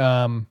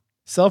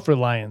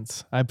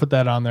 Self-Reliance. I put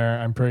that on there.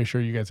 I'm pretty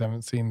sure you guys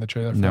haven't seen the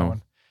trailer for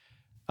that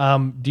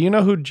one. Do you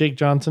know who Jake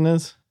Johnson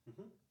is?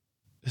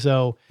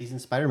 So he's in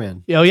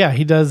Spider-Man. Oh, yeah.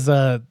 He does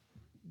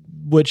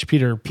which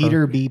Peter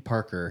B.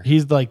 Parker.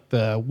 He's like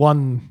the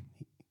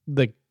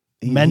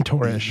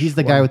mentorish. He's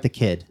the guy with the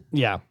kid.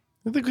 Yeah.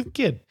 The good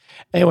kid.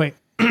 Anyway,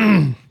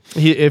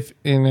 if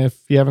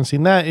you haven't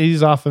seen that,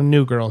 he's off of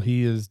New Girl.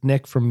 He is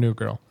Nick from New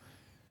Girl.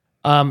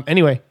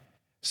 Anyway,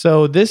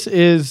 so this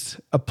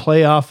is a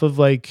play off of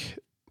like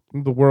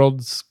the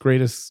world's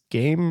greatest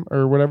game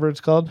or whatever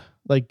it's called.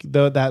 like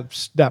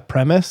that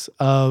premise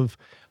of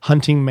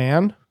hunting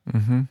man.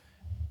 Mm-hmm.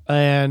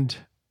 And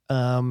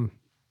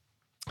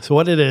so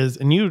what it is,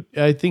 and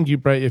I think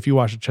if you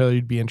watch the trailer,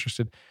 you'd be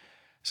interested.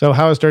 So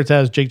how it starts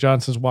out is Jake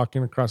Johnson's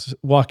walking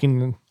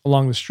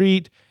along the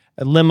street.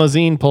 A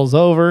limousine pulls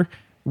over,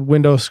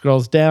 window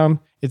scrolls down.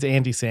 It's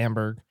Andy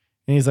Samberg.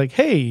 And he's like,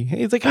 hey,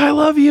 he's like, I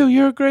love you.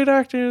 You're a great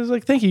actor. He's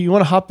like, thank you. You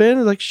want to hop in?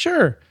 He's like,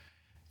 sure.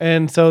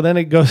 And so then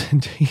it goes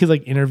into, he's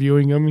like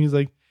interviewing him. He's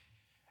like,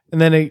 and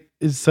then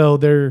so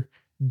they're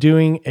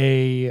doing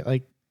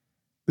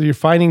you're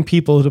finding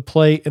people to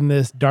play in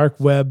this dark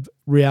web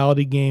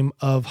reality game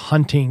of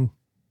hunting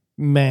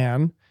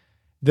man.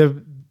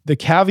 The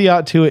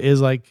caveat to it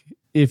is like,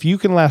 if you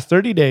can last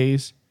 30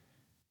 days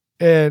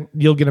and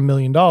you'll get $1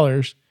 million.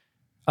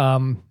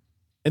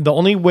 And the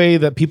only way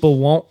that people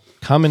won't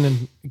come in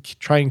and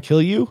try and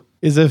kill you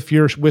is if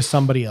you're with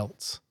somebody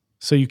else.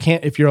 So you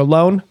can't, if you're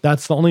alone,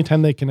 that's the only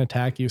time they can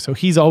attack you. So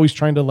he's always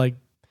trying to like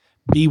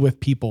be with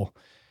people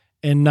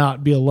and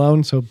not be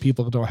alone. So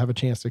people don't have a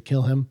chance to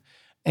kill him.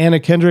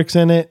 Anna Kendrick's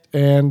in it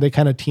and they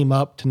kind of team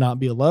up to not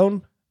be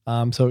alone.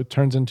 So it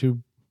turns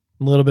into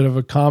a little bit of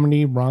a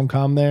comedy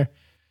rom-com there,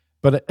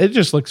 but it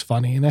just looks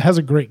funny and it has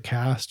a great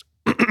cast.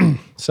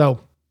 So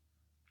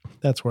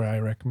that's where I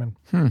recommend.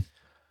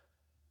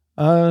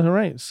 All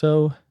right.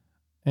 So,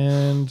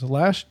 and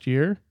last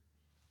year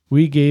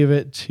we gave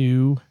it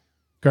to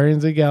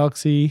Guardians of the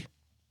Galaxy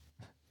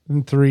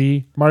and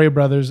 3, Mario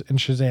Brothers, and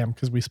Shazam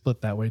because we split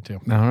that way too.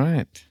 All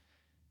right.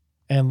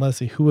 And let's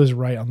see who was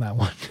right on that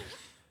one.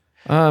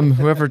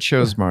 Whoever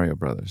chose Mario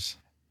Brothers.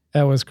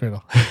 That was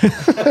Criddle.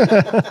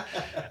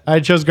 I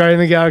chose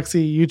Guardians of the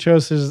Galaxy. You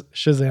chose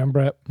Shazam,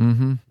 Brett.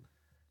 Mm-hmm.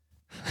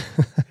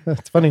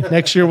 That's funny.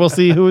 Next year we'll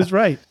see who is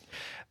right.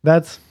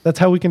 That's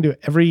how we can do it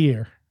every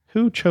year.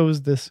 Who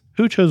chose this?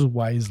 Who chose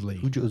wisely?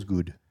 Who chose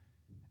good?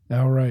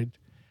 All right.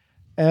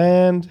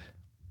 And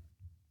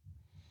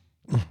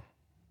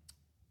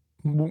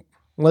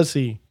let's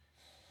see.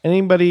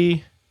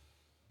 Anybody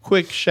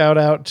quick shout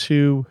out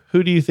to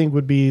who do you think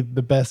would be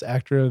the best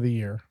actor of the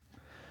year?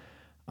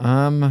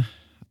 I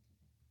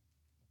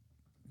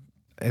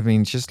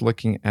mean, just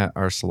looking at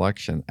our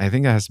selection, I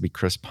think it has to be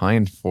Chris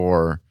Pine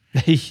for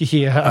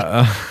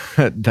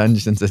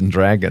Dungeons and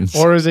Dragons.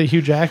 Or is it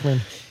Hugh Jackman?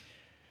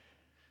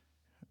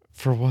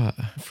 For what?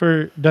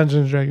 For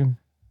Dungeons and Dragons.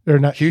 Or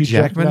not Hugh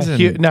Jackman's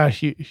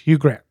Hugh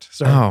Grant.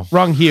 Sorry. Oh.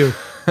 Wrong Hugh.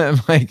 I'm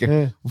like,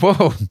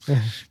 whoa.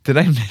 Did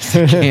I miss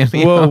a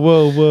cameo?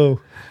 Whoa.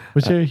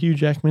 Was there a Hugh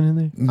Jackman in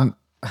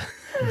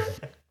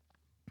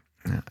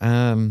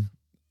there?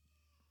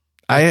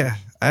 I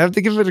have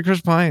to give it to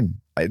Chris Pine.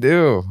 I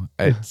do.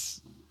 I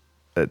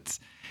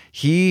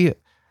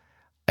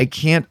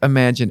can't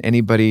imagine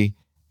anybody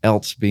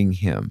else being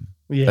him.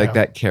 Yeah. Like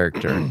that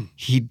character.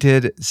 He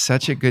did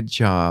such a good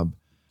job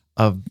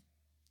of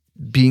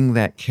being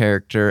that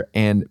character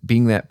and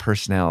being that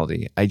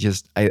personality. I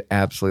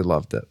absolutely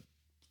loved it.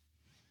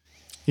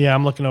 Yeah,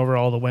 I'm looking over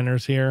all the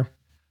winners here.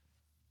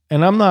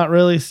 And I'm not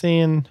really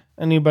seeing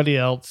anybody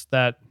else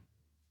that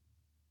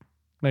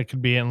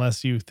could be,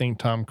 unless you think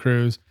Tom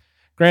Cruise.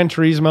 Gran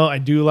Turismo, I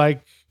do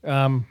like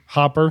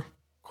Hopper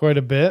quite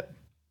a bit.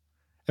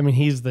 I mean,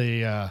 he's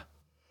the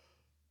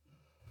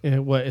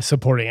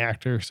supporting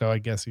actor, so I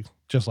guess he,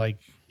 just like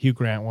Hugh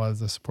Grant was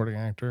the supporting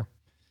actor.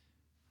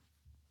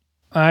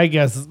 I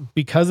guess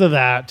because of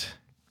that,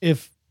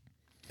 if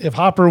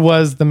Hopper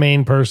was the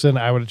main person,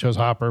 I would have chose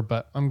Hopper,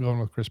 but I'm going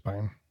with Chris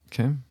Pine.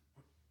 Okay.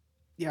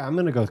 Yeah, I'm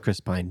going to go with Chris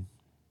Pine.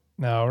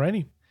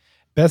 Alrighty.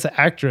 Best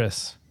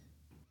actress.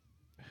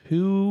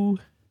 Who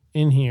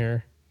in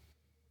here?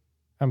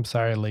 I'm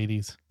sorry,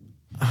 ladies.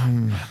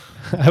 I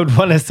would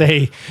want to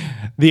say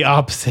the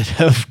opposite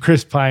of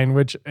Chris Pine,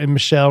 which is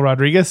Michelle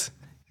Rodriguez.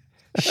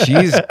 She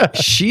is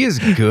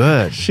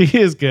good. She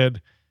is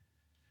good.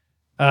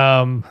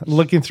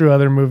 Looking through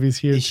other movies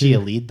here. Is she a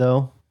lead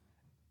though?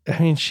 I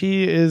mean,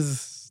 she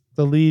is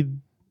the lead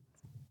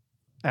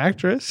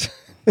actress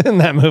in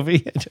that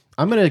movie.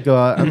 I'm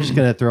just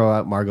gonna throw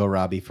out Margot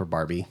Robbie for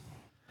Barbie.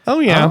 Oh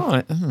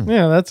yeah,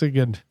 yeah, that's a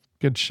good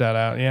shout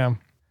out. Yeah,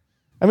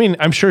 I mean,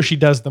 I'm sure she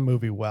does the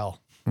movie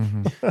well.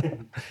 Mm-hmm.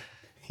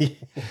 It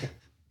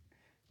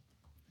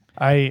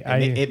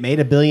made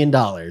 $1 billion.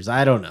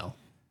 I don't know.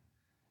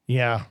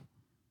 Yeah,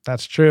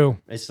 that's true.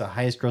 It's the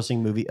highest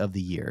grossing movie of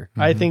the year.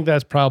 Mm-hmm. I think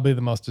that's probably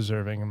the most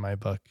deserving in my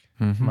book.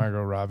 Mm-hmm.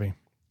 Margot Robbie.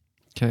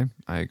 Okay,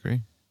 I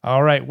agree.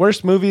 All right,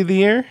 worst movie of the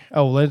year.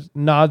 Oh,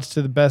 nods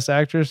to the best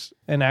actress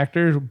and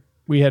actor.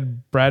 We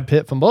had Brad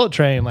Pitt from Bullet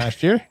Train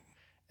last year,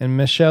 and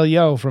Michelle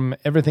Yeoh from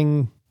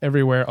Everything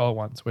Everywhere All at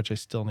Once, which I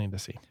still need to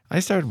see. I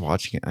started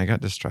watching it. I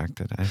got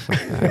distracted. I felt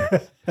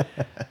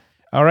bad.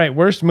 All right,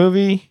 worst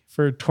movie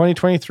for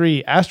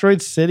 2023: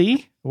 Asteroid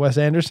City, Wes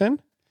Anderson.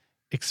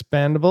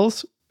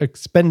 Expendables,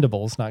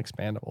 not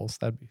Expandables.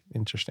 That'd be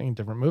interesting.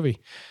 Different movie.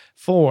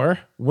 4,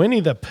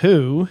 Winnie the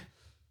Pooh.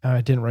 I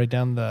didn't write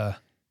down the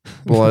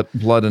blood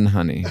and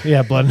honey.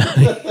 Yeah, Blood and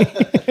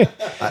Honey.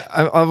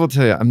 I will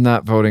tell you, I'm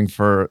not voting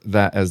for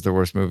that as the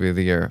worst movie of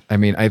the year. I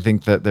mean, I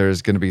think that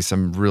there's going to be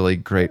some really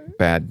great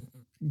bad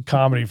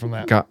comedy from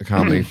that.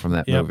 comedy from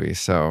that Yep. movie.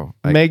 So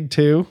Meg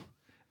 2.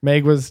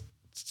 Meg was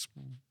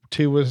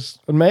 2 was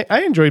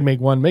I enjoyed Meg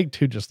 1. Meg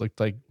 2 just looked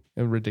like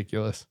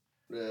ridiculous.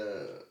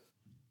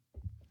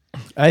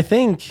 I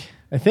think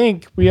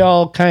we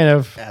all kind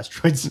of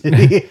Asteroid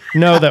City.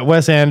 know that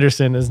Wes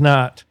Anderson is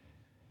not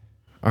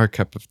our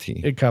cup of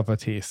tea. a cup of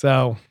tea.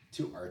 So,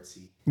 Too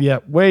artsy. yeah,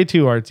 way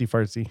too artsy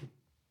fartsy.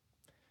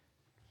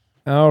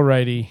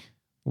 Alrighty.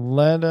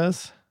 Let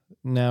us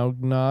now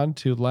nod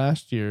to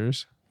last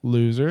year's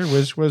loser,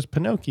 which was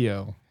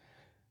Pinocchio.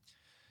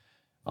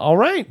 All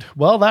right.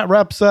 Well, that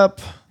wraps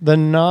up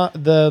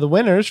the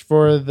winners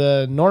for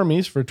the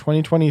normies for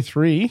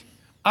 2023.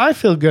 I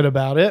feel good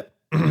about it.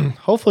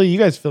 Hopefully you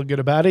guys feel good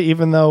about it,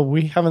 even though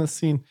we haven't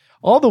seen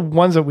all the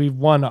ones that we've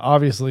won.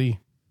 Obviously,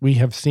 we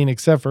have seen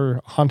except for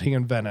Haunting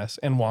in Venice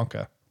and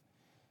Wonka.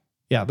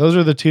 Yeah, those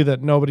are the two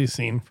that nobody's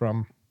seen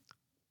from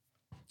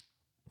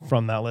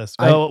that list.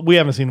 Well, we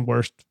haven't seen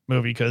worst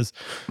movie because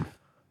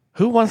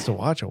who wants to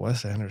watch a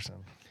Wes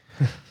Anderson?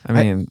 I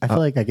mean, I feel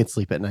like I could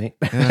sleep at night.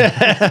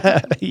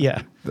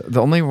 Yeah.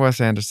 the only Wes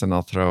Anderson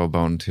I'll throw a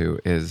bone to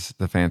is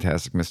The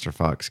Fantastic Mr.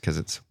 Fox because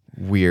it's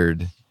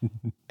weird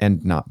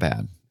and not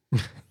bad.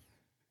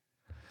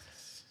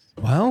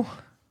 Well,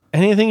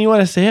 anything you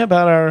want to say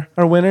about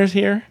our winners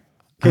here?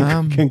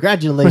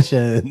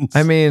 Congratulations.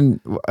 I mean,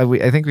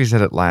 I think we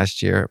said it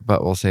last year,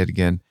 but we'll say it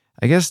again.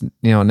 I guess,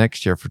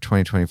 next year for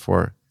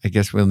 2024, I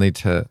guess we'll need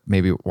to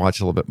maybe watch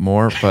a little bit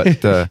more, but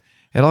it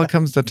all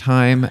comes to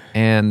time.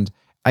 And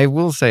I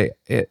will say,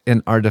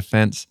 in our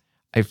defense,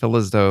 I feel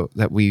as though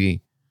that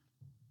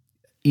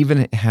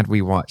even had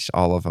we watched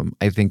all of them,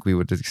 I think we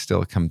would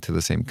still come to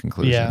the same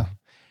conclusion. Yeah.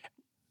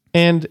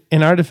 And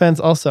in our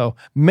defense also,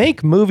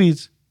 make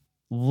movies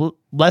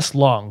less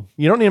long.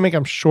 You don't need to make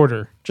them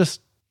shorter, just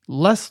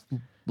less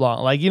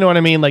long. Like, you know what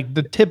I mean? Like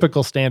the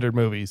typical standard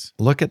movies.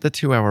 Look at the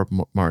 2-hour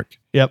mark.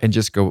 Yep. And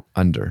just go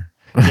under.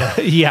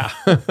 Yeah.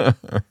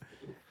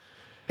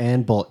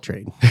 And Bullet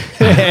Train.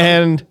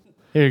 And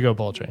here you go,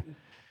 Bullet Train.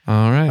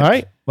 All right. All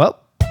right. Well,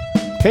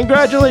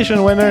 congratulations,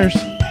 winners.